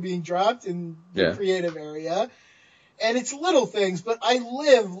balls are being dropped in the creative area. And it's little things, but I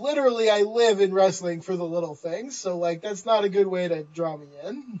live in wrestling for the little things. So, that's not a good way to draw me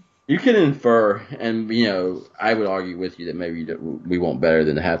in. You can infer, and, I would argue with you that maybe we want better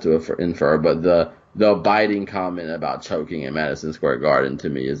than to have to infer, but the biting comment about choking at Madison Square Garden to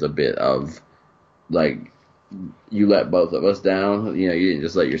me is a bit of, you let both of us down. You didn't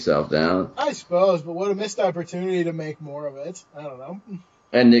just let yourself down. I suppose, but what a missed opportunity to make more of it. I don't know.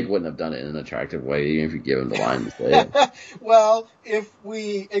 And Nick wouldn't have done it in an attractive way, even if you give him the line to say it. Well, if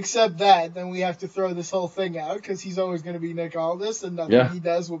we accept that, then we have to throw this whole thing out, because he's always going to be Nick Aldis, and nothing he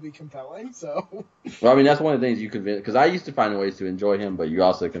does will be compelling, so... Well, that's one of the things you convinced... Because I used to find ways to enjoy him, but you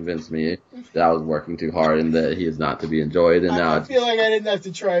also convinced me that I was working too hard and that he is not to be enjoyed, and now... I feel like I didn't have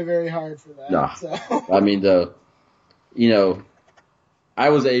to try very hard for that. No. So. I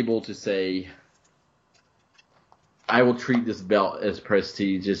was able to say... I will treat this belt as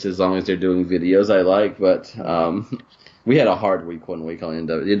prestige just as long as they're doing videos I like, but we had a hard week one week on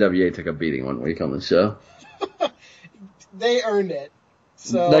NWA. The NWA took a beating one week on the show. They earned it.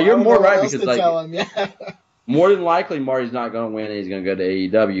 So no, you're more right because more than likely Marty's not going to win and he's going to go to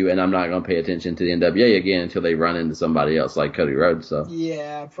AEW, and I'm not going to pay attention to the NWA again until they run into somebody else like Cody Rhodes. So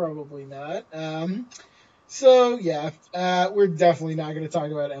yeah, probably not. We're definitely not going to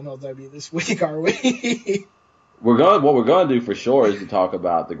talk about MLW this week, are we? What we're going to do for sure is to talk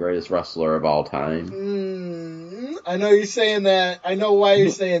about the greatest wrestler of all time. I know you're saying that. I know why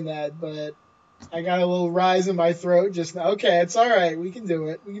you're saying that, but I got a little rise in my throat just now. Okay, it's all right. We can do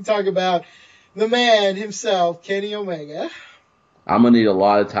it. We can talk about the man himself, Kenny Omega. I'm going to need a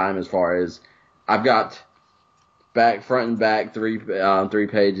lot of time as far as I've got front and back, three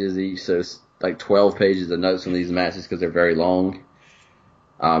pages each, so it's 12 pages of notes on these matches because they're very long.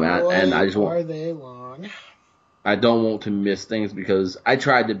 And I just want... Are they long? I don't want to miss things because I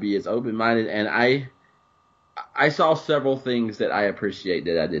tried to be as open-minded, and I saw several things that I appreciate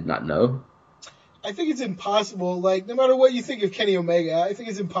that I did not know. I think it's impossible, like, no matter what you think of Kenny Omega, I think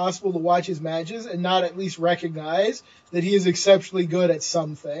it's impossible to watch his matches and not at least recognize that he is exceptionally good at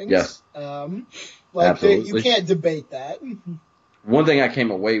some things. Yes. Absolutely. You can't debate that. One thing I came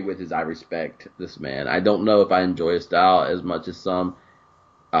away with is I respect this man. I don't know if I enjoy his style as much as some,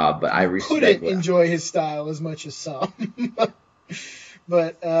 but I respect. Couldn't enjoy his style as much as some.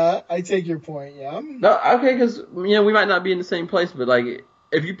 But I take your point, yeah. No, okay, because we might not be in the same place, but like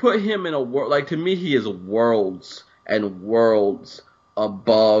if you put him in a world, like to me, he is worlds and worlds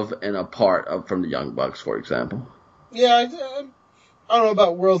above and apart from the Young Bucks, for example. Yeah, I don't know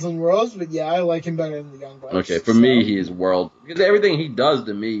about worlds and worlds, but yeah, I like him better than the Young Bucks. Okay, for me, he is world because everything he does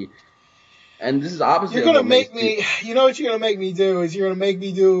to me. And this is opposite. You're gonna make me. You know what you're gonna make me do is you're gonna make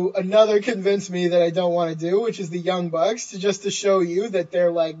me do another convince me that I don't want to do, which is the Young Bucks, just to show you that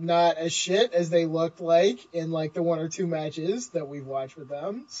they're like not as shit as they looked like in like the one or two matches that we've watched with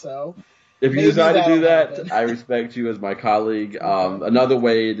them. So if you decide to do that, I respect you as my colleague. Another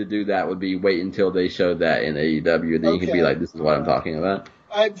way to do that would be wait until they show that in AEW, and then you can be like, "This is what I'm talking about."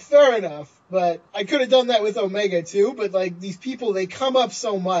 Fair enough, but I could have done that with Omega too. But like these people, they come up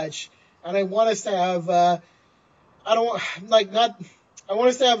so much. And I want us to have, I want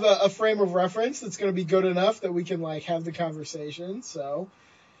us to have a frame of reference that's going to be good enough that we can, like, have the conversation. So,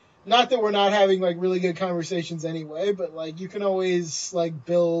 not that we're not having, like, really good conversations anyway, but, like, you can always, like,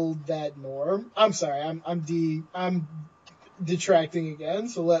 build that norm. I'm sorry, I'm detracting again,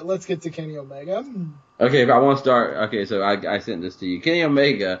 so let's get to Kenny Omega. Okay, if I want to start, okay, so I sent this to you. Kenny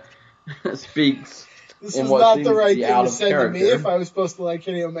Omega speaks... This is not the right thing to say to me if I was supposed to like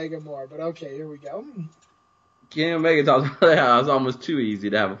Kenny Omega more, but okay, here we go. Kenny Omega talks about how it's almost too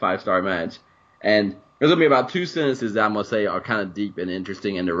easy to have a 5-star match. And there's going to be about 2 sentences that I'm going to say are kind of deep and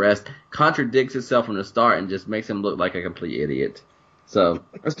interesting, and the rest contradicts itself from the start and just makes him look like a complete idiot. So,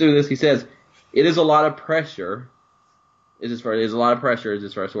 let's do this. He says, "It is a lot of pressure." It is a lot of pressure is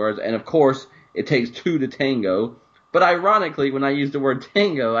his first words. And of course, it takes 2 to tango. But ironically, when I use the word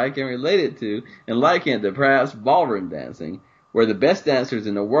tango, I can relate it to and liken it to perhaps ballroom dancing, where the best dancers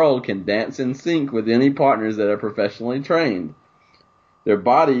in the world can dance in sync with any partners that are professionally trained. Their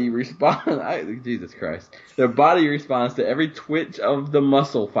body responds, Jesus Christ, their body responds to every twitch of the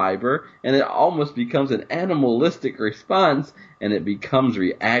muscle fiber, and it almost becomes an animalistic response, and it becomes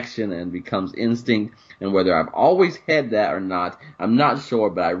reaction and becomes instinct. And whether I've always had that or not, I'm not sure,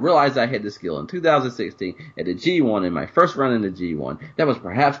 but I realized I had the skill in 2016 at the G1 in my first run in the G1. That was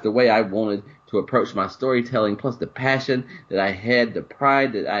perhaps the way I wanted to approach my storytelling, plus the passion that I had, the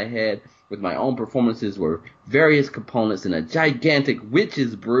pride that I had with my own performances were various components in a gigantic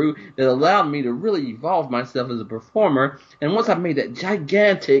witch's brew that allowed me to really evolve myself as a performer. And once I made that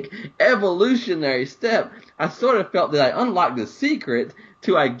gigantic evolutionary step, I sort of felt that I unlocked the secret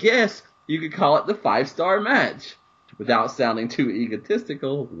to, I guess, you could call it the 5-star match. Without sounding too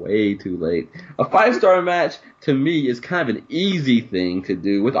egotistical, way too late. A 5-star match, to me, is kind of an easy thing to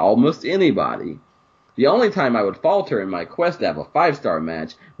do with almost anybody. The only time I would falter in my quest to have a 5-star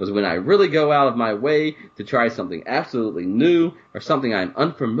match was when I really go out of my way to try something absolutely new or something I'm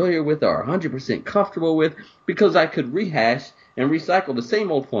unfamiliar with or 100% comfortable with, because I could rehash and recycle the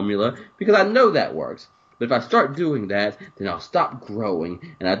same old formula because I know that works. But if I start doing that, then I'll stop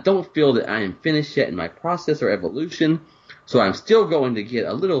growing, and I don't feel that I am finished yet in my process or evolution, so I'm still going to get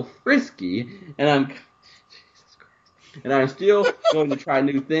a little frisky, and I'm still going to try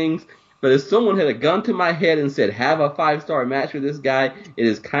new things. But if someone had a gun to my head and said, have a 5-star match with this guy, it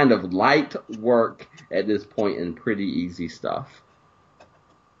is kind of light work at this point and pretty easy stuff.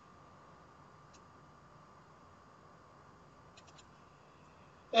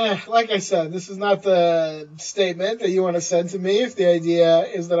 Like I said, this is not the statement that you want to send to me if the idea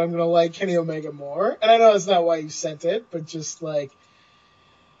is that I'm going to like Kenny Omega more. And I know that's not why you sent it, but just like,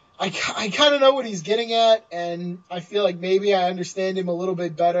 I kind of know what he's getting at, and I feel like maybe I understand him a little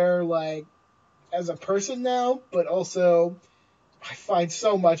bit better, like, as a person now, but also I find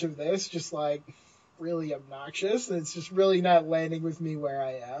so much of this just, like, really obnoxious, and it's just really not landing with me where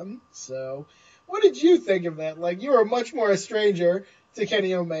I am. So, what did you think of that? Like, you were much more a stranger to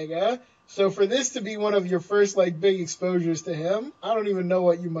Kenny Omega, so for this to be one of your first, like, big exposures to him, I don't even know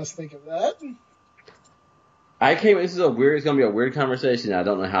what you must think of that. It's going to be a weird conversation. I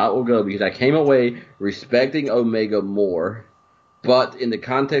don't know how it will go because I came away respecting Omega more, but in the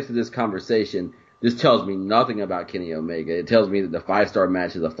context of this conversation, this tells me nothing about Kenny Omega. It tells me that the 5-star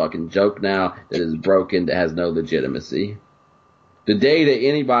match is a fucking joke now, that is broken, that has no legitimacy. The day that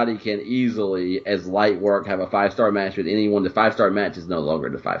anybody can easily, as light work, have a 5-star match with anyone, the 5-star match is no longer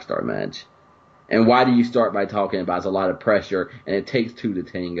the 5-star match. And why do you start by talking about it's a lot of pressure and it takes two to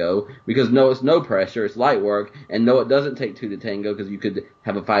tango? Because no, it's no pressure, it's light work, and no, it doesn't take two to tango because you could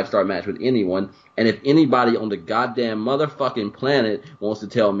have a 5-star match with anyone. And if anybody on the goddamn motherfucking planet wants to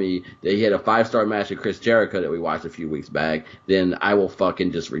tell me that he had a 5-star match with Chris Jericho that we watched a few weeks back, then I will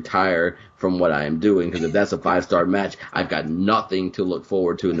fucking just retire from what I am doing, because if that's a 5-star match, I've got nothing to look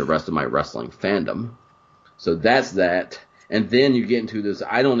forward to in the rest of my wrestling fandom. So that's that. And then you get into this,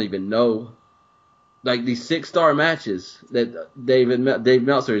 I don't even know, like these 6-star matches that Dave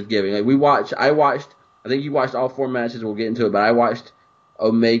Meltzer is giving. Like I think you watched all 4 matches, we'll get into it, but I watched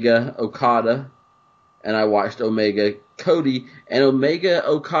Omega Okada, and I watched Omega Cody, and Omega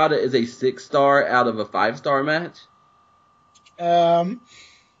Okada is a 6-star out of a 5-star match?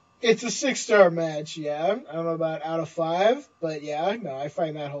 It's a 6-star match, yeah. I don't know about out of 5, but yeah, no, I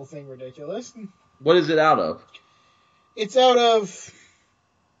find that whole thing ridiculous. What is it out of? It's out of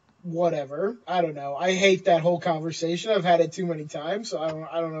whatever. I don't know. I hate that whole conversation. I've had it too many times, so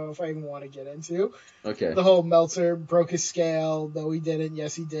I don't know if I even want to get into. Okay. The whole Meltzer broke his scale. No, he didn't.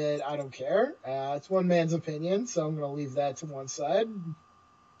 Yes, he did. I don't care. It's one man's opinion, so I'm going to leave that to one side.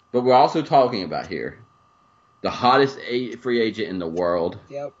 But we're also talking about here the hottest free agent in the world.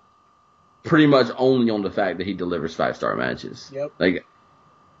 Yep. Pretty much only on the fact that he delivers 5-star matches. Yep. Like,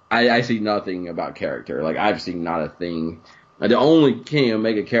 I see nothing about character. Like, I've seen not a thing. The only Kenny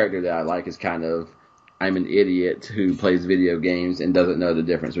Omega character that I like is kind of, I'm an idiot who plays video games and doesn't know the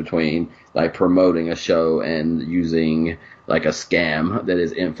difference between, like, promoting a show and using, like, a scam that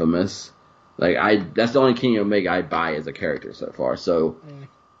is infamous. Like, that's the only Kenny Omega I buy as a character so far. So,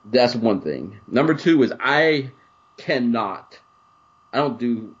 that's one thing. Number 2 is I don't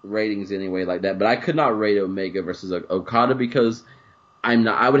do ratings anyway like that, but I could not rate Omega versus Okada because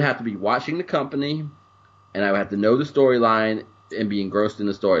I would have to be watching the company, and I would have to know the storyline and be engrossed in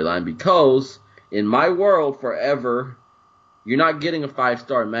the storyline, because in my world forever, you're not getting a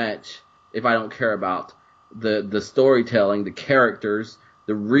 5-star match if I don't care about the storytelling, the characters,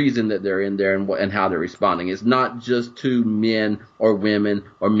 the reason that they're in there, and how they're responding. It's not just 2 men or women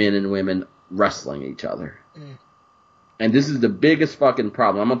or men and women wrestling each other. And this is the biggest fucking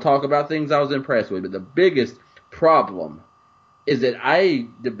problem. I'm going to talk about things I was impressed with, but the biggest problem is that I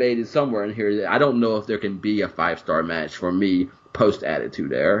debated somewhere in here that I don't know if there can be a 5-star match for me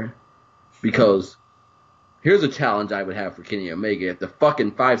post-Attitude Era. Because here's a challenge I would have for Kenny Omega. If the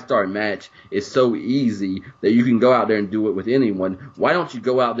fucking 5-star match is so easy that you can go out there and do it with anyone, why don't you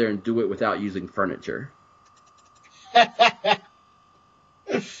go out there and do it without using furniture? That's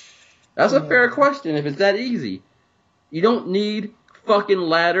a fair question if it's that easy. You don't need fucking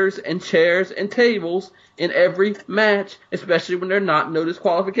ladders and chairs and tables in every match, especially when they're not no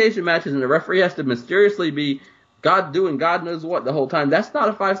disqualification matches and the referee has to mysteriously be doing God knows what the whole time. That's not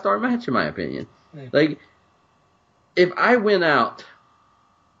a 5-star match in my opinion. Like, if I went out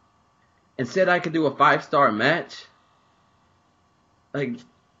and said I could do a 5-star match, like,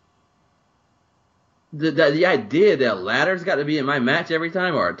 the idea that a ladder's got to be in my match every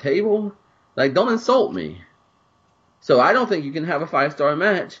time, or a table, like, don't insult me. So I don't think you can have a 5-star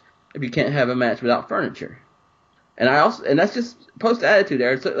match if you can't have a match without furniture. And that's just post-Attitude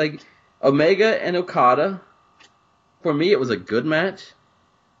Era. So, like, Omega and Okada, for me, it was a good match.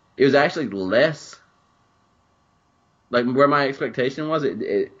 It was actually less, like, where my expectation was.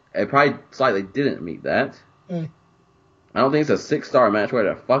 It probably slightly didn't meet that. I don't think it's a 6-star match,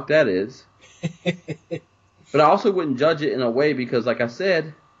 where the fuck that is. But I also wouldn't judge it in a way because, like I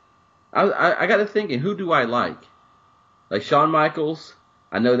said, I got to thinking, who do I like? Like Shawn Michaels,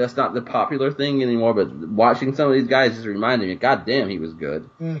 I know that's not the popular thing anymore, but watching some of these guys just reminded me, God damn, he was good.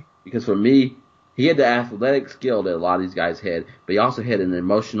 Because for me, he had the athletic skill that a lot of these guys had, but he also had an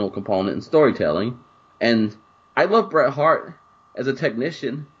emotional component in storytelling. And I love Bret Hart as a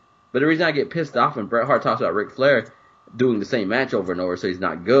technician, but the reason I get pissed off when Bret Hart talks about Ric Flair doing the same match over and over so he's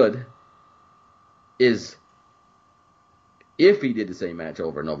not good is if he did the same match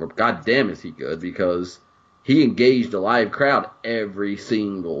over and over, God damn is he good, because he engaged a live crowd every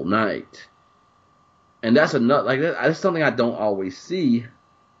single night. And that's that's something I don't always see,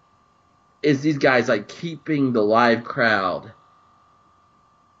 is these guys, like, keeping the live crowd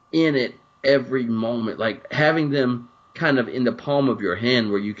in it every moment, like having them kind of in the palm of your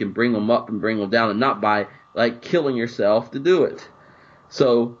hand where you can bring them up and bring them down, and not by, like, killing yourself to do it.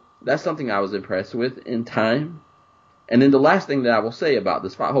 So that's something I was impressed with in time. And then the last thing that I will say about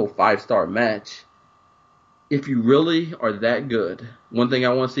this whole 5-star match, if you really are that good, one thing I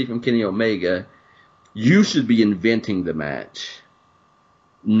want to see from Kenny Omega, you should be inventing the match,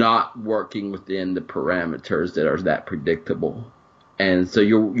 not working within the parameters that are that predictable. And so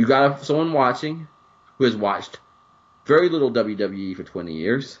you got someone watching who has watched very little WWE for 20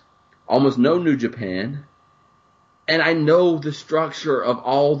 years, almost no New Japan, and I know the structure of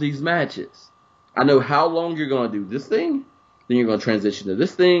all these matches. I know how long you're going to do this thing, then you're going to transition to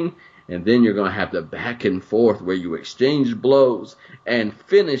this thing, and then you're going to have the back and forth where you exchange blows and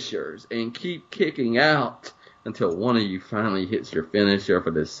finishers and keep kicking out until one of you finally hits your finisher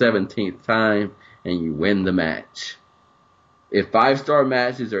for the 17th time and you win the match. If 5-star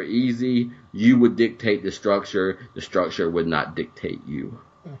matches are easy, you would dictate the structure. The structure would not dictate you.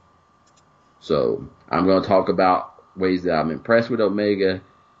 So I'm going to talk about ways that I'm impressed with Omega,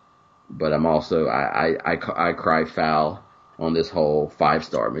 but I'm also I cry foul on this whole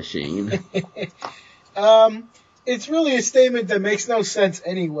 5-star machine. It's really a statement that makes no sense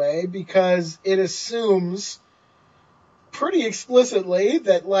anyway, because it assumes pretty explicitly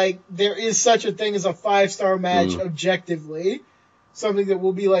that, like, there is such a thing as a 5-star match objectively, something that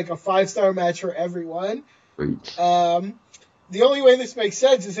will be like a 5-star match for everyone. Preach. The only way this makes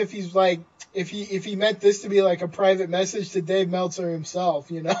sense is if he's like, if he meant this to be like a private message to Dave Meltzer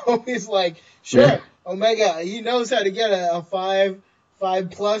himself, you know? He's like, sure, Yeah. Omega, he knows how to get a 5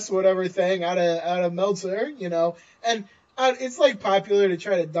 plus whatever thing out of Meltzer, you know? And it's like popular to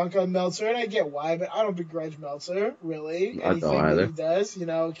try to dunk on Meltzer, and I get why, but I don't begrudge Meltzer, really. I don't either. That he does, you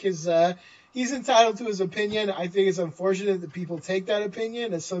know, because he's entitled to his opinion. I think it's unfortunate that people take that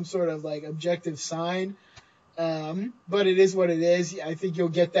opinion as some sort of like objective sign. But it is what it is. I think you'll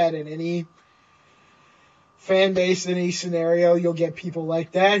get that in any fan base, in any scenario. You'll get people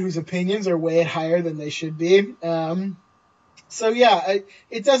like that whose opinions are way higher than they should be. So yeah,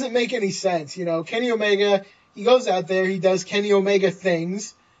 it doesn't make any sense. You know, Kenny Omega, he goes out there, he does Kenny Omega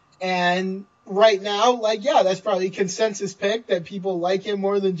things, and right now, like, yeah, that's probably a consensus pick that people like him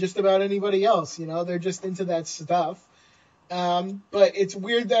more than just about anybody else. You know, they're just into that stuff. But it's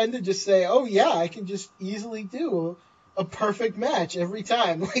weird then to just say, oh yeah, I can just easily do a perfect match every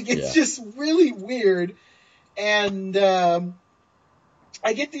time. Like, it's just really weird. And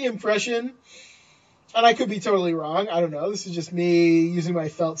I get the impression, and I could be totally wrong, I don't know, this is just me using my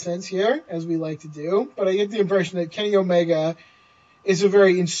felt sense here, as we like to do, but I get the impression that Kenny Omega is a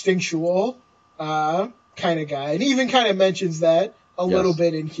very instinctual kind of guy, and he even kind of mentions that a little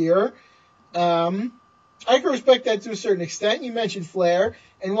bit in here. I can respect that to a certain extent. You mentioned Flair,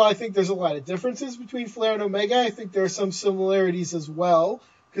 and while I think there's a lot of differences between Flair and Omega, I think there are some similarities as well,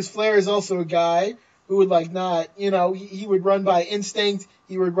 because Flair is also a guy who would, like, not, you know, he would run by instinct,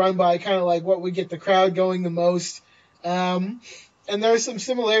 he would run by kind of like what would get the crowd going the most, and there are some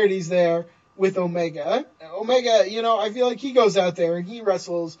similarities there with Omega. Omega, you know, I feel like he goes out there and he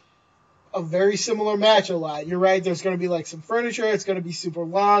wrestles a very similar match a lot. You're right, there's going to be like some furniture, it's going to be super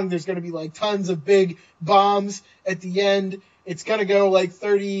long, there's going to be like tons of big bombs at the end, it's going to go like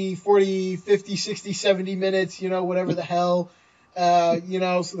 30, 40, 50, 60, 70 minutes, you know, whatever the hell, you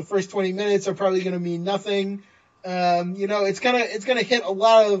know, so the first 20 minutes are probably going to mean nothing. You know, it's going to hit a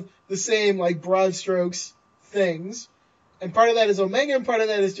lot of the same like broad strokes things. And part of that is Omega, and part of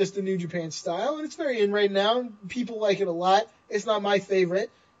that is just the New Japan style, and it's very in right now. People like it a lot. It's not my favorite.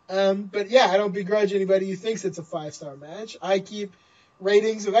 But yeah, I don't begrudge anybody who thinks it's a 5-star match. I keep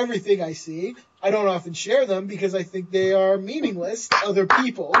ratings of everything I see. I don't often share them because I think they are meaningless to other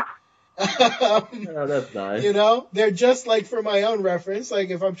people. Oh, that's nice. You know, they're just like for my own reference. Like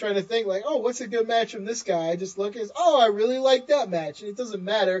if I'm trying to think like, oh, what's a good match from this guy? I just look as, oh, I really like that match. And it doesn't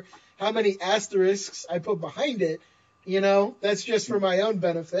matter how many asterisks I put behind it. You know, that's just for my own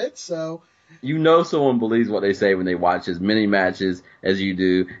benefit. So, you know, someone believes what they say when they watch as many matches as you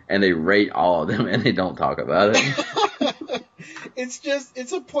do, and they rate all of them, and they don't talk about it.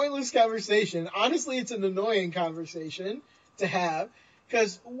 It's a pointless conversation. Honestly, it's an annoying conversation to have.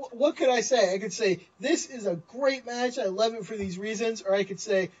 Because what could I say? I could say, this is a great match, I love it for these reasons, or I could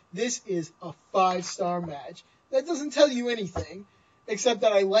say, this is a 5-star match. That doesn't tell you anything, except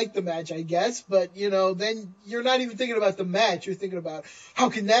that I like the match, I guess, but, you know, then you're not even thinking about the match, you're thinking about, how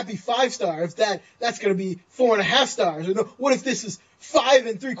can that be 5-star if that's going to be 4.5 stars, or no, what if this is 5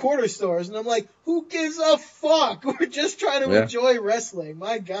 3/4 stars, and I'm like, who gives a fuck? We're just trying to enjoy wrestling,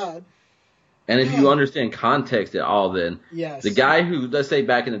 my God. And if you understand context at all, then the guy who, let's say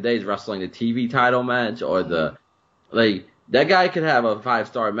back in the days, wrestling the TV title match or that guy could have a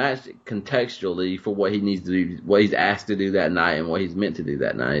 5-star match contextually for what he needs to do, what he's asked to do that night and what he's meant to do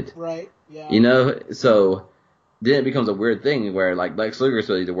that night. Right, yeah. You know, so then it becomes a weird thing where, like, Lex Luger is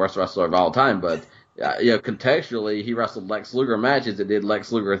really the worst wrestler of all time, but, you know, contextually, he wrestled Lex Luger matches that did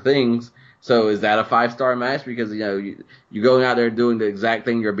Lex Luger things. So is that a 5-star match? Because, you know, you're going out there doing the exact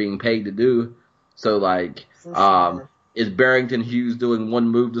thing you're being paid to do. So, like, For sure. is Barrington Hughes doing one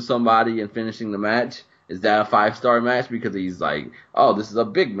move to somebody and finishing the match? Is that a 5-star match because he's like, oh, this is a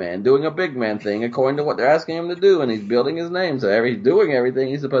big man doing a big man thing according to what they're asking him to do, and he's building his name, so he's doing everything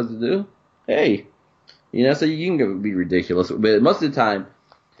he's supposed to do? Hey, so you can be ridiculous, but most of the time,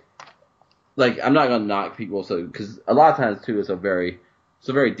 like, I'm not gonna knock people, because a lot of times too, it's a very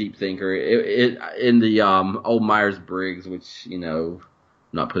deep thinker. In the old Myers-Briggs, which I'm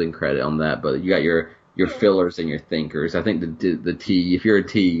not putting credit on that, but you got your fillers and your thinkers. I think the T, if you're a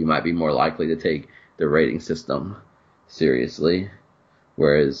T, you might be more likely to take the rating system seriously,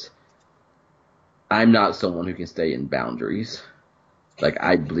 whereas I'm not someone who can stay in boundaries. Like,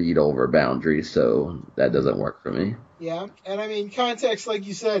 I bleed over boundaries, so that doesn't work for me. Yeah, and I mean, context, like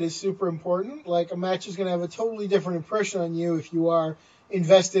you said, is super important. Like, a match is going to have a totally different impression on you if you are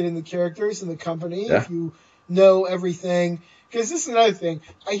invested in the characters and the company, if you know everything. Because this is another thing.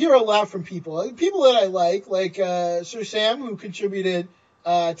 I hear a lot from people that I like Sir Sam, who contributed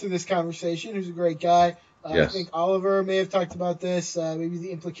to this conversation, who's a great guy. Yes. I think Oliver may have talked about this, maybe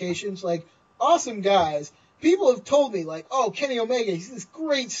the implications. Like, awesome guys. People have told me, like, oh, Kenny Omega, he's this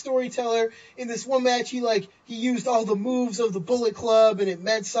great storyteller. In this one match, he used all the moves of the Bullet Club and it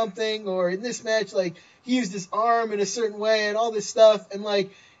meant something. Or in this match, like, he used his arm in a certain way and all this stuff. And, like,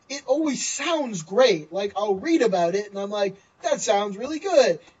 it always sounds great. Like, I'll read about it and I'm like, that sounds really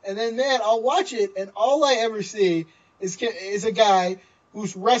good. And then, man, I'll watch it and all I ever see is a guy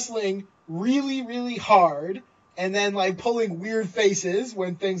who's wrestling really, really hard and then, like, pulling weird faces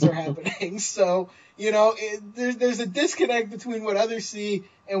when things are happening. So, there's a disconnect between what others see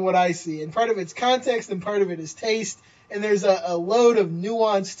and what I see. And part of it's context and part of it is taste. And there's a load of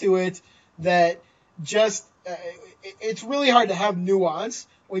nuance to it that just, it's really hard to have nuance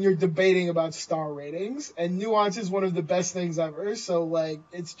when you're debating about star ratings. And nuance is one of the best things ever. So, like,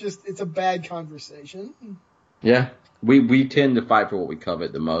 it's a bad conversation. Yeah. We tend to fight for what we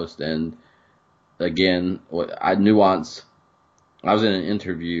covet the most. And again, I was in an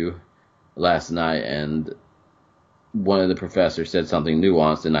interview last night, and one of the professors said something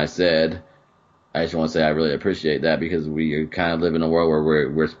nuanced, and I just want to say I really appreciate that, because we kind of live in a world where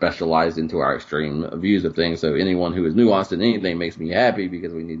we're specialized into our extreme views of things. So anyone who is nuanced in anything makes me happy,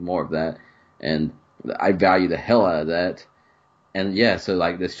 because we need more of that, and I value the hell out of that. And yeah, so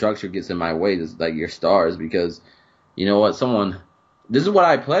like the structure gets in my way, just like your stars, because you know what, this is what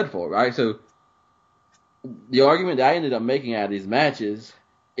I pled for, right? So the argument that I ended up making out of these matches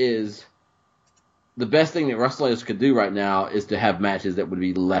is the best thing that wrestlers could do right now is to have matches that would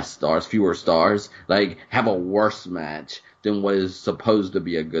be less stars, fewer stars, like have a worse match than what is supposed to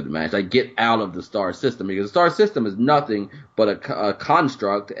be a good match. Like, get out of the star system, because the star system is nothing but a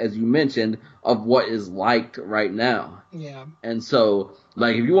construct, as you mentioned, of what is liked right now. Yeah. And so,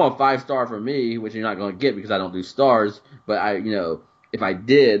 like, if you want 5-star from me, which you're not going to get because I don't do stars, but if I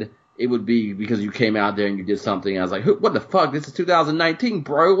did, it would be because you came out there and you did something. I was like, what the fuck? This is 2019,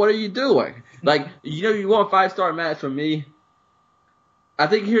 bro. What are you doing? Like, you want a 5-star match from me? I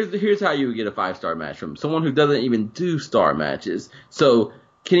think here's how you would get a 5-star match from someone who doesn't even do star matches. So,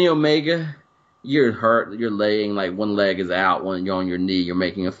 Kenny Omega, you're hurt. You're laying, like, one leg is out, you're on your knee. You're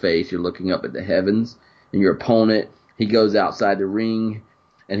making a face. You're looking up at the heavens. And your opponent, he goes outside the ring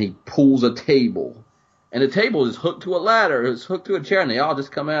and he pulls a table. And the table is hooked to a ladder. It's hooked to a chair, and they all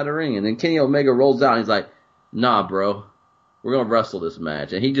just come out of the ring. And then Kenny Omega rolls out, and he's like, nah, bro, we're going to wrestle this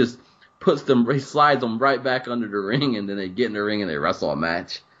match. And he just he slides them right back under the ring, and then they get in the ring and they wrestle a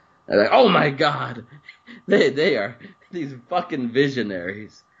match. And they're like, oh my God, they are these fucking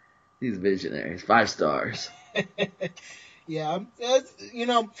visionaries. These visionaries, 5 stars. Yeah,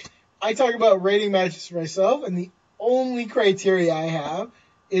 I talk about rating matches for myself, and the only criteria I have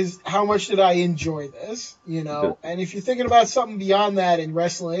is how much did I enjoy this, And if you're thinking about something beyond that in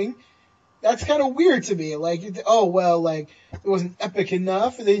wrestling, that's kind of weird to me. Like, it wasn't epic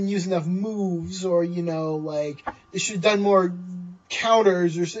enough, or they didn't use enough moves, or, like, they should have done more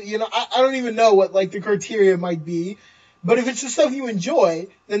counters, or, I don't even know what, like, the criteria might be. But if it's the stuff you enjoy,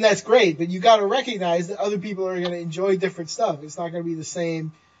 then that's great. But you got to recognize that other people are going to enjoy different stuff. It's not going to be the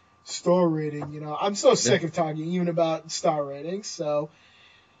same star rating, I'm so sick of talking even about star ratings, so...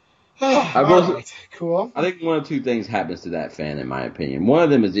 Right. Cool. I think one of 2 things happens to that fan, in my opinion. One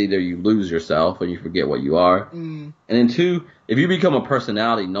of them is either you lose yourself and you forget what you are. And then 2, if you become a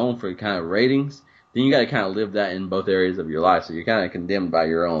personality known for kind of ratings, then you got to kind of live that in both areas of your life. So you're kind of condemned by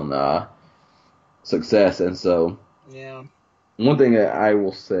your own success. And so, yeah. One thing that I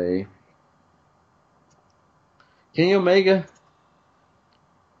will say, Kenny Omega,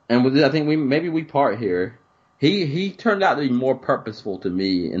 and I think we part here. He turned out to be more purposeful to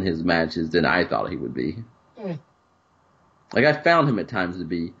me in his matches than I thought he would be. Like, I found him at times to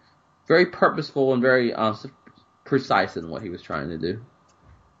be very purposeful and very precise in what he was trying to do.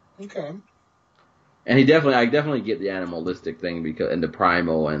 Okay. And I definitely get the animalistic thing and the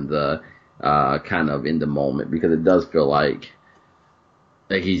primal and the kind of in the moment, because it does feel like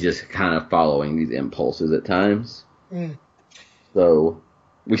he's just kind of following these impulses at times. Mm. So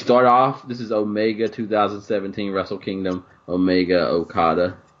we start off. This is Omega 2017 Wrestle Kingdom. Omega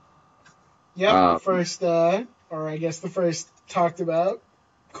Okada. Yep. The first talked about,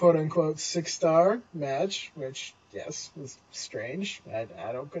 quote unquote, 6-star match, which, yes, was strange.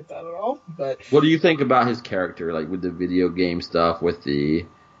 I don't get that at all. But what do you think about his character, like with the video game stuff, with the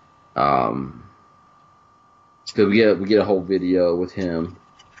because we get a whole video with him.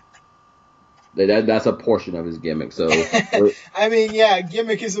 That's a portion of his gimmick. So I mean, yeah,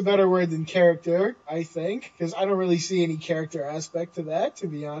 gimmick is a better word than character, I think, because I don't really see any character aspect to that, to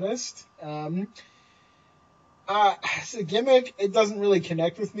be honest. As a gimmick, it doesn't really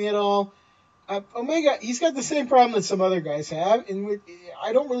connect with me at all. Omega, he's got the same problem that some other guys have, and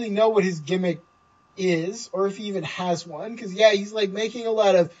I don't really know what his gimmick is, or if he even has one, because, yeah, he's, like, making a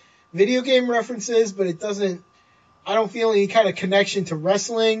lot of video game references, but I don't feel any kind of connection to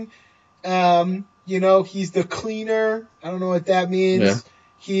wrestling. He's the cleaner. I don't know what that means.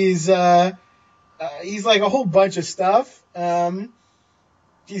 Yeah. He's like a whole bunch of stuff.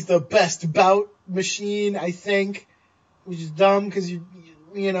 He's the best bout machine, I think, which is dumb because you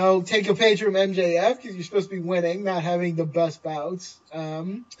take a page from MJF because you're supposed to be winning, not having the best bouts.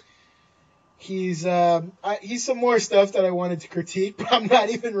 He's some more stuff that I wanted to critique, but I'm not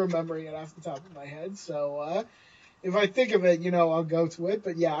even remembering it off the top of my head. So, if I think of it, I'll go to it.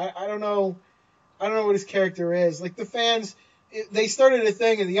 But yeah, I don't know. I don't know what his character is. Like, the fans, they started a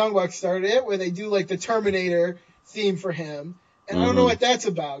thing, and the Young Bucks started it, where they do, like, the Terminator theme for him. And I don't know what that's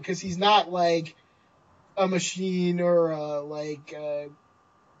about, because he's not, like, a machine or,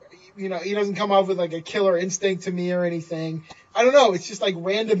 he doesn't come off with, like, a killer instinct to me or anything. I don't know. It's just, like,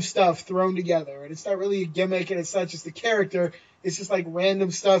 random stuff thrown together. And it's not really a gimmick, and it's not just a character. It's just, like, random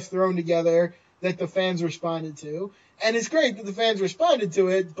stuff thrown together that the fans responded to. And it's great that the fans responded to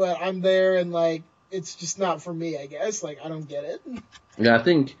it, but I'm there and, like, it's just not for me, I guess. Like, I don't get it. Yeah, I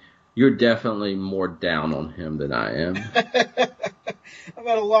think you're definitely more down on him than I am. I've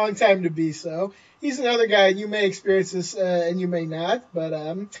had a long time to be so. He's another guy, you may experience this and you may not,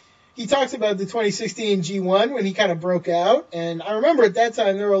 but he talks about the 2016 G1 when he kind of broke out. And I remember at that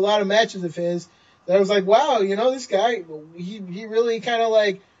time there were a lot of matches of his that I was like, wow, this guy, he really kind of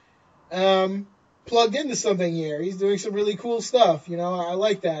like plugged into something here. He's doing some really cool stuff. I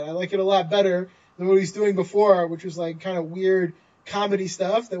like that. I like it a lot better than what he's doing before, which was like kind of weird comedy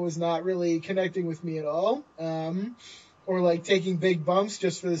stuff that was not really connecting with me at all. Or like taking big bumps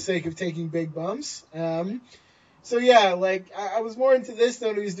just for the sake of taking big bumps. So yeah, like I was more into this than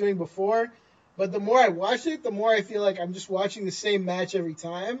what he was doing before. But the more I watch it, the more I feel like I'm just watching the same match every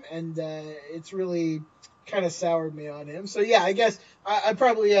time, and it's really kind of soured me on him. So yeah, I guess I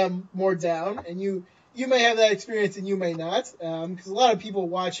probably am more down, and you may have that experience and you may not, because a lot of people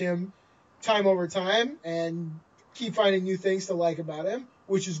watch him time over time and keep finding new things to like about him,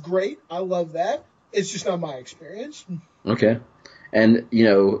 which is great. I love that. It's just not my experience. Okay. And,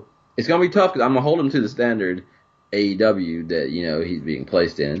 it's going to be tough because I'm going to hold him to the standard AEW that, he's being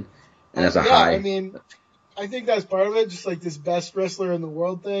placed in. And that's high. I mean, I think that's part of it, just like this best wrestler in the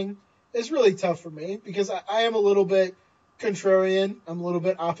world thing. It's really tough for me because I am a little bit contrarian. I'm a little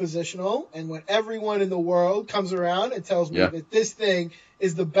bit oppositional. And when everyone in the world comes around and tells me that this thing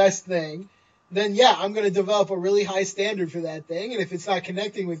is the best thing, then yeah, I'm going to develop a really high standard for that thing. And if it's not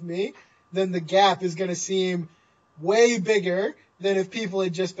connecting with me, then the gap is going to seem way bigger than if people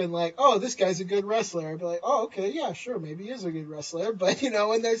had just been like, oh, this guy's a good wrestler. I'd be like, oh, okay, yeah, sure, maybe he is a good wrestler. But,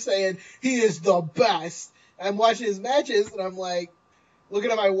 when they're saying he is the best, I'm watching his matches and I'm like,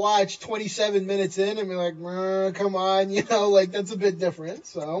 looking at my watch 27 minutes in and be like, come on, that's a bit different.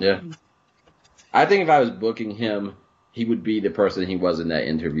 So yeah. I think if I was booking him, he would be the person he was in that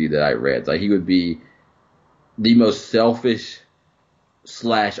interview that I read. Like, he would be the most selfish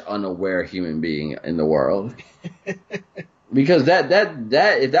 / unaware human being in the world. Because that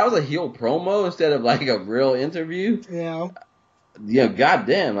if that was a heel promo instead of like a real interview,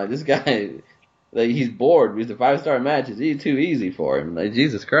 goddamn, like this guy, like he's bored because the 5-star match is too easy for him. Like,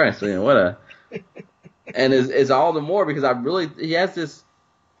 Jesus Christ, what a, and it's all the more because he has this,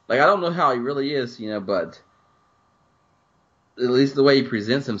 like, I don't know how he really is, but at least the way he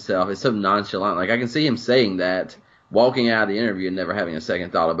presents himself is so nonchalant. Like, I can see him saying that, walking out of the interview and never having a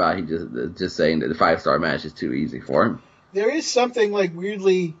second thought about it. He just saying that the 5-star match is too easy for him. There is something like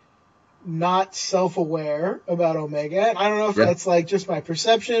weirdly not self-aware about Omega. And I don't know if Yeah. that's like just my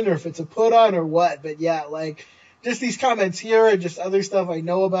perception or if it's a put on or what, but yeah, like just these comments here and just other stuff I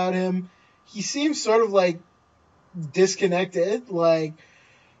know about him, he seems sort of like disconnected. Like,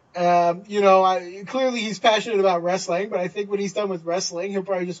 clearly he's passionate about wrestling, but I think when he's done with wrestling, he'll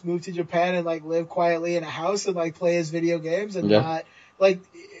probably just move to Japan and like live quietly in a house and like play his video games and not like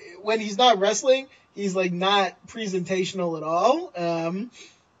when he's not wrestling, he's like not presentational at all.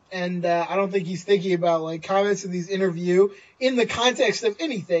 And I don't think he's thinking about like comments in these interview in the context of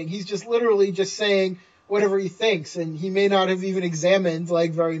anything. He's just literally just saying whatever he thinks, and he may not have even examined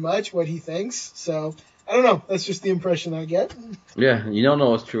like very much what he thinks. So I don't know. That's just the impression I get. Yeah, you don't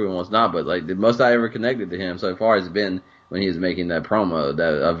know what's true and what's not, but like the most I ever connected to him so far has been when he was making that promo,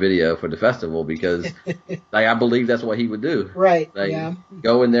 that video for the festival, because like I believe that's what he would do. Right. Like, yeah.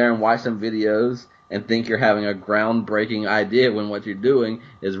 Go in there and watch some videos and think you're having a groundbreaking idea when what you're doing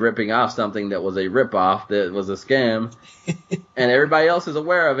is ripping off something that was a ripoff, that was a scam, and everybody else is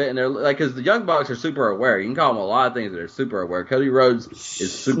aware of it. And they're like, because the Young Bucks are super aware. You can call them a lot of things that are super aware. Cody Rhodes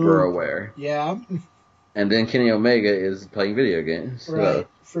is super aware. Yeah. And then Kenny Omega is playing video games. Right,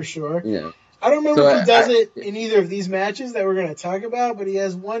 for sure. Yeah. I don't remember if he does it in either of these matches that we're going to talk about, but he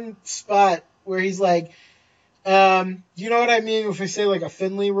has one spot where he's like, you know what I mean if I say like a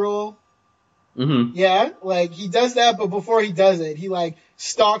Finley roll? Mm-hmm. Yeah, like he does that, but before he does it, he like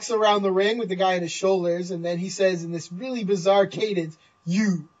stalks around the ring with the guy on his shoulders, and then he says in this really bizarre cadence,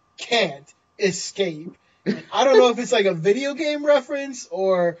 "You can't escape." And I don't know if it's like a video game reference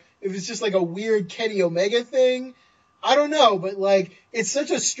or if it's just like a weird Kenny Omega thing. I don't know, but like it's such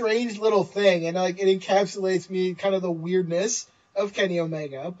a strange little thing, and like it encapsulates me kind of the weirdness of Kenny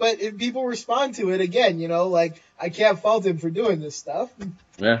Omega. But if people respond to it again, like I can't fault him for doing this stuff.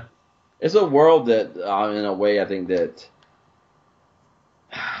 Yeah. It's a world that, in a way, I think that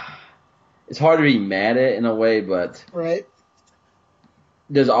it's hard to be mad at in a way, but right.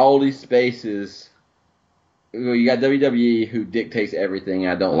 There's all these spaces. You got WWE who dictates everything.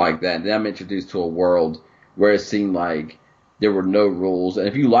 I don't like that. And then I'm introduced to a world where it seemed like there were no rules. And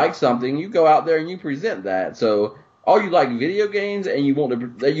if you like something, you go out there and you present that. So all you like video games and you want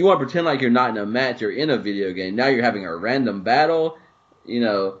to pretend like you're not in a match, you're in a video game. Now you're having a random battle,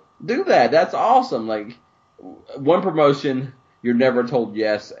 do that. That's awesome. Like, one promotion, you're never told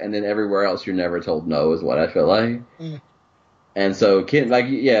yes, and then everywhere else, you're never told no, is what I feel like. Mm. And so,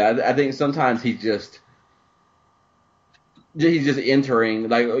 I think sometimes he's just entering,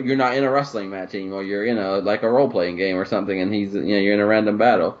 like, you're not in a wrestling match anymore. You're in like a role-playing game or something, and you're in a random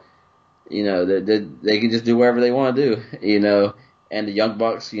battle. They can just do whatever they want to do, And the Young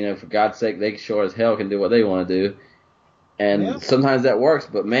Bucks, for God's sake, they sure as hell can do what they want to do. And sometimes that works,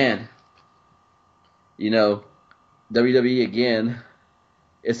 but man, WWE again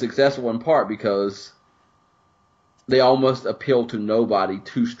is successful in part because they almost appeal to nobody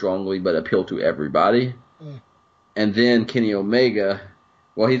too strongly, but appeal to everybody. Mm. And then Kenny Omega,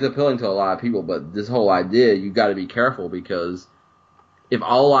 well, he's appealing to a lot of people, but this whole idea, you got to be careful because if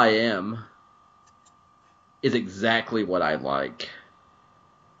all I am is exactly what I like,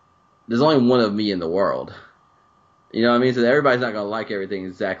 there's only one of me in the world. You know what I mean? So everybody's not going to like everything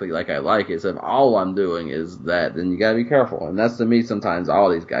exactly like I like it. So if all I'm doing is that, then you got to be careful. And that's, to me, sometimes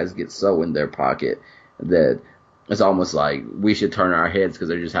all these guys get so in their pocket that it's almost like we should turn our heads because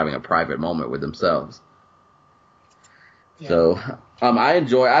they're just having a private moment with themselves. Yeah. So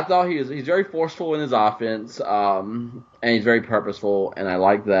I thought he's very forceful in his offense, and he's very purposeful, and I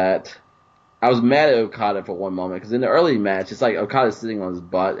like that. I was mad at Okada for one moment because in the early match, it's like Okada's sitting on his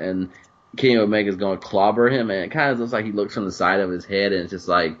butt and Kenny Omega's going to clobber him, and it kind of looks like he looks from the side of his head, and it's just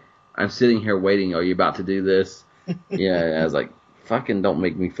like, I'm sitting here waiting. Are you about to do this? Yeah, I was like, fucking don't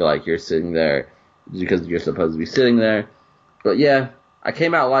make me feel like you're sitting there because you're supposed to be sitting there. But yeah, I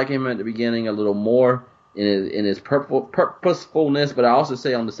came out liking him at the beginning a little more in his purposefulness, but I also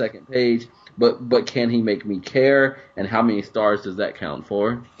say on the second page, but can he make me care, and how many stars does that count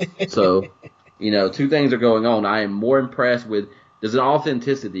for? So, two things are going on. I am more impressed with there's an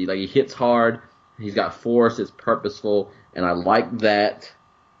authenticity, like he hits hard, he's got force, it's purposeful, and I like that.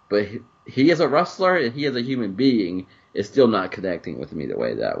 But he as a wrestler and he as a human being is still not connecting with me the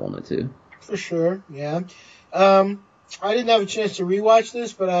way that I wanted to. For sure, yeah. I didn't have a chance to rewatch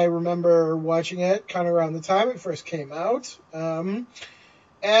this, but I remember watching it kind of around the time it first came out. And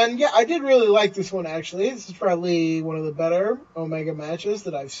yeah, I did really like this one actually. This is probably one of the better Omega matches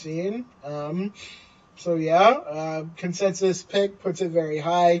that I've seen. So yeah, consensus pick puts it very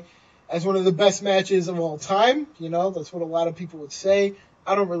high as one of the best matches of all time. That's what a lot of people would say.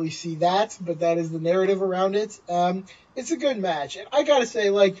 I don't really see that, but that is the narrative around it. It's a good match. And I gotta say,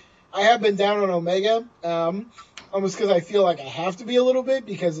 like, I have been down on Omega, almost because I feel like I have to be a little bit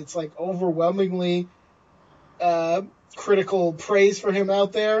because it's like overwhelmingly critical praise for him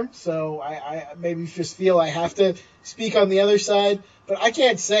out there. So I maybe just feel I have to speak on the other side. But I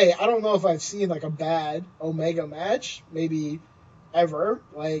can't say, I don't know if I've seen like a bad Omega match, maybe ever.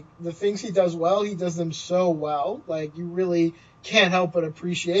 Like the things he does well, he does them so well. Like you really can't help but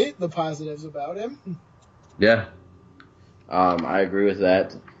appreciate the positives about him. Yeah. I agree with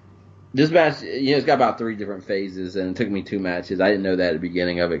that. This match, it's got about 3 different phases, and it took me 2 matches. I didn't know that at the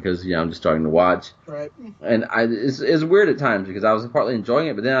beginning of it because, I'm just starting to watch. Right. And it's weird at times because I was partly enjoying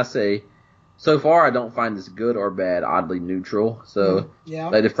it, but then I say, so far I don't find this good or bad, oddly neutral. So,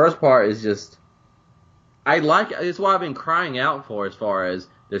 like the first part is just, it's what I've been crying out for as far as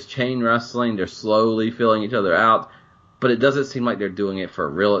there's chain wrestling, they're slowly filling each other out, but it doesn't seem like they're doing it for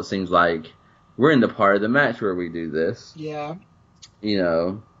real. It seems like we're in the part of the match where we do this. Yeah.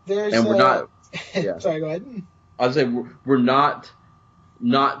 And we're not. Yeah. Sorry, go ahead. I would say we're not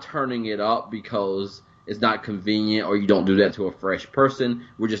turning it up because it's not convenient or you don't do that to a fresh person.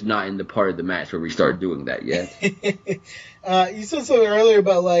 We're just not in the part of the match where we start doing that yet. You said something earlier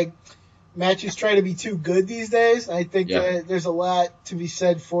about like matches trying to be too good these days. I think that there's a lot to be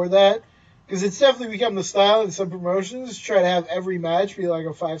said for that because it's definitely become the style in some promotions to try to have every match be like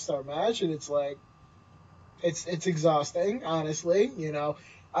a 5-star match, and it's like it's exhausting, honestly.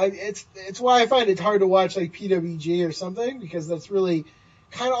 It's why I find it hard to watch like PWG or something because that's really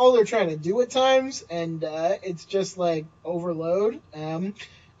kind of all they're trying to do at times, and it's just like overload.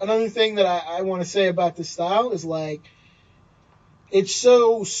 Another thing that I want to say about this style is like it's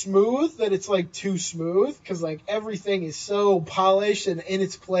so smooth that it's like too smooth because like everything is so polished and in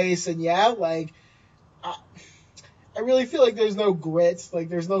its place, and like I really feel like there's no grit, like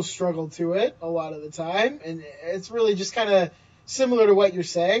there's no struggle to it a lot of the time, and it's really just kind of similar to what you're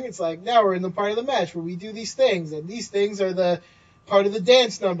saying. It's like now we're in the part of the match where we do these things, and these things are the part of the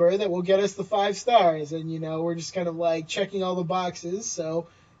dance number that will get us the 5 stars, and we're just kind of like checking all the boxes. So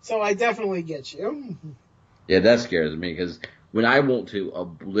I definitely get you. Yeah, that scares me because when I want to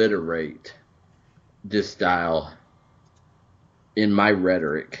obliterate this style in my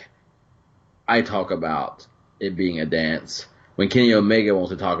rhetoric, I talk about it being a dance. When Kenny Omega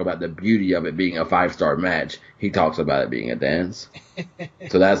wants to talk about the beauty of it being a 5-star match, he talks about it being a dance.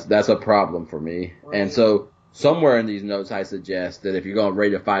 So that's a problem for me. Right. And so somewhere in these notes I suggest that if you're going to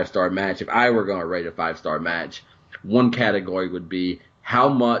rate a 5-star match, if I were going to rate a 5-star match, one category would be how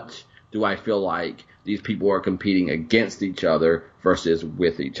much do I feel like these people are competing against each other versus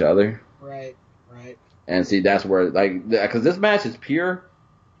with each other. Right. And see, that's where, because this match is pure.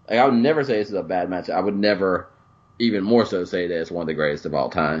 Like, I would never say this is a bad match. I would never even more so say that it's one of the greatest of all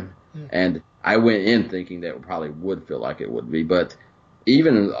time. Mm-hmm. And I went in thinking that it probably would feel like it would be. But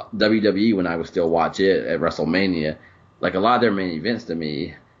even in WWE, when I would still watch it at WrestleMania, like a lot of their main events to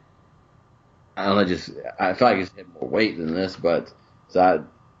me, I don't know, I feel like it's had more weight than this, but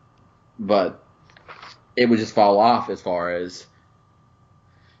it would just fall off as far as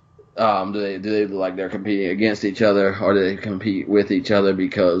do they look like they're competing against each other, or do they compete with each other?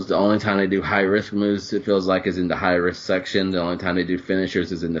 Because the only time they do high risk moves, it feels like, is in the high risk section. The only time they do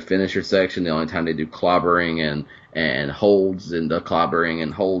finishers is in the finisher section. The only time they do clobbering and holds in the clobbering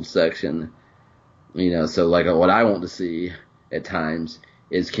and hold section. So like what I want to see at times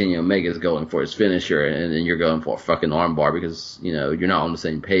is Kenny Omega's going for his finisher, and then you're going for a fucking armbar because you're not on the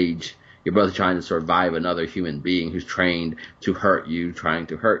same page. You're both trying to survive another human being who's trained to hurt you, trying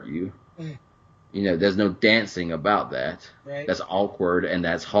to hurt you. Mm. There's no dancing about that. Right. That's awkward and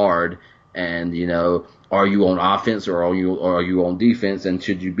that's hard. And, are you on offense or are you on defense? And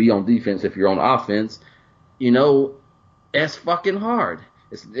should you be on defense if you're on offense? That's fucking hard.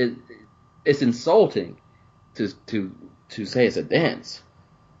 It's insulting to say it's a dance.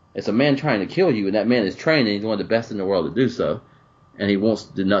 It's a man trying to kill you, and that man is trained, and he's one of the best in the world to do so. And he wants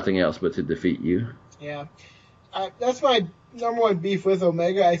to do nothing else but to defeat you. Yeah. That's my number one beef with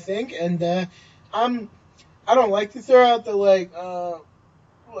Omega, I think. And I don't like to throw out the,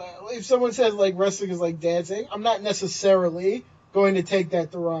 if someone says, wrestling is like dancing, I'm not necessarily going to take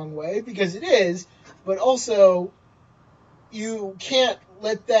that the wrong way, because it is. But also, you can't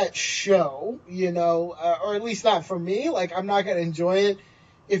let that show, or at least not for me. I'm not going to enjoy it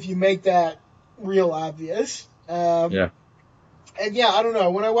if you make that real obvious. Yeah. And yeah, I don't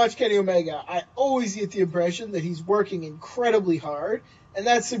know. When I watch Kenny Omega, I always get the impression that he's working incredibly hard, and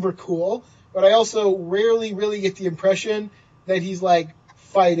that's super cool. But I also rarely really get the impression that he's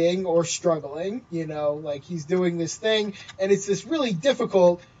fighting or struggling. He's doing this thing, and it's this really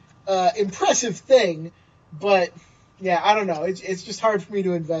difficult, impressive thing. But Yeah, I don't know. It's just hard for me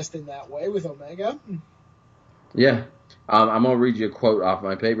to invest in that way with Omega. Yeah. I'm going to read you a quote off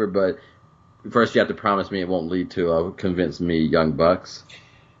my paper, but first you have to promise me it won't lead to convince me Young Bucks.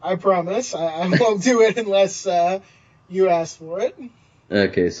 I promise. I won't do it unless you ask for it.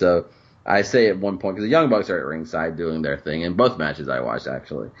 Okay, so I say at one point, because the Young Bucks are at ringside doing their thing, in both matches I watched,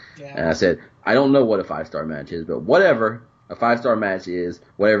 actually. Yeah. And I said, I don't know what a 5-star match is, but whatever a 5-star match is,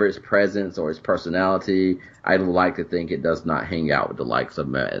 whatever its presence or its personality, I'd like to think it does not hang out with the likes of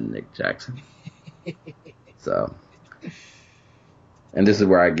Matt and Nick Jackson. So, and this is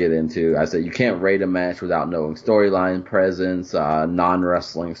where I get into, I said, you can't rate a match without knowing storyline, presence,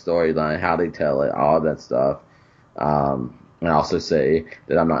 non-wrestling storyline, how they tell it, all that stuff. And I also say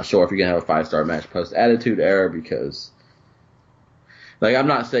that I'm not sure if you're going to have a 5-star match post-Attitude Era because, like, I'm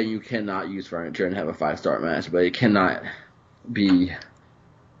not saying you cannot use furniture and have a 5-star match, but it cannot be,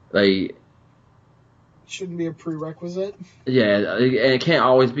 like... Shouldn't be a prerequisite. Yeah, and it can't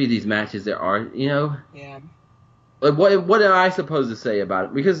always be these matches that are, you know... Yeah. Like, what am I supposed to say about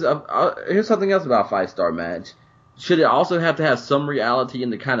it? Because here's something else about a 5-star match. Should it also have to have some reality in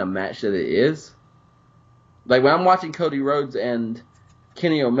the kind of match that it is? Like, when I'm watching Cody Rhodes and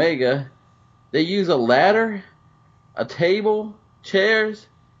Kenny Omega, they use a ladder, a table, chairs,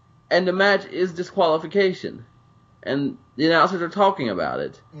 and the match is disqualification. And the announcers are talking about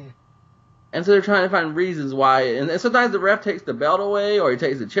it. Mm. And so they're trying to find reasons why. And sometimes the ref takes the belt away or he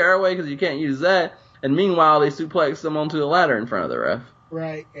takes the chair away because you can't use that. And meanwhile, they suplex them onto the ladder in front of the ref.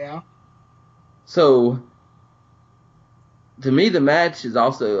 Right, yeah. So, to me, the match is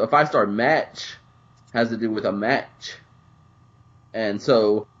also, a 5-star match has to do with a match. And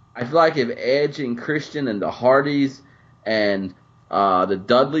so, I feel like if Edge and Christian and the Hardys and the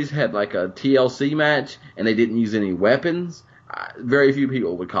Dudleys had like a TLC match and they didn't use any weapons, very few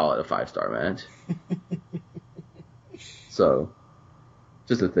people would call it a 5-star match. So,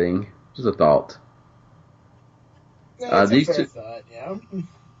 just a thing. Just a thought. That's a fair thought, yeah.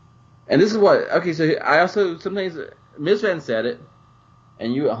 And this is what, okay, so I also, sometimes, Ms. Van said it,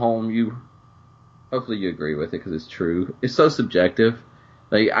 and you at home, hopefully you agree with it because it's true. It's so subjective.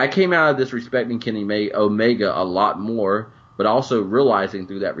 Like, I came out of this respecting Kenny Omega a lot more, but also realizing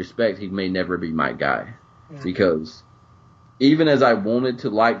through that respect he may never be my guy. Yeah. Because even as I wanted to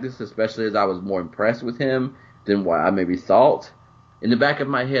like this, especially as I was more impressed with him than what I maybe thought, in the back of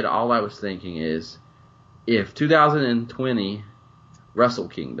my head, all I was thinking is, if 2020 Wrestle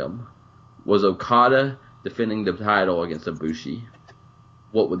Kingdom was Okada defending the title against Ibushi,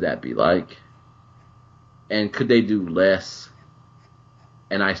 what would that be like? And could they do less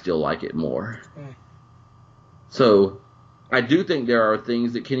and I still like it more? Mm. So, I do think there are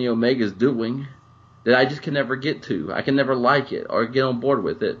things that Kenny Omega is doing that I just can never get to. I can never like it or get on board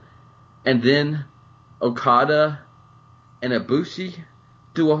with it. And then Okada and Ibushi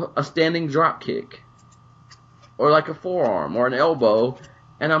do a standing drop kick. Or like a forearm or an elbow.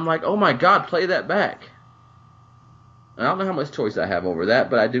 And I'm like, oh my God, play that back. And I don't know how much choice I have over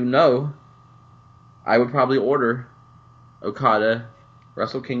that, but I do know I would probably order Okada,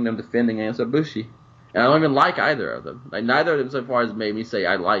 Wrestle Kingdom defending against Ibushi. And I don't even like either of them. Like, neither of them so far has made me say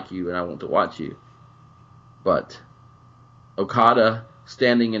I like you and I want to watch you. But Okada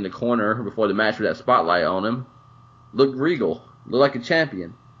standing in the corner before the match with that spotlight on him looked regal, looked like a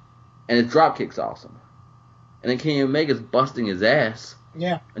champion. And his dropkick's awesome. And then Kenny Omega's busting his ass.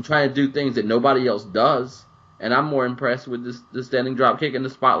 Yeah. And trying to do things that nobody else does. And I'm more impressed with the standing dropkick and the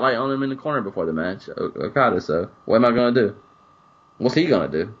spotlight on him in the corner before the match, Okada. So, what am I going to do? What's he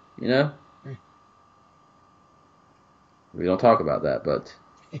going to do? You know? We don't talk about that, but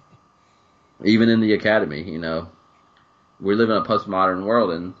even in the academy, you know, we live in a postmodern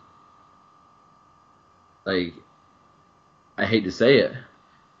world, and, like, I hate to say it,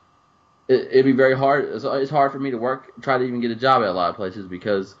 it'd be very hard. It's hard for me to try to even get a job at a lot of places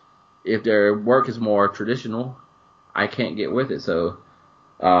because if their work is more traditional, I can't get with it. So,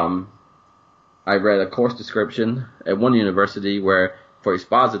 I read a course description at one university where for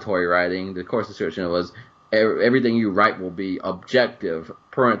expository writing, the course description was everything you write will be objective,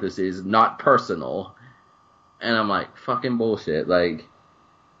 parentheses, not personal. And I'm like, fucking bullshit. Like,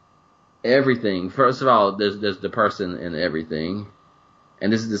 everything. First of all, there's the person in everything.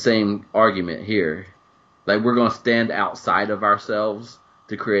 And this is the same argument here. Like, we're going to stand outside of ourselves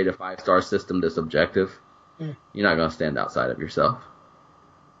to create a 5-star system that's objective. Mm. You're not going to stand outside of yourself.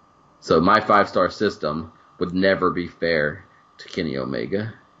 So my 5-star system would never be fair to Kenny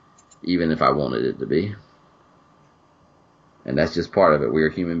Omega, even if I wanted it to be. And that's just part of it. We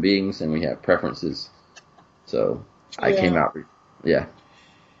are human beings and we have preferences. So I came out. Yeah.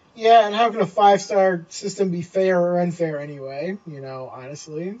 Yeah, and how can a 5-star system be fair or unfair anyway?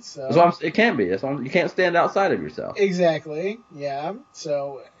 Honestly. So That's why it can't be. You can't stand outside of yourself. exactly. Yeah.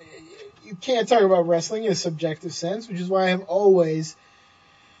 So you can't talk about wrestling in a subjective sense, which is why I'm always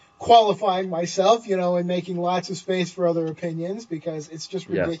qualifying myself, and making lots of space for other opinions, because it's just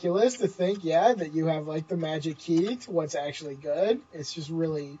ridiculous to think, that you have like the magic key to what's actually good. It's just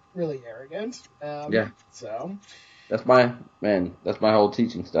really, really arrogant. So that's my whole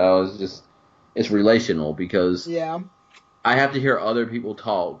teaching style is just, it's relational, because I have to hear other people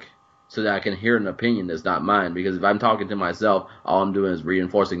talk so that I can hear an opinion that's not mine, because if I'm talking to myself, all I'm doing is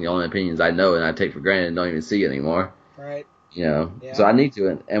reinforcing the only opinions I know and I take for granted and don't even see anymore. Right. So I need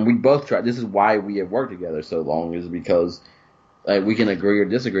to, and we both try. This is why we have worked together so long, is because we can agree or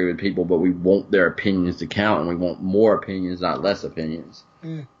disagree with people, but we want their opinions to count, and we want more opinions, not less opinions.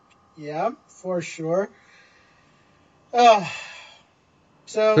 Yeah, for sure.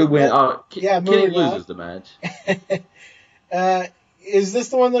 So who wins? Kenny loses the match. Is this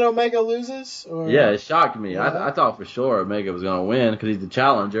the one that Omega loses? Or? Yeah, it shocked me. Yeah. I thought for sure Omega was going to win because he's the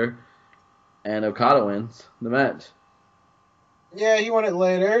challenger, and Okada wins the match. Yeah, he won it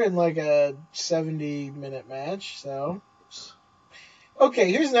later in like a 70-minute match. So, okay,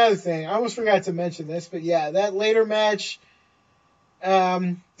 here's another thing. I almost forgot to mention this, but yeah, that later match. He had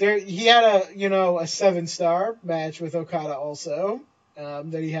a 7-star match with Okada also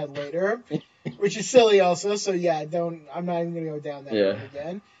that he had later, which is silly also. So yeah, I'm not even gonna go down that road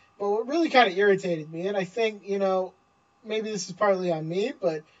again. But what really kind of irritated me, and I think maybe this is partly on me,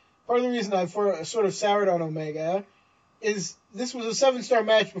 but part of the reason I sort of soured on Omega is this was a 7-star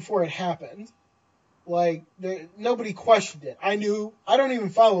match before it happened. Like, nobody questioned it. I don't even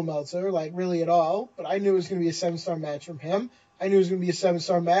follow Meltzer, like, really at all, but I knew it was going to be a 7-star match from him. I knew it was going to be a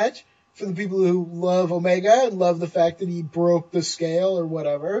 7-star match for the people who love Omega and love the fact that he broke the scale or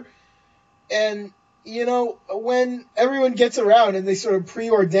whatever. And, when everyone gets around and they sort of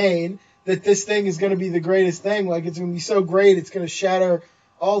preordain that this thing is going to be the greatest thing, like it's going to be so great, it's going to shatter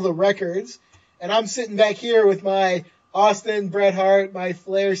all the records, and I'm sitting back here with my Austin, Bret Hart, my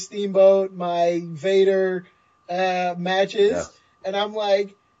Flair Steamboat, my Vader matches, and I'm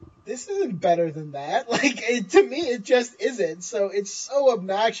like, this isn't better than that. Like, to me, it just isn't. So it's so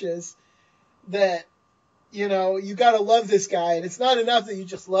obnoxious that, you gotta love this guy, and it's not enough that you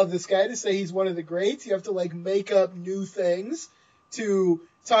just love this guy to say he's one of the greats. You have to, like, make up new things to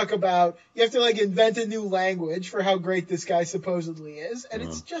talk about. You have to, like, invent a new language for how great this guy supposedly is, and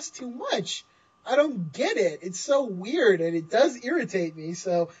it's just too much. I don't get it. It's so weird, and it does irritate me,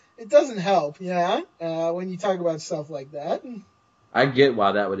 so it doesn't help, when you talk about stuff like that. I get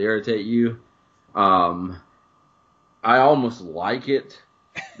why that would irritate you. I almost like it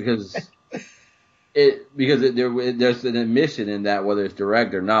because there's an admission in that, whether it's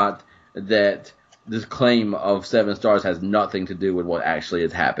direct or not, that this claim of 7 stars has nothing to do with what actually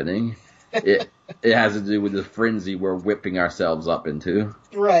is happening. It has to do with the frenzy we're whipping ourselves up into.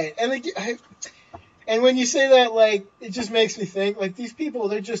 Right. And when you say that, like, it just makes me think, like, these people,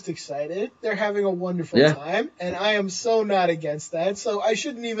 they're just excited. They're having a wonderful time. And I am so not against that. So I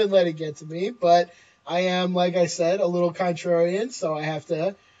shouldn't even let it get to me. But I am, like I said, a little contrarian. So I have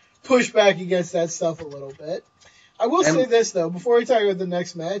to push back against that stuff a little bit. I will say this, though, before we talk about the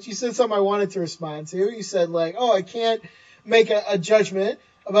next match. You said something I wanted to respond to. You said, like, I can't make a judgment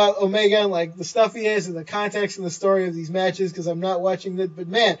about Omega and, like, the stuff he is and the context and the story of these matches because I'm not watching it. But,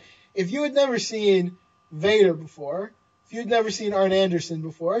 man, if you had never seen Vader before, if you'd never seen Arn Anderson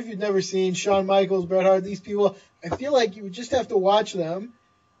before, if you'd never seen Shawn Michaels, Bret Hart, these people, I feel like you would just have to watch them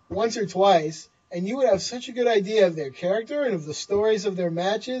once or twice, and you would have such a good idea of their character and of the stories of their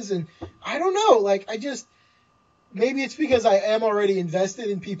matches. And I don't know, like, maybe it's because I am already invested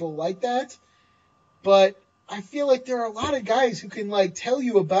in people like that, but I feel like there are a lot of guys who can, like, tell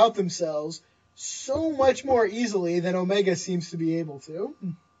you about themselves so much more easily than Omega seems to be able to.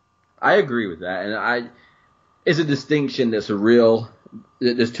 I agree with that, and it's a distinction that's real.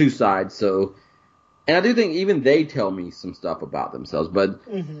 There's two sides, so, and I do think even they tell me some stuff about themselves, but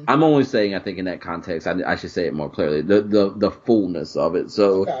I'm only saying, I think in that context, I should say it more clearly, the fullness of it.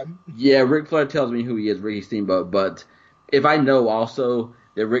 So, yeah, Ric Flair tells me who he is, Ricky Steamboat, but if I know also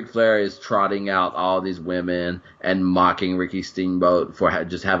that Ric Flair is trotting out all these women and mocking Ricky Steamboat for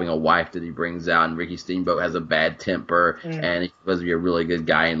just having a wife that he brings out, and Ricky Steamboat has a bad temper and he's supposed to be a really good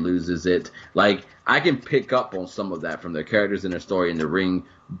guy and loses it. Like, I can pick up on some of that from their characters and their story in the ring,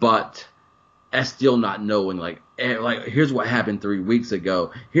 but that's still not knowing, like, here's what happened 3 weeks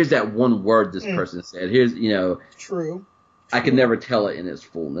ago. Here's that one word this person said. Here's, True. I can never tell it in its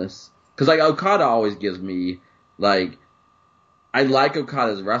fullness. Because, like, Okada always gives me, like, I like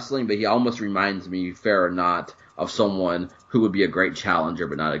Okada's wrestling, but he almost reminds me, fair or not, of someone who would be a great challenger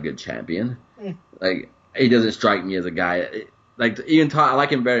but not a good champion. Like, he doesn't strike me as a guy. Like, even I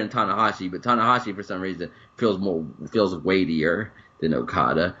like him better than Tanahashi, but Tanahashi for some reason feels weightier than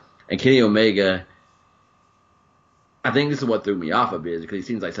Okada. And Kenny Omega, I think this is what threw me off a bit, because he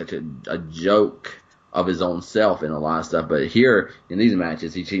seems like such a joke of his own self in a lot of stuff. But here in these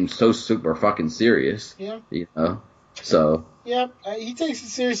matches, he seems so super fucking serious. Yeah. You know, so. Yeah, he takes it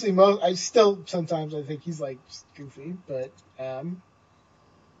seriously. Sometimes I think he's like just goofy, but yeah.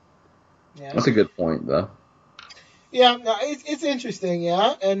 That's a good point, though. Yeah, no, it's interesting,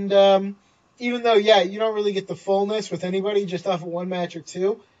 yeah, and even though you don't really get the fullness with anybody just off of one match or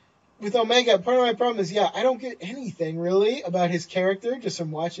two. With Omega, part of my problem is I don't get anything really about his character just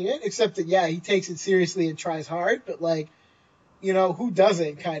from watching it, except that he takes it seriously and tries hard, but like. Who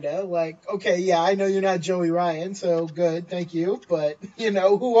doesn't, kind of? Like, okay, I know you're not Joey Ryan, so good, thank you. But,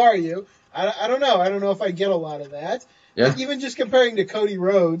 who are you? I don't know. I don't know if I get a lot of that. Yeah. Like, even just comparing to Cody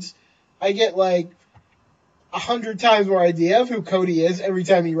Rhodes, I get, 100 times more idea of who Cody is every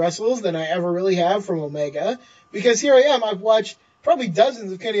time he wrestles than I ever really have from Omega. Because here I am, I've watched probably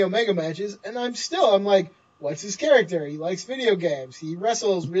dozens of Kenny Omega matches, and I'm like, what's his character? He likes video games. He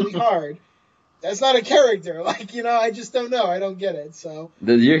wrestles really hard. That's not a character. I just don't know. I don't get it. So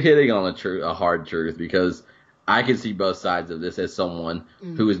you're hitting on a hard truth, because I can see both sides of this as someone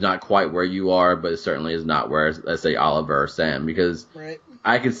who is not quite where you are, but certainly is not where, let's say, Oliver or Sam, because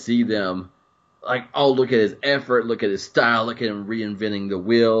I can see them like, oh, look at his effort, look at his style, look at him reinventing the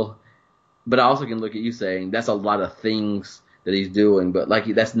wheel. But I also can look at you saying that's a lot of things that he's doing, but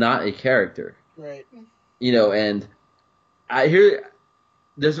that's not a character. Right. And I hear.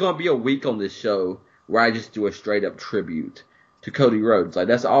 There's going to be a week on this show where I just do a straight-up tribute to Cody Rhodes.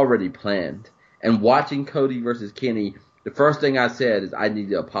 That's already planned. And watching Cody versus Kenny, the first thing I said is I need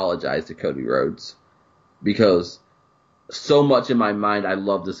to apologize to Cody Rhodes. Because so much in my mind, I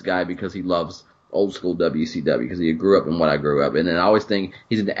love this guy because he loves old-school WCW, because he grew up in what I grew up in. And I always think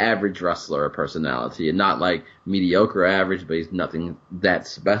he's an average wrestler or personality, and not mediocre average, but he's nothing that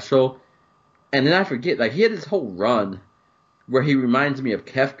special. And then I forget, he had this whole run where he reminds me of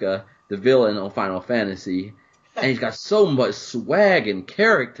Kefka, the villain on Final Fantasy, and he's got so much swag and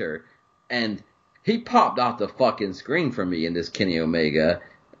character, and he popped off the fucking screen for me in this Kenny Omega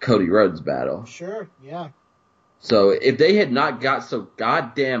Cody Rhodes battle. Sure, yeah. So if they had not got so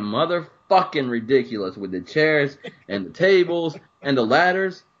goddamn motherfucking ridiculous with the chairs and the tables and the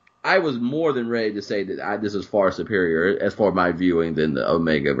ladders, I was more than ready to say that this is far superior as far as my viewing than the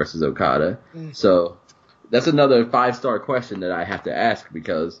Omega versus Okada. So that's another 5-star question that I have to ask,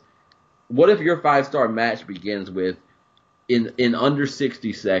 because what if your 5-star match begins with, in under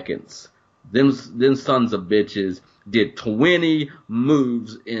 60 seconds, them sons of bitches did 20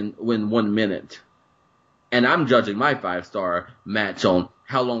 moves in 1 minute, and I'm judging my 5-star match on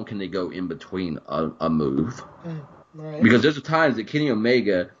how long can they go in between a move. Right. Because there's times that Kenny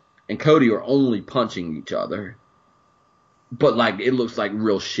Omega and Cody are only punching each other, but it looks like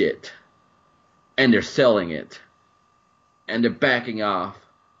real shit. And they're selling it, and they're backing off,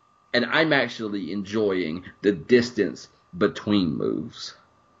 and I'm actually enjoying the distance between moves,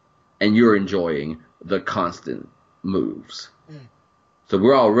 and you're enjoying the constant moves. So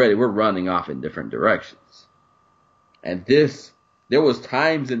we're running off in different directions. And there was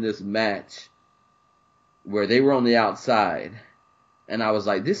times in this match where they were on the outside, and I was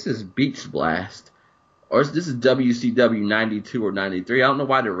like, this is Beach Blast. Or this is WCW 92 or 93. I don't know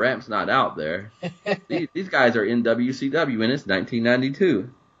why the ramp's not out there. These guys are in WCW, and it's 1992.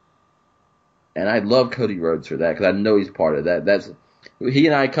 And I love Cody Rhodes for that, because I know he's part of that. He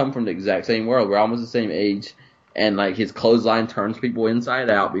and I come from the exact same world. We're almost the same age. And his clothesline turns people inside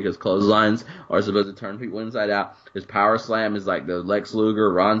out, because clotheslines are supposed to turn people inside out. His power slam is like the Lex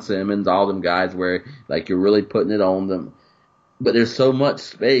Luger, Ron Simmons, all them guys where you're really putting it on them. But there's so much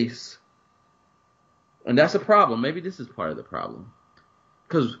space. And that's a problem. Maybe this is part of the problem.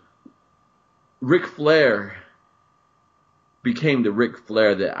 Because Ric Flair became the Ric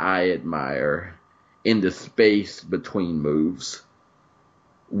Flair that I admire in the space between moves,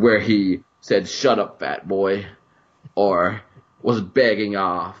 where he said, "Shut up, fat boy," or was begging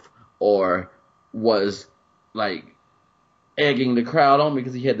off, or was egging the crowd on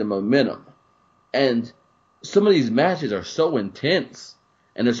because he had the momentum. And some of these matches are so intense,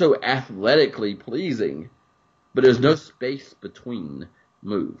 and they're so athletically pleasing, but there's no space between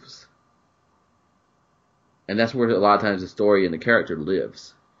moves. And that's where a lot of times the story and the character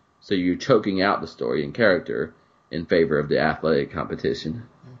lives. So you're choking out the story and character in favor of the athletic competition.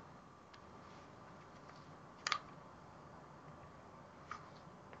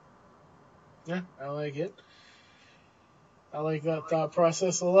 Yeah, I like it. I like that thought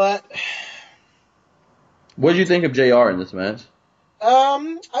process a lot. What did you think of JR in this match?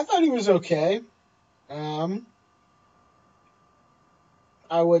 I thought he was okay. Um,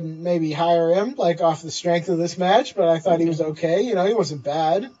 I wouldn't maybe hire him like off the strength of this match, but I thought he was okay. You know, he wasn't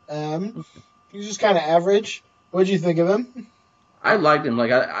bad. He was just kind of average. What did you think of him? I liked him.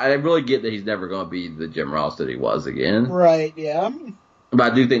 Like I really get that he's never going to be the Jim Ross that he was again. Right, yeah.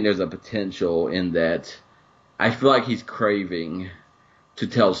 But I do think there's a potential in that. I feel like he's craving to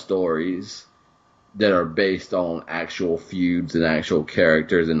tell stories that are based on actual feuds and actual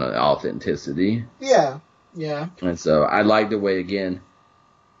characters and authenticity. Yeah, yeah. And so I like the way, again,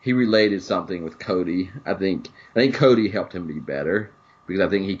 he related something with Cody. I think Cody helped him be better because I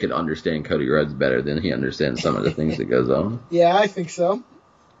think he could understand Cody Rhodes better than he understands some of the things that goes on. Yeah, I think so.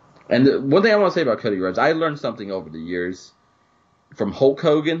 And one thing I want to say about Cody Rhodes, I learned something over the years from Hulk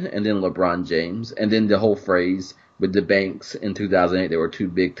Hogan and then LeBron James, and then the whole phrase with the Banks in 2008, they were too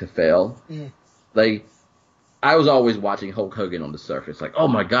big to fail. Mm. Like, I was always watching Hulk Hogan on the surface, like, oh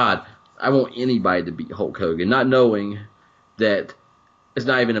my God, I want anybody to beat Hulk Hogan, not knowing that it's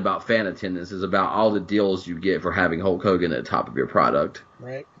not even about fan attendance, it's about all the deals you get for having Hulk Hogan at the top of your product.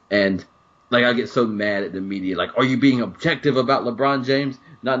 Right. And, like, I get so mad at the media, like, are you being objective about LeBron James?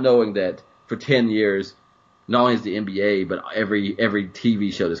 Not knowing that for 10 years, not only is the NBA, but every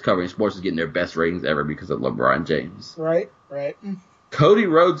TV show that's covering sports is getting their best ratings ever because of LeBron James. Right. Cody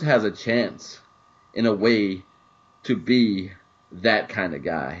Rhodes has a chance, in a way, to be that kind of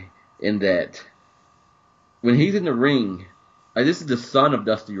guy. In that, when he's in the ring, like, this is the son of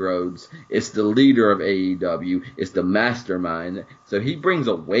Dusty Rhodes. It's the leader of AEW. It's the mastermind. So he brings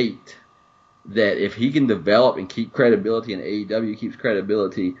a weight that if he can develop and keep credibility, and AEW keeps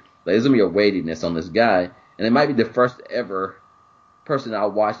credibility, like, there's going to be a weightiness on this guy. And it might be the first ever person I'll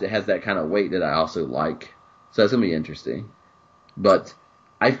watch that has that kind of weight that I also like. So it's going to be interesting. But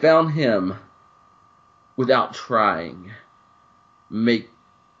I found him, without trying,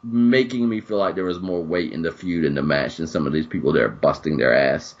 making me feel like there was more weight in the feud and the match than some of these people that are busting their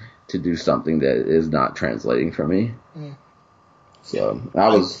ass to do something that is not translating for me. Mm. So I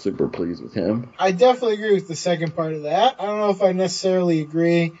was super pleased with him. I definitely agree with the second part of that. I don't know if I necessarily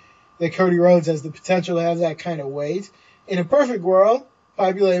agree that Cody Rhodes has the potential to have that kind of weight. In a perfect world,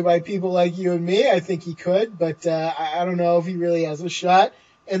 populated by people like you and me, I think he could, but I don't know if he really has a shot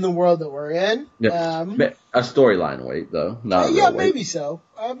in the world that we're in. Yeah. A storyline weight, though. Not a yeah, real weight. maybe so.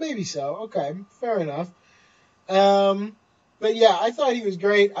 Maybe so. Okay, fair enough. But yeah, I thought he was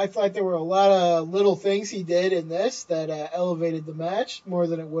great. I thought there were a lot of little things he did in this that elevated the match more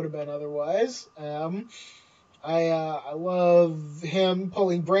than it would have been otherwise. I love him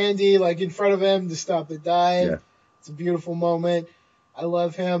pulling Brandy like in front of him to stop the dive. Yeah. It's a beautiful moment. I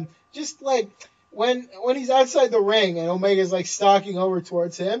love him. Just like when he's outside the ring and Omega's like stalking over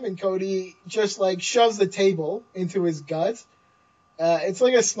towards him and Cody just like shoves the table into his gut. It's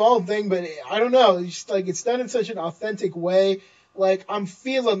like a small thing, but I don't know. It's just like it's done in such an authentic way. Like I'm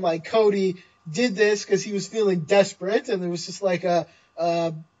feeling like Cody did this because he was feeling desperate, and it was just like a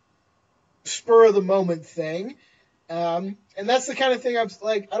spur of the moment thing. And that's the kind of thing I'm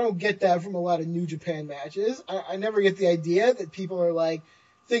like, I don't get that from a lot of New Japan matches. I never get the idea that people are like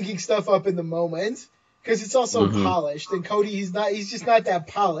thinking stuff up in the moment because it's also polished. And Cody, he's just not that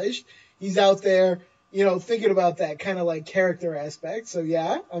polished. He's out there, you know, thinking about that kind of like character aspect. So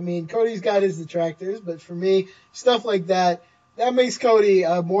yeah, I mean, Cody's got his detractors, but for me, stuff like that makes Cody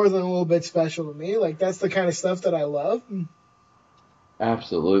more than a little bit special to me. Like that's the kind of stuff that I love.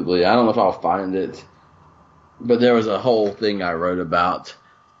 Absolutely. I don't know if I'll find it, but there was a whole thing I wrote about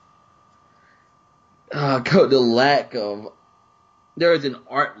the lack of. There is an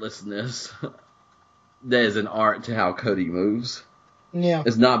artlessness that is an art to how Cody moves. Yeah.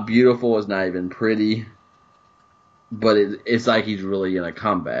 It's not beautiful. It's not even pretty. But it's like he's really in a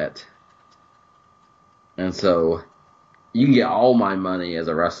combat. And so you can get all my money as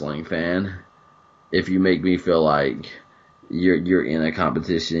a wrestling fan if you make me feel like you're in a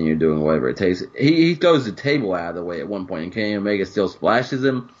competition and you're doing whatever it takes. He throws the table out of the way at one point, and Kenny Omega still splashes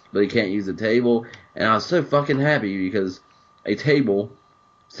him, but he can't use the table. And I was so fucking happy because a table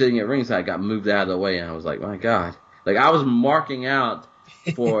sitting at ringside got moved out of the way, and I was like, my God. Like, I was marking out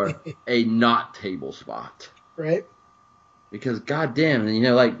for a not table spot. Right. Because, goddamn, you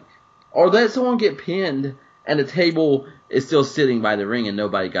know, like, or let someone get pinned and the table is still sitting by the ring and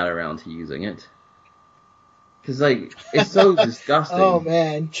nobody got around to using it. Because, like, it's so disgusting. Oh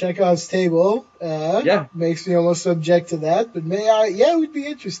man, Chekhov's table. Yeah. Makes me almost object to that, but it would be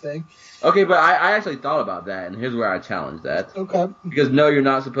interesting. Okay, but I actually thought about that, and here's where I challenge that. Okay. Because no, you're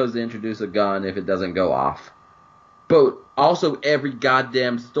not supposed to introduce a gun if it doesn't go off. But also, every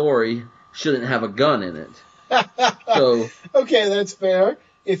goddamn story shouldn't have a gun in it. So okay, that's fair.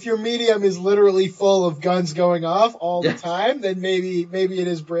 If your medium is literally full of guns going off all the time, then maybe it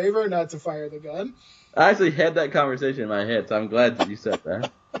is braver not to fire the gun. I actually had that conversation in my head, so I'm glad that you said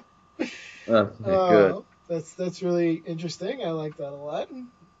that. Good. That's really interesting. I like that a lot.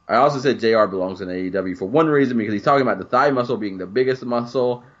 I also said JR belongs in AEW for one reason, because he's talking about the thigh muscle being the biggest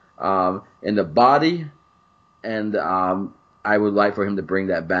muscle in the body, and I would like for him to bring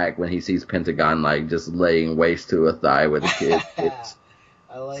that back when he sees Pentagon like just laying waste to a thigh with a kid.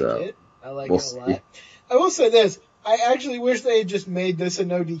 I like it. I like we'll it a lot. I will say this. I actually wish they had just made this a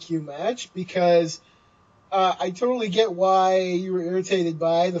no DQ match, because I totally get why you were irritated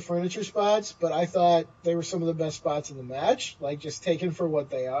by the furniture spots, but I thought they were some of the best spots in the match, like just taken for what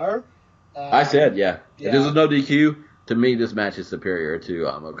they are. I said, yeah. If this was no DQ, to me this match is superior to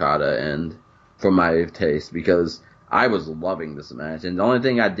Okada, and for my taste, because I was loving this match, and the only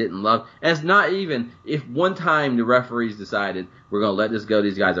thing I didn't love, and it's not even, if one time the referees decided we're going to let this go,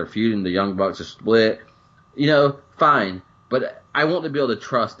 these guys are feuding, the Young Bucks are split, fine, but I want to be able to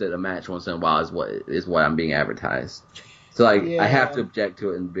trust that a match once in a while is what I'm being advertised. So I have to object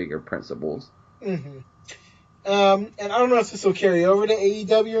to it in bigger principles. Mm-hmm. And I don't know if this will carry over to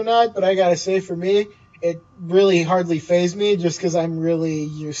AEW or not, but I gotta say, for me, it really hardly fazed me, just because I'm really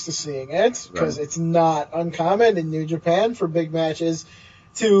used to seeing it, because it's not uncommon in New Japan for big matches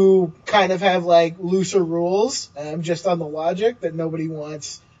to kind of have like looser rules, just on the logic that nobody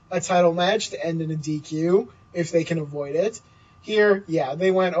wants a title match to end in a DQ if they can avoid it. Here,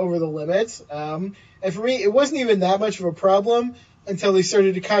 they went over the limit. And for me, it wasn't even that much of a problem until they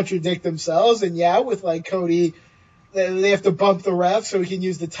started to contradict themselves. And with like Cody, they have to bump the ref so he can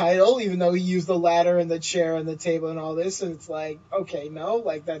use the title, even though he used the ladder and the chair and the table and all this. And it's like, okay, no,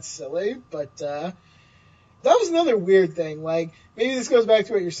 like that's silly. But that was another weird thing. Like, maybe this goes back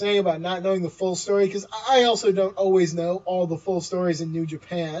to what you're saying about not knowing the full story, because I also don't always know all the full stories in New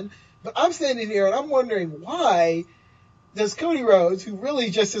Japan. But I'm standing here and I'm wondering, why does Cody Rhodes, who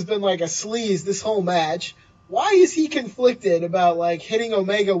really just has been like a sleaze this whole match, why is he conflicted about like hitting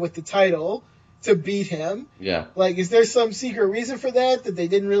Omega with the title to beat him? Yeah. Like, is there some secret reason for that they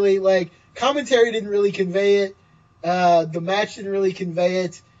didn't really, like, commentary didn't really convey it, the match didn't really convey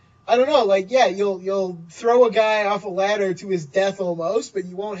it? I don't know, like, you'll throw a guy off a ladder to his death almost, but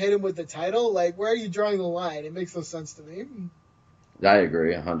you won't hit him with the title? Like, where are you drawing the line? It makes no sense to me. I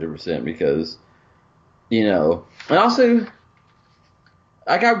agree 100%, because, and also,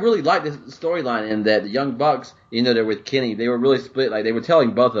 like, I really like this storyline in that the Young Bucks, they're with Kenny, they were really split, like, they were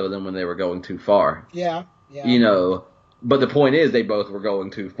telling both of them when they were going too far. Yeah. But the point is they both were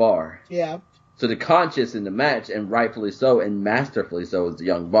going too far. Yeah. So the conscious in the match, and rightfully so, and masterfully so, was the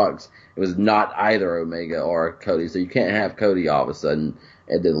Young Bucks. It was not either Omega or Cody, so you can't have Cody all of a sudden,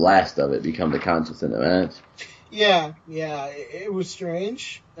 at the last of it, become the conscious in the match. Yeah, it was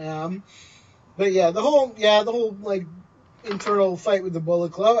strange. But the whole like internal fight with the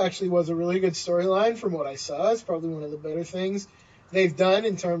Bullet Club actually was a really good storyline from what I saw. It's probably one of the better things they've done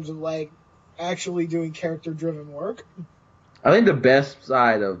in terms of like actually doing character-driven work. I think the best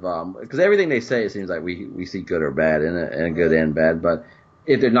side of because everything they say, it seems like we see good or bad in it, and good and bad. But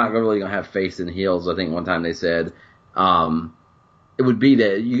if they're not really gonna have face and heels, I think one time they said it would be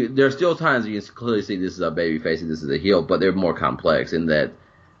that there are still times you can clearly see this is a baby face and this is a heel, but they're more complex in that.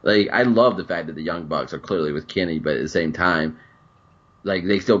 Like, I love the fact that the Young Bucks are clearly with Kenny, but at the same time, like,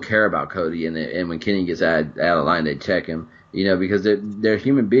 they still care about Cody, and when Kenny gets out of line, they check him, because they're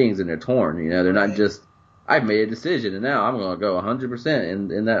human beings and they're torn, they're not just, I've made a decision and now I'm going to go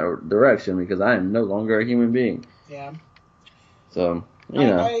 100% in that direction because I am no longer a human being. Yeah. So,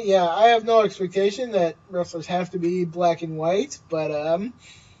 I have no expectation that wrestlers have to be black and white, but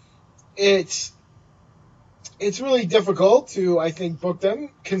it's really difficult to, I think, book them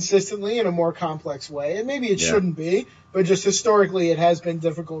consistently in a more complex way. And maybe it shouldn't be, but just historically it has been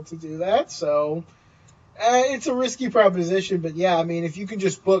difficult to do that. So it's a risky proposition. But, if you can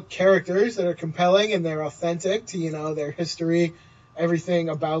just book characters that are compelling and they're authentic to, their history, everything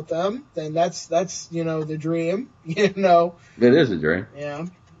about them, then that's the dream, It is a dream.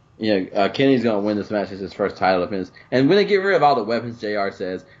 Yeah. Kenny's going to win this match as his first title defense. And when they get rid of all the weapons, JR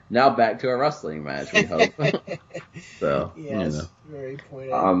says, now back to a wrestling match, we hope. So, yes, very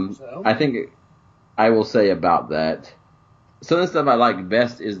pointed. I think I will say about that, some of the stuff I like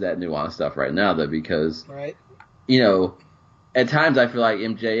best is that nuanced stuff right now, though, because at times I feel like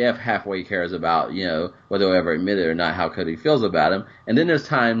MJF halfway cares about, whether he'll ever admit it or not, how Cody feels about him. And then there's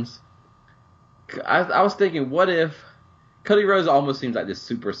times I was thinking, what if Cody Rhodes almost seems like this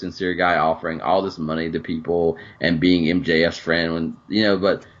super sincere guy offering all this money to people and being MJF's friend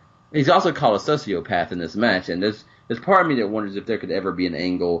but he's also called a sociopath in this match. And there's part of me that wonders if there could ever be an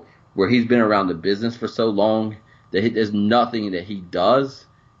angle where he's been around the business for so long that there's nothing that he does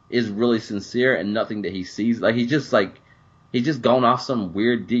is really sincere and nothing that he sees. Like, he's just gone off some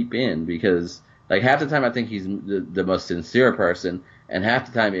weird deep end because, like, half the time I think he's the most sincere person, and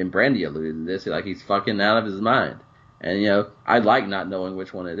half the time, and Brandy alluded to this, like, he's fucking out of his mind. And, I like not knowing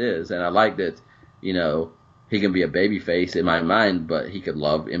which one it is, and I like that, he can be a babyface in my mind, but he could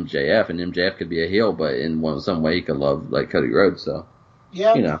love MJF, and MJF could be a heel, but in some way he could love, like, Cody Rhodes, so,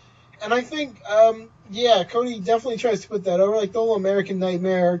 yeah. And I think, Cody definitely tries to put that over. Like, the whole American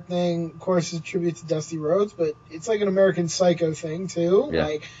Nightmare thing, of course, is a tribute to Dusty Rhodes, but it's like an American Psycho thing, too. Yeah.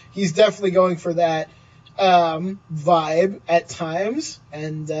 Like, he's definitely going for that vibe at times,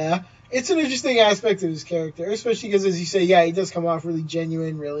 and it's an interesting aspect of his character, especially because, as you say, he does come off really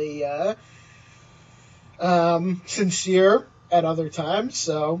genuine, really sincere at other times.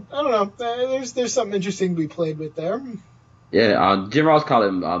 So, I don't know. There's something interesting to be played with there. Yeah, Jim Ross called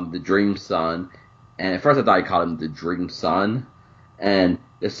him the Dream Son, and at first I thought he called him the Dream Son, and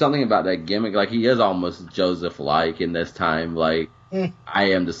there's something about that gimmick, like he is almost Joseph-like in this time, like,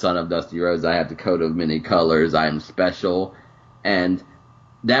 I am the son of Dusty Rhodes, I have the coat of many colors, I am special, and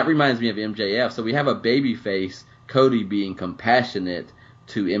that reminds me of MJF, so we have a babyface Cody being compassionate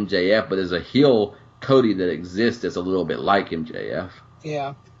to MJF, but there's a heel Cody that exists that's a little bit like MJF.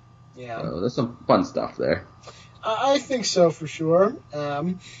 Yeah. So there's some fun stuff there. I think so, for sure.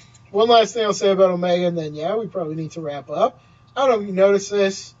 One last thing I'll say about Omega, and then, we probably need to wrap up. I don't know if you noticed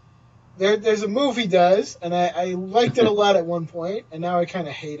this. There's a move he does, and I liked it a lot at one point, and now I kind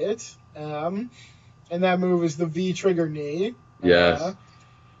of hate it. And that move is the V-trigger knee. Yes,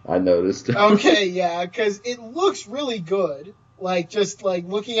 I noticed. Okay, yeah, because it looks really good. Like, just, like,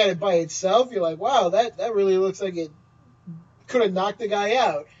 looking at it by itself, you're like, wow, that really looks like it could have knocked the guy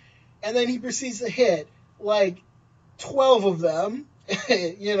out. And then he proceeds to hit, like, 12 of them,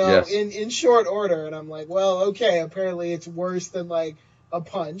 Yes. in short order. And I'm like, well, okay, apparently it's worse than, like, a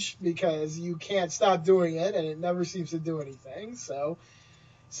punch because you can't stop doing it and it never seems to do anything. So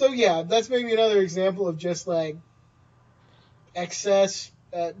yeah, that's maybe another example of just, like, excess.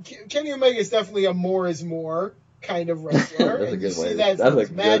 Kenny Omega is definitely a more is more kind of wrestler. That's a good you see way. that That's from his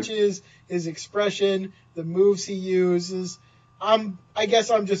a good- matches, his expression, the moves he uses. I guess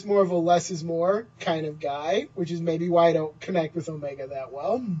I'm just more of a less is more kind of guy, which is maybe why I don't connect with Omega that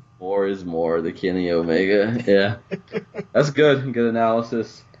well. More is more, the Kenny Omega. Yeah. That's good. Good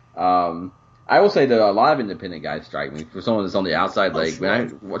analysis. I will say that a lot of independent guys strike me. For someone that's on the outside, like, sure.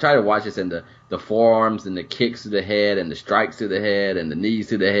 when I try to watch this, and the forearms and the kicks to the head and the strikes to the head and the knees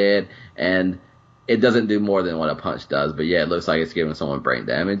to the head, and it doesn't do more than what a punch does. But yeah, it looks like it's giving someone brain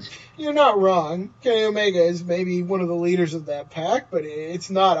damage. You're not wrong. Kenny Omega is maybe one of the leaders of that pack, but it's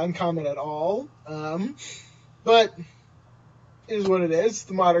not uncommon at all. But it is what it is. It's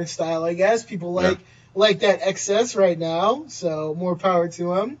the modern style, I guess. People like that excess right now, so more power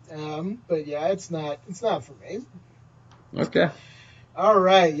to them. But yeah, it's not for me. Okay. All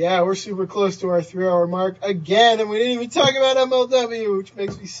right, yeah, we're super close to our 3-hour mark again, and we didn't even talk about MLW, which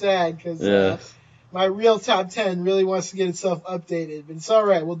makes me sad because my real top 10 really wants to get itself updated. But it's all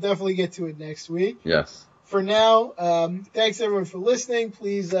right. We'll definitely get to it next week. Yes. For now, thanks everyone for listening.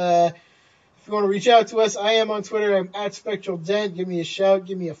 Please, if you want to reach out to us, I am on Twitter. I'm at Spectral Gent. Give me a shout.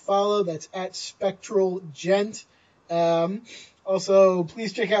 Give me a follow. That's at Spectral Gent. Also,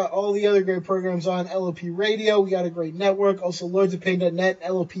 please check out all the other great programs on LOP Radio. We got a great network. Also, lordsofpain.net,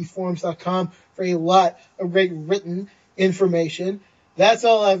 LOPforums.com for a lot of great written information. That's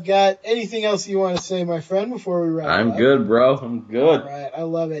all I've got. Anything else you want to say, my friend, before we wrap up? I'm good, bro. I'm good. All right. I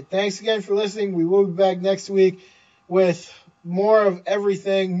love it. Thanks again for listening. We will be back next week with more of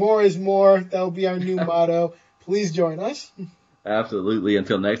everything. More is more. That will be our new motto. Please join us. Absolutely.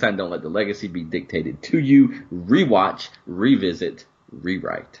 Until next time, don't let the legacy be dictated to you. Rewatch, revisit,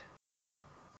 rewrite.